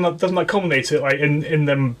doesn't that culminate it like in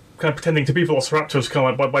them kind of pretending to be Velociraptors, kind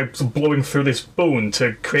of like by sort of blowing through this bone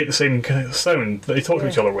to create the same kind of sound that they talk to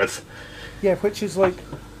each other with? Yeah, which is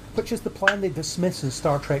the plan they dismiss in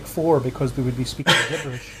Star Trek 4 because they would be speaking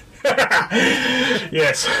gibberish.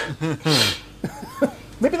 Yes.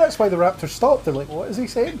 Maybe that's why the raptors stopped. They're like, what is he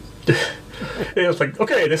saying? It was like,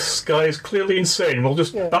 okay, this guy is clearly insane. We'll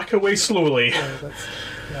just back away slowly. Yeah,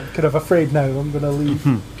 I'm kind of afraid now. I'm going to leave.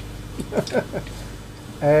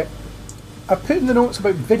 I put in the notes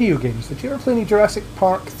about video games. Did you ever play any Jurassic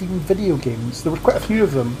Park themed video games? There were quite a few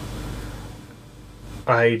of them.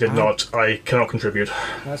 I did not. I cannot contribute.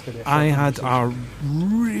 That's good. I had a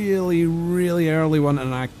really, really early one,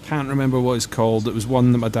 and I can't remember what it's called. It was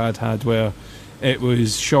one that my dad had where it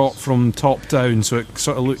was shot from top down, so it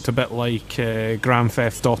sort of looked a bit like Grand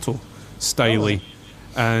Theft Auto styley.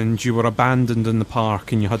 And you were abandoned in the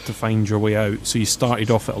park and you had to find your way out. So you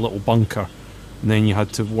started off at a little bunker and then you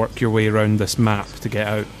had to work your way around this map to get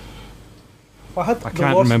out. Well, I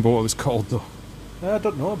can't remember what it was called though. I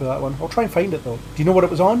don't know about that one. I'll try and find it though. Do you know what it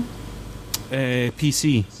was on?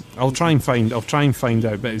 PC. I'll try and find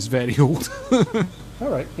out, but it's very old.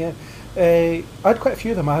 Alright, yeah. I had quite a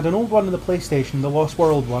few of them. I had an old one on the PlayStation, the Lost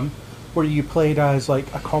World one, where you played as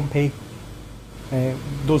like a compy.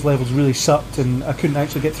 Those levels really sucked, and I couldn't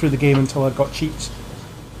actually get through the game until I got cheats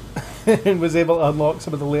and was able to unlock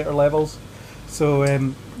some of the later levels. So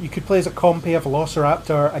you could play as a compy, a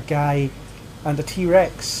Velociraptor, a guy, and a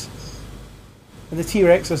T-Rex. And the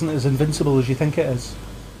T-Rex isn't as invincible as you think it is,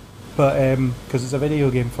 but because it's a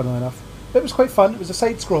video game, funnily enough. It was quite fun. It was a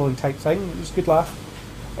side-scrolling type thing. It was a good laugh.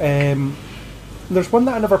 There's one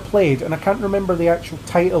that I never played, and I can't remember the actual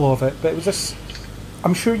title of it, but it was this...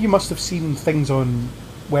 I'm sure you must have seen things on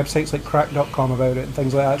websites like crack.com about it and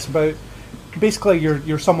things like that. It's about... Basically,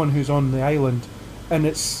 you're someone who's on the island, and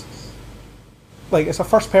it's... Like, it's a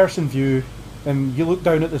first-person view, and you look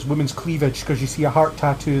down at this woman's cleavage because you see a heart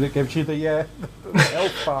tattoo that gives you the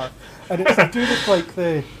health bar. And it's to do with, like,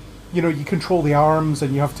 the... You know, you control the arms,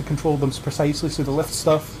 and you have to control them precisely so they lift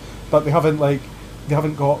stuff, but they haven't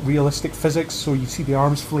got realistic physics, so you see the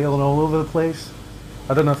arms flailing all over the place.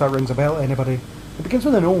 I don't know if that rings a bell to anybody. It begins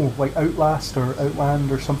with an O, like Outlast or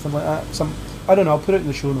Outland or something like that. I don't know, I'll put it in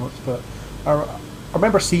the show notes, but I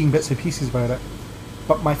remember seeing bits and pieces about it.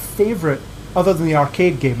 But my favourite, other than the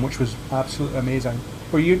arcade game, which was absolutely amazing,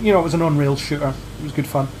 where you know, it was an on-rails shooter, it was good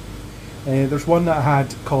fun. There's one that I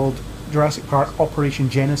had called Jurassic Park Operation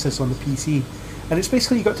Genesis on the PC, and it's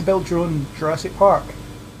basically you got to build your own Jurassic Park.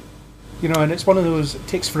 You know, and it's one of those, it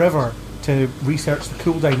takes forever to research the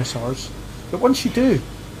cool dinosaurs, but once you do,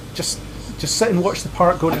 just Just sit and watch the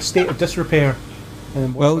park go in a state of disrepair.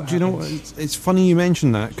 And Well, do you know, it's funny you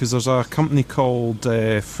mention that, because there's a company called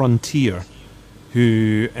Frontier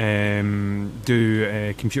who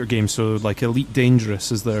do computer games, so like Elite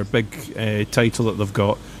Dangerous is their big title that they've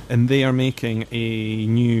got, and they are making a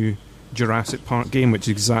new Jurassic Park game, which is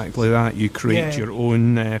exactly that. You create your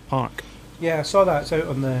own park. Yeah, I saw that. It's out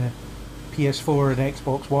on the PS4 and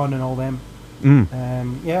Xbox One and all them.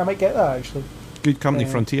 Yeah, I might get that, actually. Good company,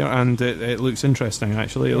 Frontier, and it looks interesting,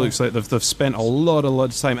 actually. It looks like they've spent a lot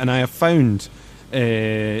of time, and I have found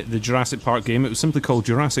the Jurassic Park game. It was simply called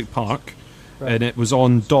Jurassic Park, and it was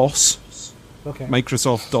on DOS,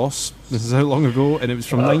 Microsoft DOS. This is how long ago, and it was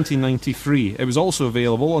from 1993. It was also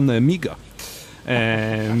available on the Amiga.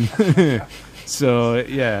 So,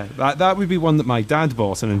 yeah, that would be one that my dad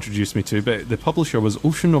bought and introduced me to, but the publisher was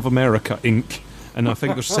Ocean of America, Inc., and I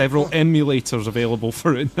think there's several emulators available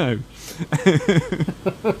for it now.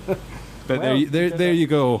 But well, there you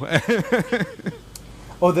go.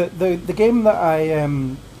 The game that I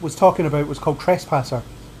was talking about was called Trespasser.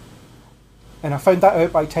 And I found that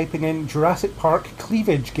out by typing in Jurassic Park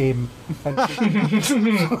cleavage game.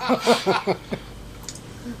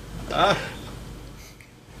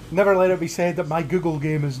 Never let it be said that my Google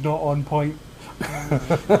game is not on point.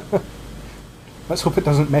 Let's hope it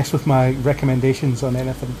doesn't mess with my recommendations on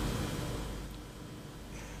anything.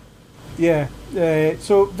 Yeah,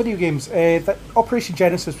 so video games. Operation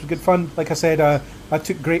Genesis was good fun. Like I said, I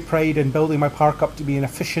took great pride in building my park up to be an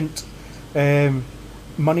efficient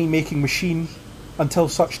money-making machine until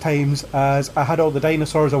such times as I had all the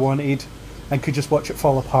dinosaurs I wanted and could just watch it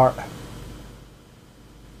fall apart.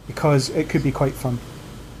 Because it could be quite fun.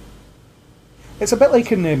 It's a bit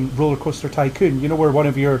like in Roller Coaster Tycoon, you know, where one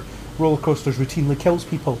of your roller coasters routinely kills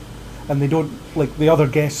people and they don't, like, the other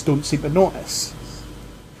guests don't seem to notice.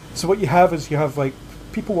 So what you have is like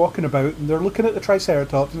people walking about and they're looking at the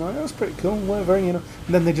Triceratops and they're like, that's pretty cool, whatever, you know,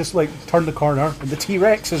 and then they just like turn the corner and the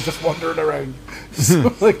T-Rex is just wandering around.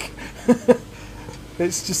 So like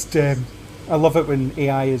it's just I love it when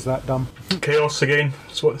AI is that dumb. Chaos again,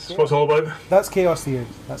 that's what it's all about. That's chaos theory.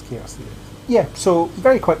 Yeah, so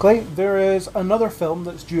very quickly, there is another film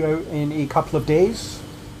that's due out in a couple of days.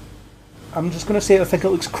 I'm just going to say I think it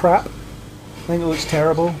looks crap. I think it looks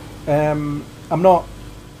terrible. I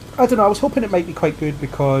don't know, I was hoping it might be quite good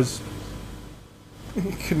because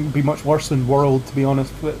it couldn't be much worse than World, to be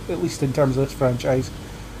honest, at least in terms of this franchise.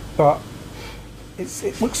 But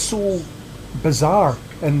it looks so bizarre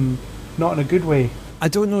and not in a good way. I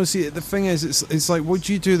don't know, see, the thing is, it's like, what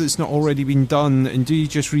do you do that's not already been done, and do you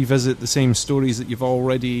just revisit the same stories that you've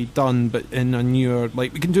already done, but in a newer,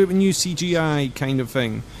 like, we can do it with new CGI kind of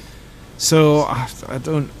thing. So, I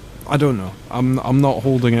don't know. I'm not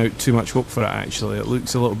holding out too much hope for it, actually. It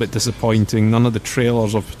looks a little bit disappointing. None of the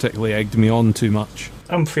trailers have particularly egged me on too much.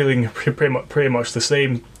 I'm feeling pretty much the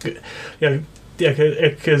same. Yeah,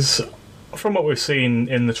 because from what we've seen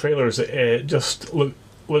in the trailers, it just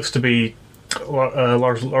looks to be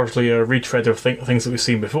largely a retread of things that we've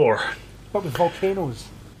seen before. But with volcanoes.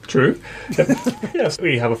 True. Yes,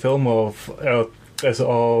 we have a film of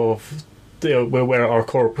where our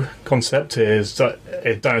core concept is that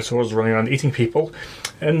dinosaurs running around eating people,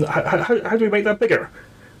 and how do we make that bigger?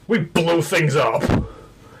 We blow things up.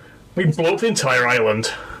 We blow up the entire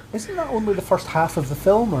island. Isn't that only the first half of the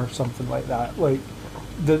film or something like that? Like,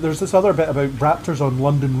 there's this other bit about raptors on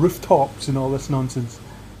London rooftops and all this nonsense.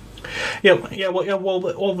 Well,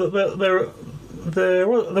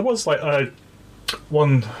 there was like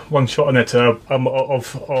one shot in it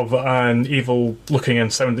of an evil looking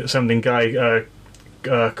and sounding guy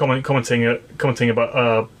commenting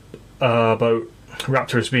about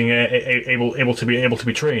raptors being able to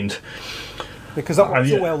be trained. Because that worked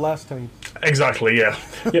so well last time. Exactly, yeah.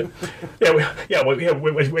 Which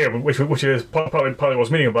is partly what I was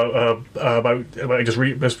meaning about just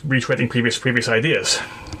retreading previous ideas.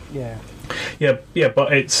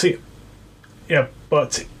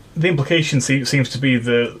 But the implication seems to be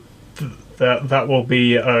that will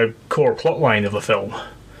be a core plot line of the film.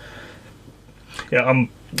 And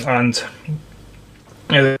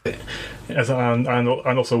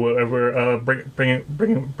also we're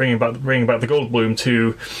bringing back the Goldblum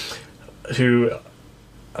to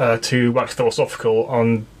wax philosophical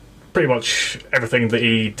on pretty much everything that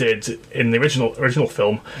he did in the original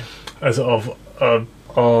film, as of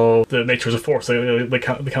the nature of force. They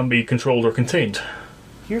can't be controlled or contained.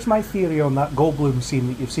 Here's my theory on that Goldblum scene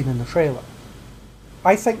that you've seen in the trailer.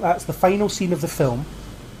 I think that's the final scene of the film,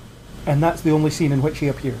 and that's the only scene in which he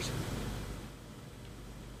appears.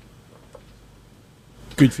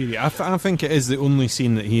 Good theory. I think it is the only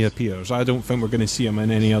scene that he appears. I don't think we're going to see him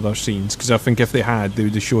in any other scenes, because I think if they had, they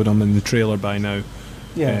would have showed him in the trailer by now.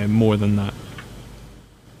 Yeah. More than that.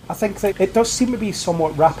 I think that it does seem to be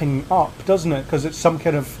somewhat wrapping up, doesn't it? Because it's some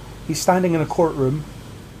kind of... He's standing in a courtroom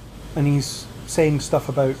and he's saying stuff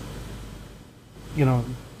about,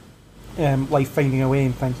 life finding a way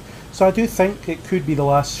and things. So I do think it could be the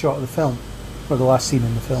last shot of the film, or the last scene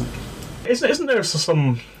in the film. Isn't there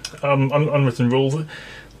some unwritten rule,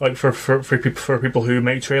 like for people who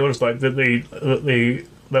make trailers, like that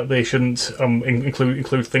they shouldn't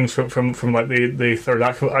include things from like the third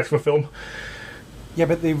act of a film? Yeah,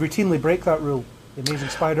 but they routinely break that rule. The Amazing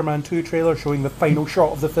Spider-Man 2 trailer showing the final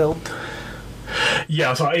shot of the film.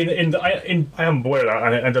 Yeah, so I am aware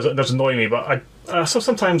of that, and it does annoy me. But so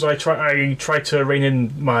sometimes I try to rein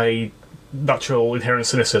in my natural inherent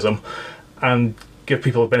cynicism and give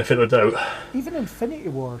people the benefit of the doubt. Even Infinity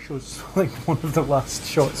War shows like one of the last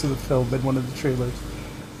shots of the film in one of the trailers.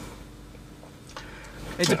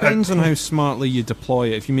 It depends on how smartly you deploy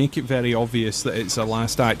it. If you make it very obvious that it's a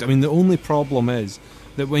last act, I mean, the only problem is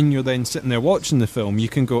that when you're then sitting there watching the film, you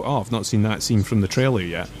can go, "Oh, I've not seen that scene from the trailer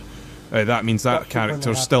yet. That means that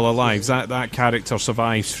character's still alive. That character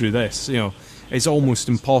survives through this." It's almost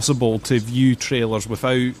impossible to view trailers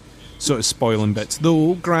without sort of spoiling bits.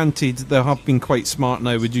 Though, granted, they have been quite smart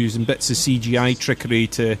now with using bits of CGI trickery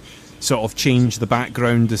to sort of change the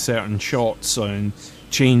background to certain shots and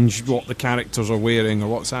change what the characters are wearing or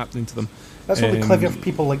what's happening to them. That's only clever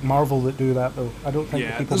people like Marvel that do that, though. I don't think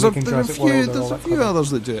the people making Jurassic World are all that There's a few clever. others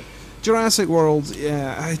that do it. Jurassic World,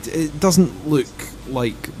 it doesn't look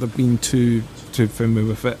like they've been too familiar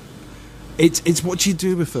with it. It's what you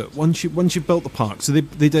do with it once you've built the park. So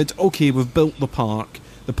they did, okay, we've built the park.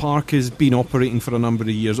 The park has been operating for a number of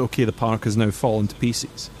years. Okay, the park has now fallen to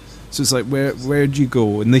pieces. So it's like, where do you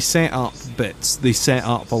go? And they set up bits. They set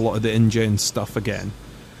up a lot of the InGen stuff again,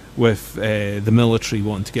 with the military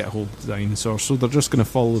wanting to get hold of the dinosaurs. So they're just going to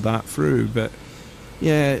follow that through. But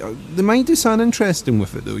yeah, they might do something interesting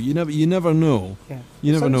with it, though. You never know. Yeah.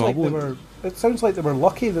 You never know. It sounds like they were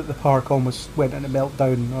lucky that the park almost went into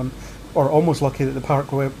meltdown, or almost lucky that the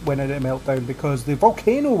park went into meltdown, because the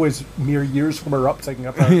volcano was mere years from erupting,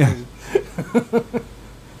 apparently.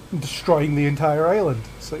 Destroying the entire island.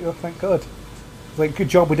 So, thank God. Like, good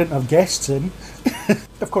job we didn't have guests in.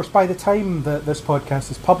 Of course, by the time that this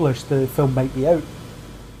podcast is published, the film might be out.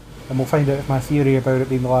 And we'll find out if my theory about it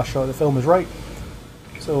being the last shot of the film is right.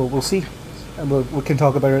 So we'll see. And we can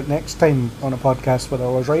talk about it next time on a podcast whether I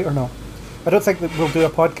was right or not. I don't think that we'll do a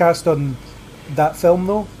podcast on that film,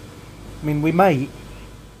 though. I mean, we might.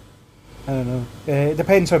 I don't know. It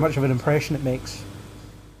depends how much of an impression it makes.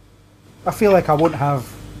 I feel like I won't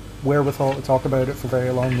have wherewithal to talk about it for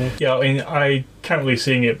very long, though. Yeah, I mean, I can't really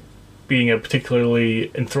see it being a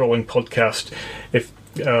particularly enthralling podcast if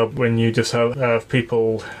when you just have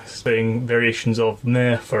people saying variations of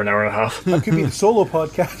meh for an hour and a half. That could be the solo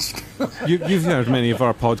podcast. You've heard many of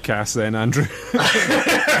our podcasts then, Andrew.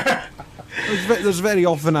 There's very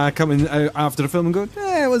often I come in after a film and go,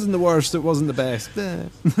 it wasn't the worst, it wasn't the best. It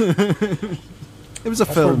was a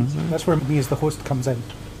film. That's where me as the host comes in.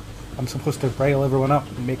 I'm supposed to rile everyone up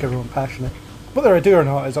and make everyone passionate. Whether I do or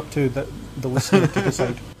not is up to the listener to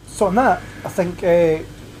decide. So on that, I think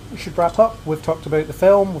we should wrap up. We've talked about the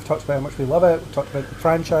film, we've talked about how much we love it, we've talked about the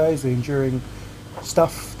franchise, the enduring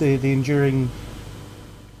stuff, the enduring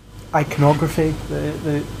iconography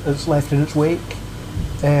that's left in its wake.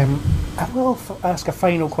 I will ask a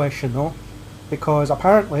final question, though, because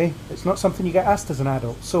apparently it's not something you get asked as an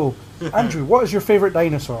adult. So, Andrew, what is your favourite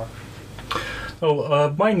dinosaur?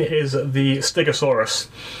 Mine is the Stegosaurus.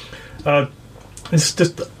 It's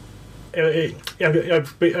just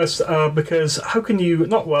because how can you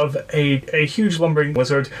not love a huge lumbering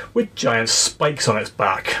lizard with giant spikes on its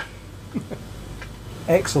back?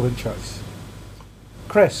 Excellent choice.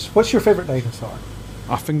 Chris, what's your favourite dinosaur?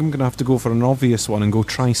 I think I'm going to have to go for an obvious one and go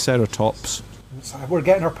Triceratops. We're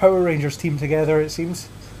getting our Power Rangers team together, it seems.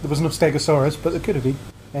 There was no Stegosaurus, but there could have been.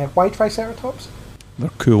 Why Triceratops? They're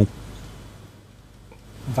cool.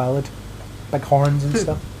 Valid. Big horns and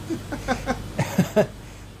stuff.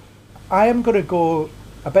 I am going to go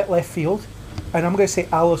a bit left field, and I'm going to say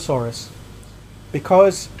Allosaurus,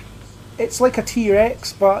 because it's like a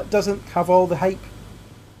T-Rex, but doesn't have all the hype.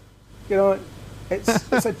 You know,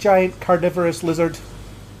 it's a giant carnivorous lizard,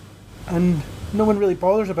 and no one really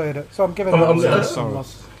bothers about it. So I'm giving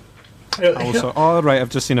Allosaurus. Oh, right, I've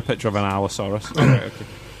just seen a picture of an Allosaurus. Oh, right, okay.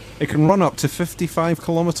 It can run up to 55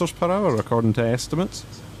 kilometres per hour, according to estimates.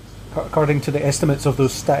 According to the estimates of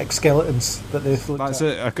those static skeletons that they've looked at. That's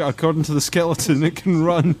it. According to the skeleton, it can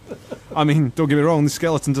run I mean, don't get me wrong, the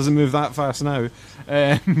skeleton doesn't move that fast now.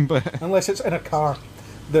 But Unless it's in a car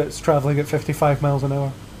that's travelling at 55 miles an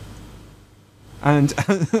hour. And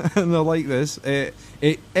I like this. It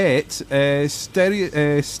ate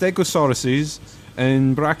stegosauruses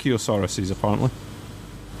and brachiosauruses, apparently.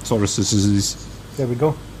 Sauruses. There we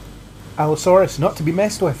go. Allosaurus, not to be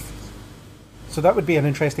messed with. So that would be an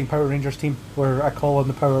interesting Power Rangers team, where I call on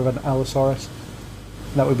the power of an Allosaurus.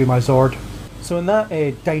 That would be my Zord. So in that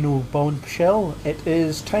dino bombshell, it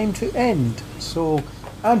is time to end. So,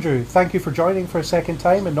 Andrew, thank you for joining for a second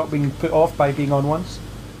time and not being put off by being on once.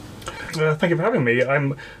 Thank you for having me.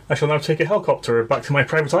 I shall now take a helicopter back to my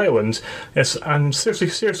private island. Yes, and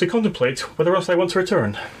seriously contemplate whether else I want to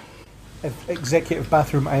return. Executive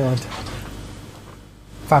Bathroom Island.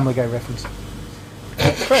 Family Guy reference.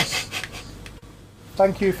 Chris,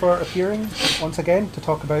 thank you for appearing once again to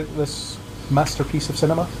talk about this masterpiece of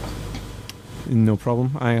cinema. No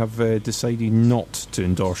problem. I have decided not to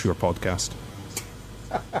endorse your podcast.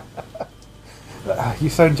 You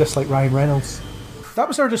sound just like Ryan Reynolds. That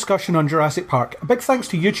was our discussion on Jurassic Park. A big thanks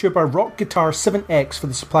to YouTuber Rock Guitar 7X for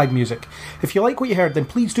the supplied music. If you like what you heard, then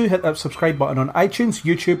please do hit that subscribe button on iTunes,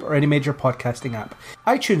 YouTube, or any major podcasting app.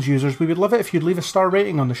 iTunes users, we would love it if you'd leave a star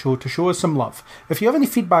rating on the show to show us some love. If you have any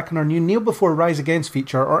feedback on our new Kneel Before Rise Against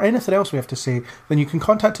feature, or anything else we have to say, then you can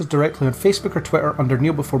contact us directly on Facebook or Twitter under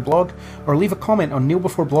Kneel Before Blog, or leave a comment on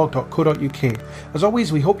kneelbeforeblog.co.uk. As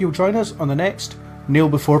always, we hope you'll join us on the next Kneel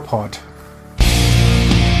Before Pod.